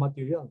yung raw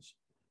materials.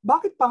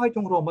 Bakit pangit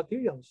yung raw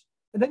materials?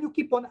 And then you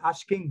keep on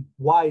asking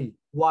why?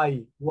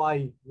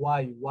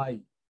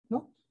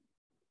 No?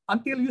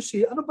 Until you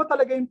see ano ba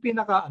talaga yung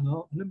pinaka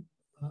ano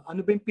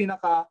ba yung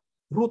pinaka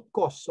root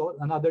cause. So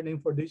another name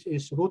for this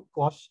is root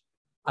cause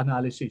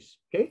analysis.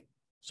 Okay?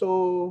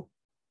 So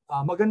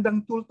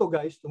magandang tool to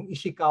guys, yung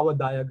Ishikawa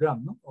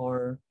diagram, no?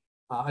 Or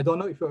I don't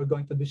know if you're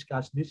going to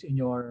discuss this in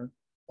your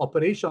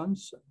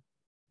operations.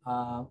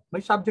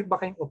 May subject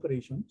ba kayong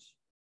operations?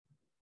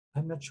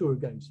 I'm not sure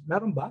guys.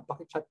 Meron ba?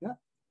 Paki-chat nga.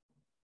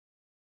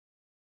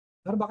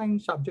 Meron ba kayong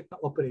subject na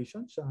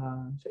operations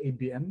sa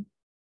ABM?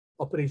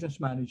 Operations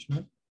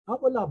management?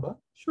 Wala ba?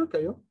 Sure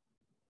kayo?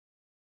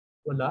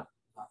 Wala?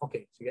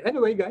 Okay. Sige.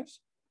 Anyway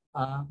guys,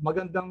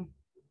 magandang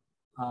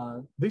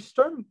this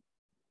term,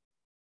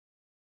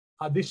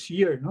 this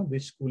year, no?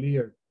 This school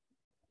year.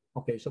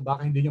 Okay. So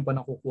baka hindi nyo pa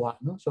nakukuha.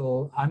 No?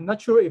 So I'm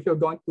not sure if you're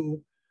going to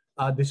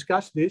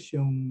discuss this,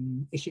 yung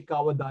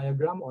Ishikawa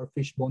diagram or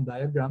fishbone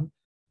diagram.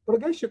 But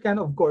guys, you can,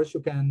 of course,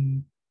 you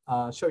can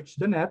search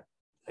the net.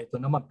 Ito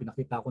naman,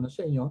 pinakita ko na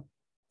sa inyo.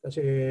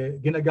 Kasi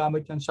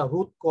ginagamit yan sa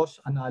root cause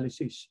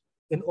analysis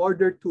in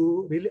order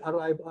to really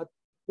arrive at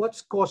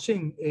what's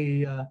causing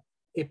a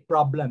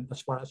problem as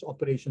far as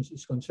operations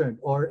is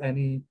concerned or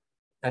any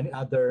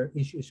other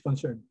issue is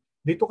concerned.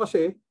 Dito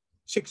kasi,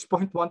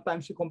 6.1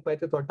 times si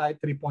competitor, tayo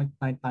 3.9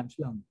 times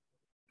lang.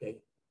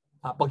 Okay.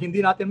 Pag hindi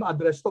natin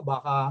ma-address to,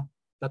 baka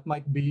that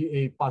might be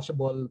a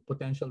possible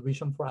potential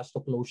reason for us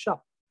to close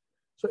shop.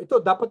 So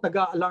ito, dapat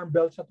nag-alarm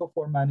bells na to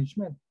for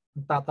management.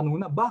 Tatanong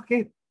na,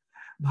 bakit?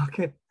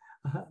 Bakit?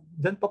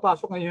 Diyan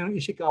papasok ngayon yung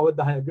Ishikawa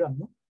diagram.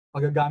 No?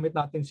 Magagamit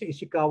natin si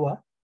Ishikawa,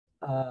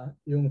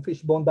 yung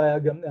fishbone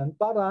diagram na yan,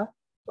 para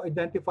to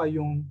identify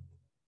yung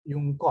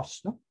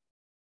cause. No?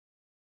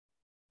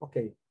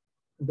 Okay.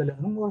 Dali,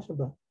 anong oras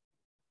ba?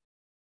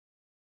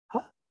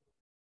 Ha?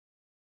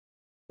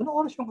 Anong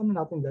oras yung ano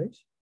natin, guys?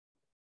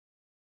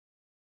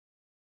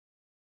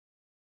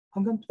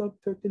 Hanggang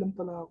 12:30 lang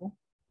pala ako.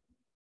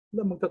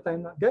 Wala,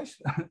 magta-time na.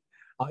 Guys,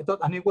 ito,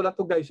 ano ko lang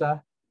to guys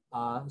ha.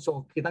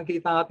 So,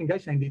 kitang-kita natin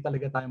guys na hindi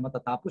talaga tayo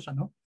matatapos.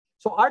 Ano?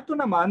 So, R2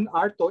 naman,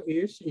 R2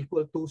 is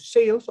equal to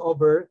sales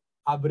over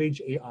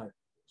average AR.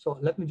 So,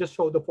 let me just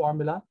show the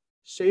formula.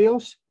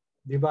 Sales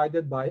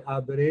divided by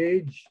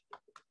average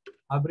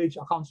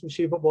accounts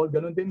receivable.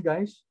 Ganun din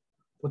guys.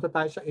 Punta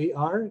tayo sa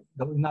AR.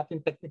 Gawin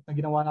natin technique na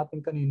ginawa natin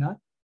kanina.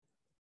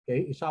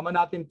 Okay, isama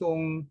natin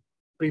tong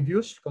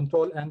previous,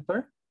 control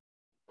enter.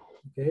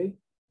 Okay.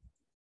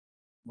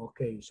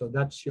 Okay, so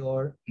that's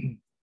your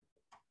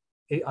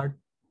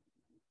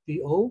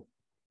ARTO.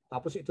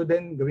 Tapos ito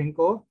din gawin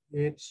ko,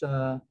 it's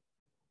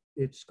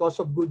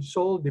cost of goods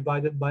sold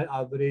divided by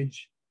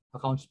average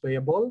accounts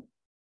payable.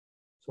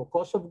 So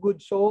cost of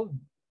goods sold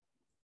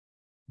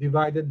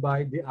divided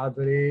by the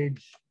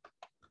average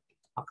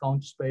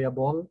accounts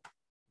payable.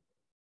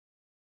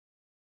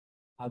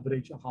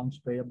 Average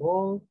accounts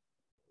payable.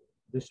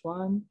 This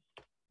one.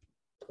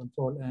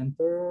 Control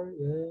enter.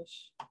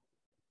 Yes.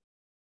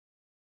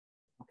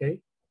 Okay.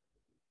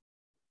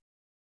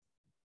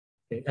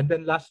 Okay. And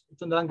then last,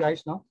 ito na lang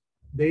guys, no?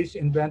 Days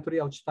inventory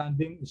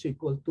outstanding is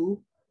equal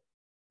to.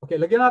 Okay,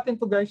 lagyan natin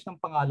to guys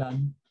ng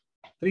pangalan.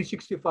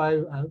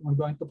 365. I'm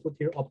going to put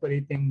here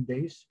operating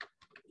days.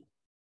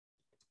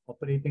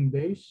 Operating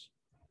days.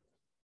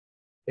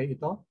 Okay,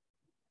 ito.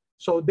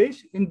 So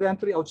days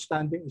inventory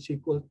outstanding is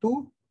equal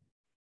to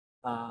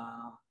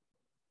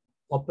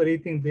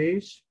operating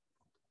days,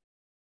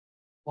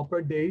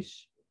 days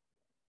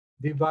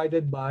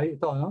divided by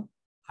ito, no?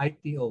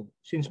 ITO.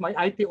 Since may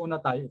ITO na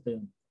tayo, ito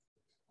yun.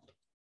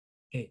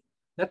 Okay.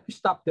 Let me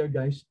stop there,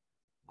 guys.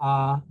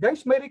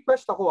 Guys, may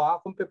request ako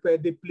kung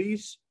pwede,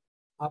 please,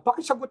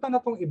 pakisagutan na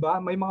itong iba.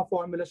 May mga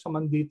formulas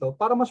naman dito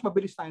para mas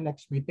mabilis tayo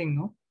next meeting.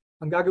 No?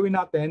 Ang gagawin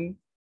natin,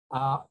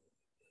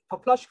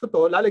 pa-flash ko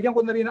to, lalagyan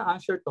ko na rin ang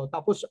answer to,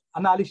 tapos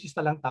analysis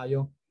na lang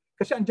tayo.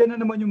 Kasi andyan na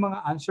naman yung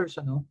mga answers.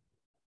 Ano?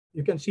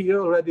 You can see here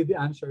already the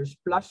answers.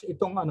 Plus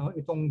itong,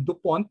 itong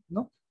DuPont,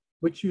 no?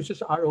 Which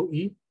uses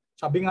ROE.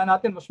 Sabi nga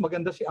natin, mas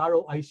maganda si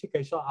ROIC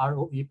kaysa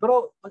ROE.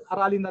 Pero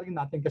aralin na rin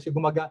natin kasi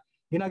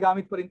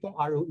ginagamit pa rin itong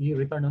ROE,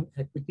 return on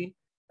equity.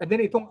 And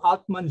then itong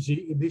Altman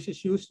Z, this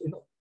is used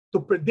to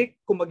predict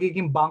kung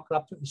magiging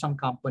bankrupt yung isang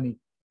company.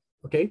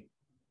 Okay?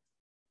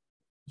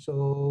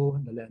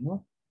 So, dali,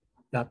 no?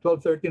 Yeah,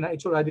 12:30 na.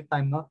 It's already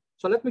time, no?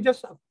 So let me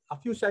just, a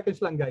few seconds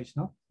lang, guys,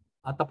 no?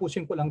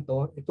 Tapusin ko lang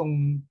to.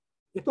 Itong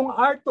Itong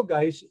R2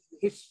 guys,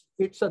 it's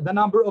the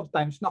number of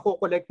times na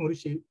ko-collect ng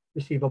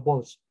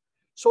receivables.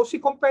 So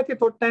si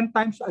competitor 10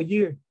 times a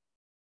year.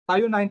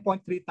 Tayo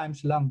 9.3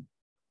 times lang.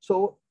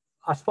 So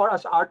as far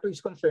as R2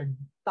 is concerned,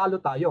 talo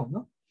tayo,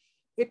 no?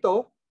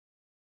 Ito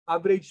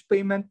average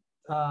payment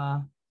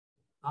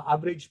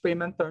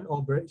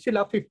turnover,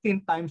 sila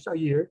 15 times a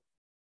year.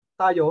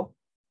 Tayo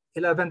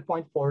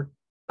 11.4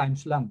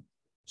 times lang.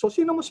 So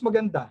sino mas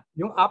maganda?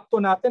 Yung up to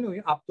natin o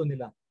yung up to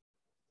nila?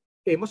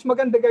 Okay, mas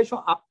maganda guys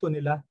yung up to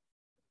nila.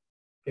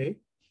 Okay?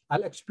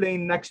 I'll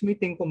explain next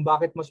meeting kung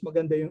bakit mas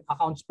maganda yung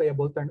accounts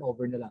payable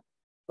turnover nila.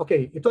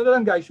 Okay, ito na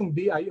lang guys yung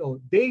DIO,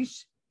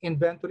 Days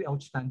Inventory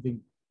Outstanding.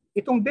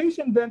 Itong Days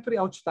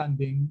Inventory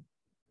Outstanding,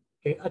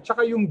 okay, at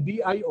saka yung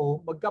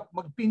DIO,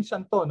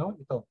 magpinsan to, no?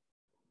 Ito.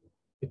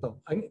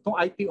 Itong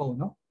ITO,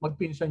 no?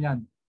 Magpinsan yan.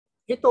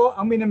 Ito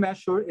ang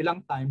mini-measure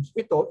ilang times,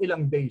 ito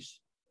ilang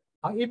days.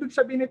 Ang ibig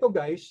sabihin nito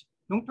guys,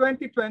 noong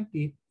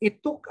 2020,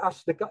 it took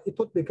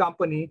the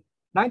company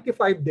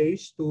 95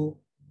 days to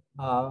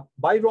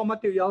buy raw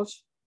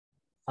materials,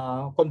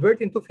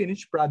 convert into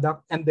finished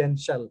product, and then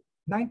sell.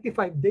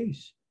 95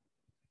 days.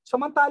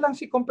 Samantalang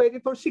si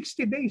competitor,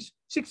 60 days.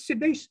 60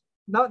 days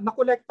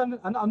na-collecta,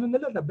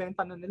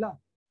 nabenta na nila.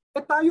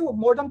 Eh tayo,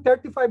 more than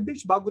 35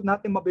 days bago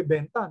natin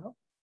mabibenta. No?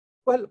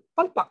 Well,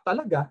 palpak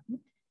talaga.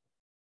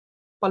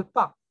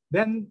 Palpak.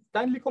 Then,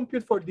 kindly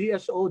compute for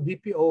DSO,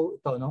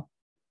 DPO, ito, no?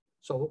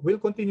 So, we'll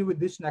continue with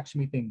this next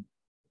meeting.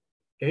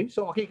 Okay,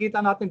 so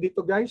makikita natin dito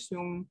guys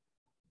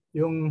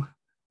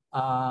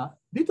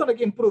dito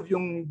nag-improve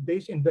yung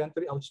days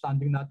inventory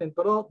outstanding natin,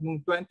 pero nung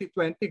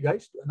 2020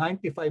 guys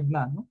 95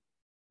 na, no?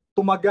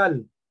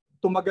 Tumagal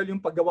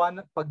yung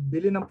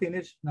pagbili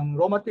ng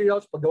raw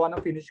materials, paggawa ng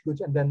finished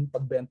goods, and then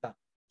pagbenta.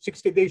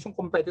 60 days yung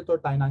competitor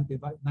tayo,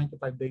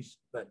 95 days.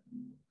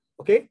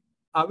 Okay,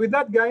 with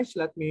that guys,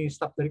 let me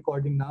stop the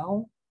recording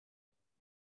now.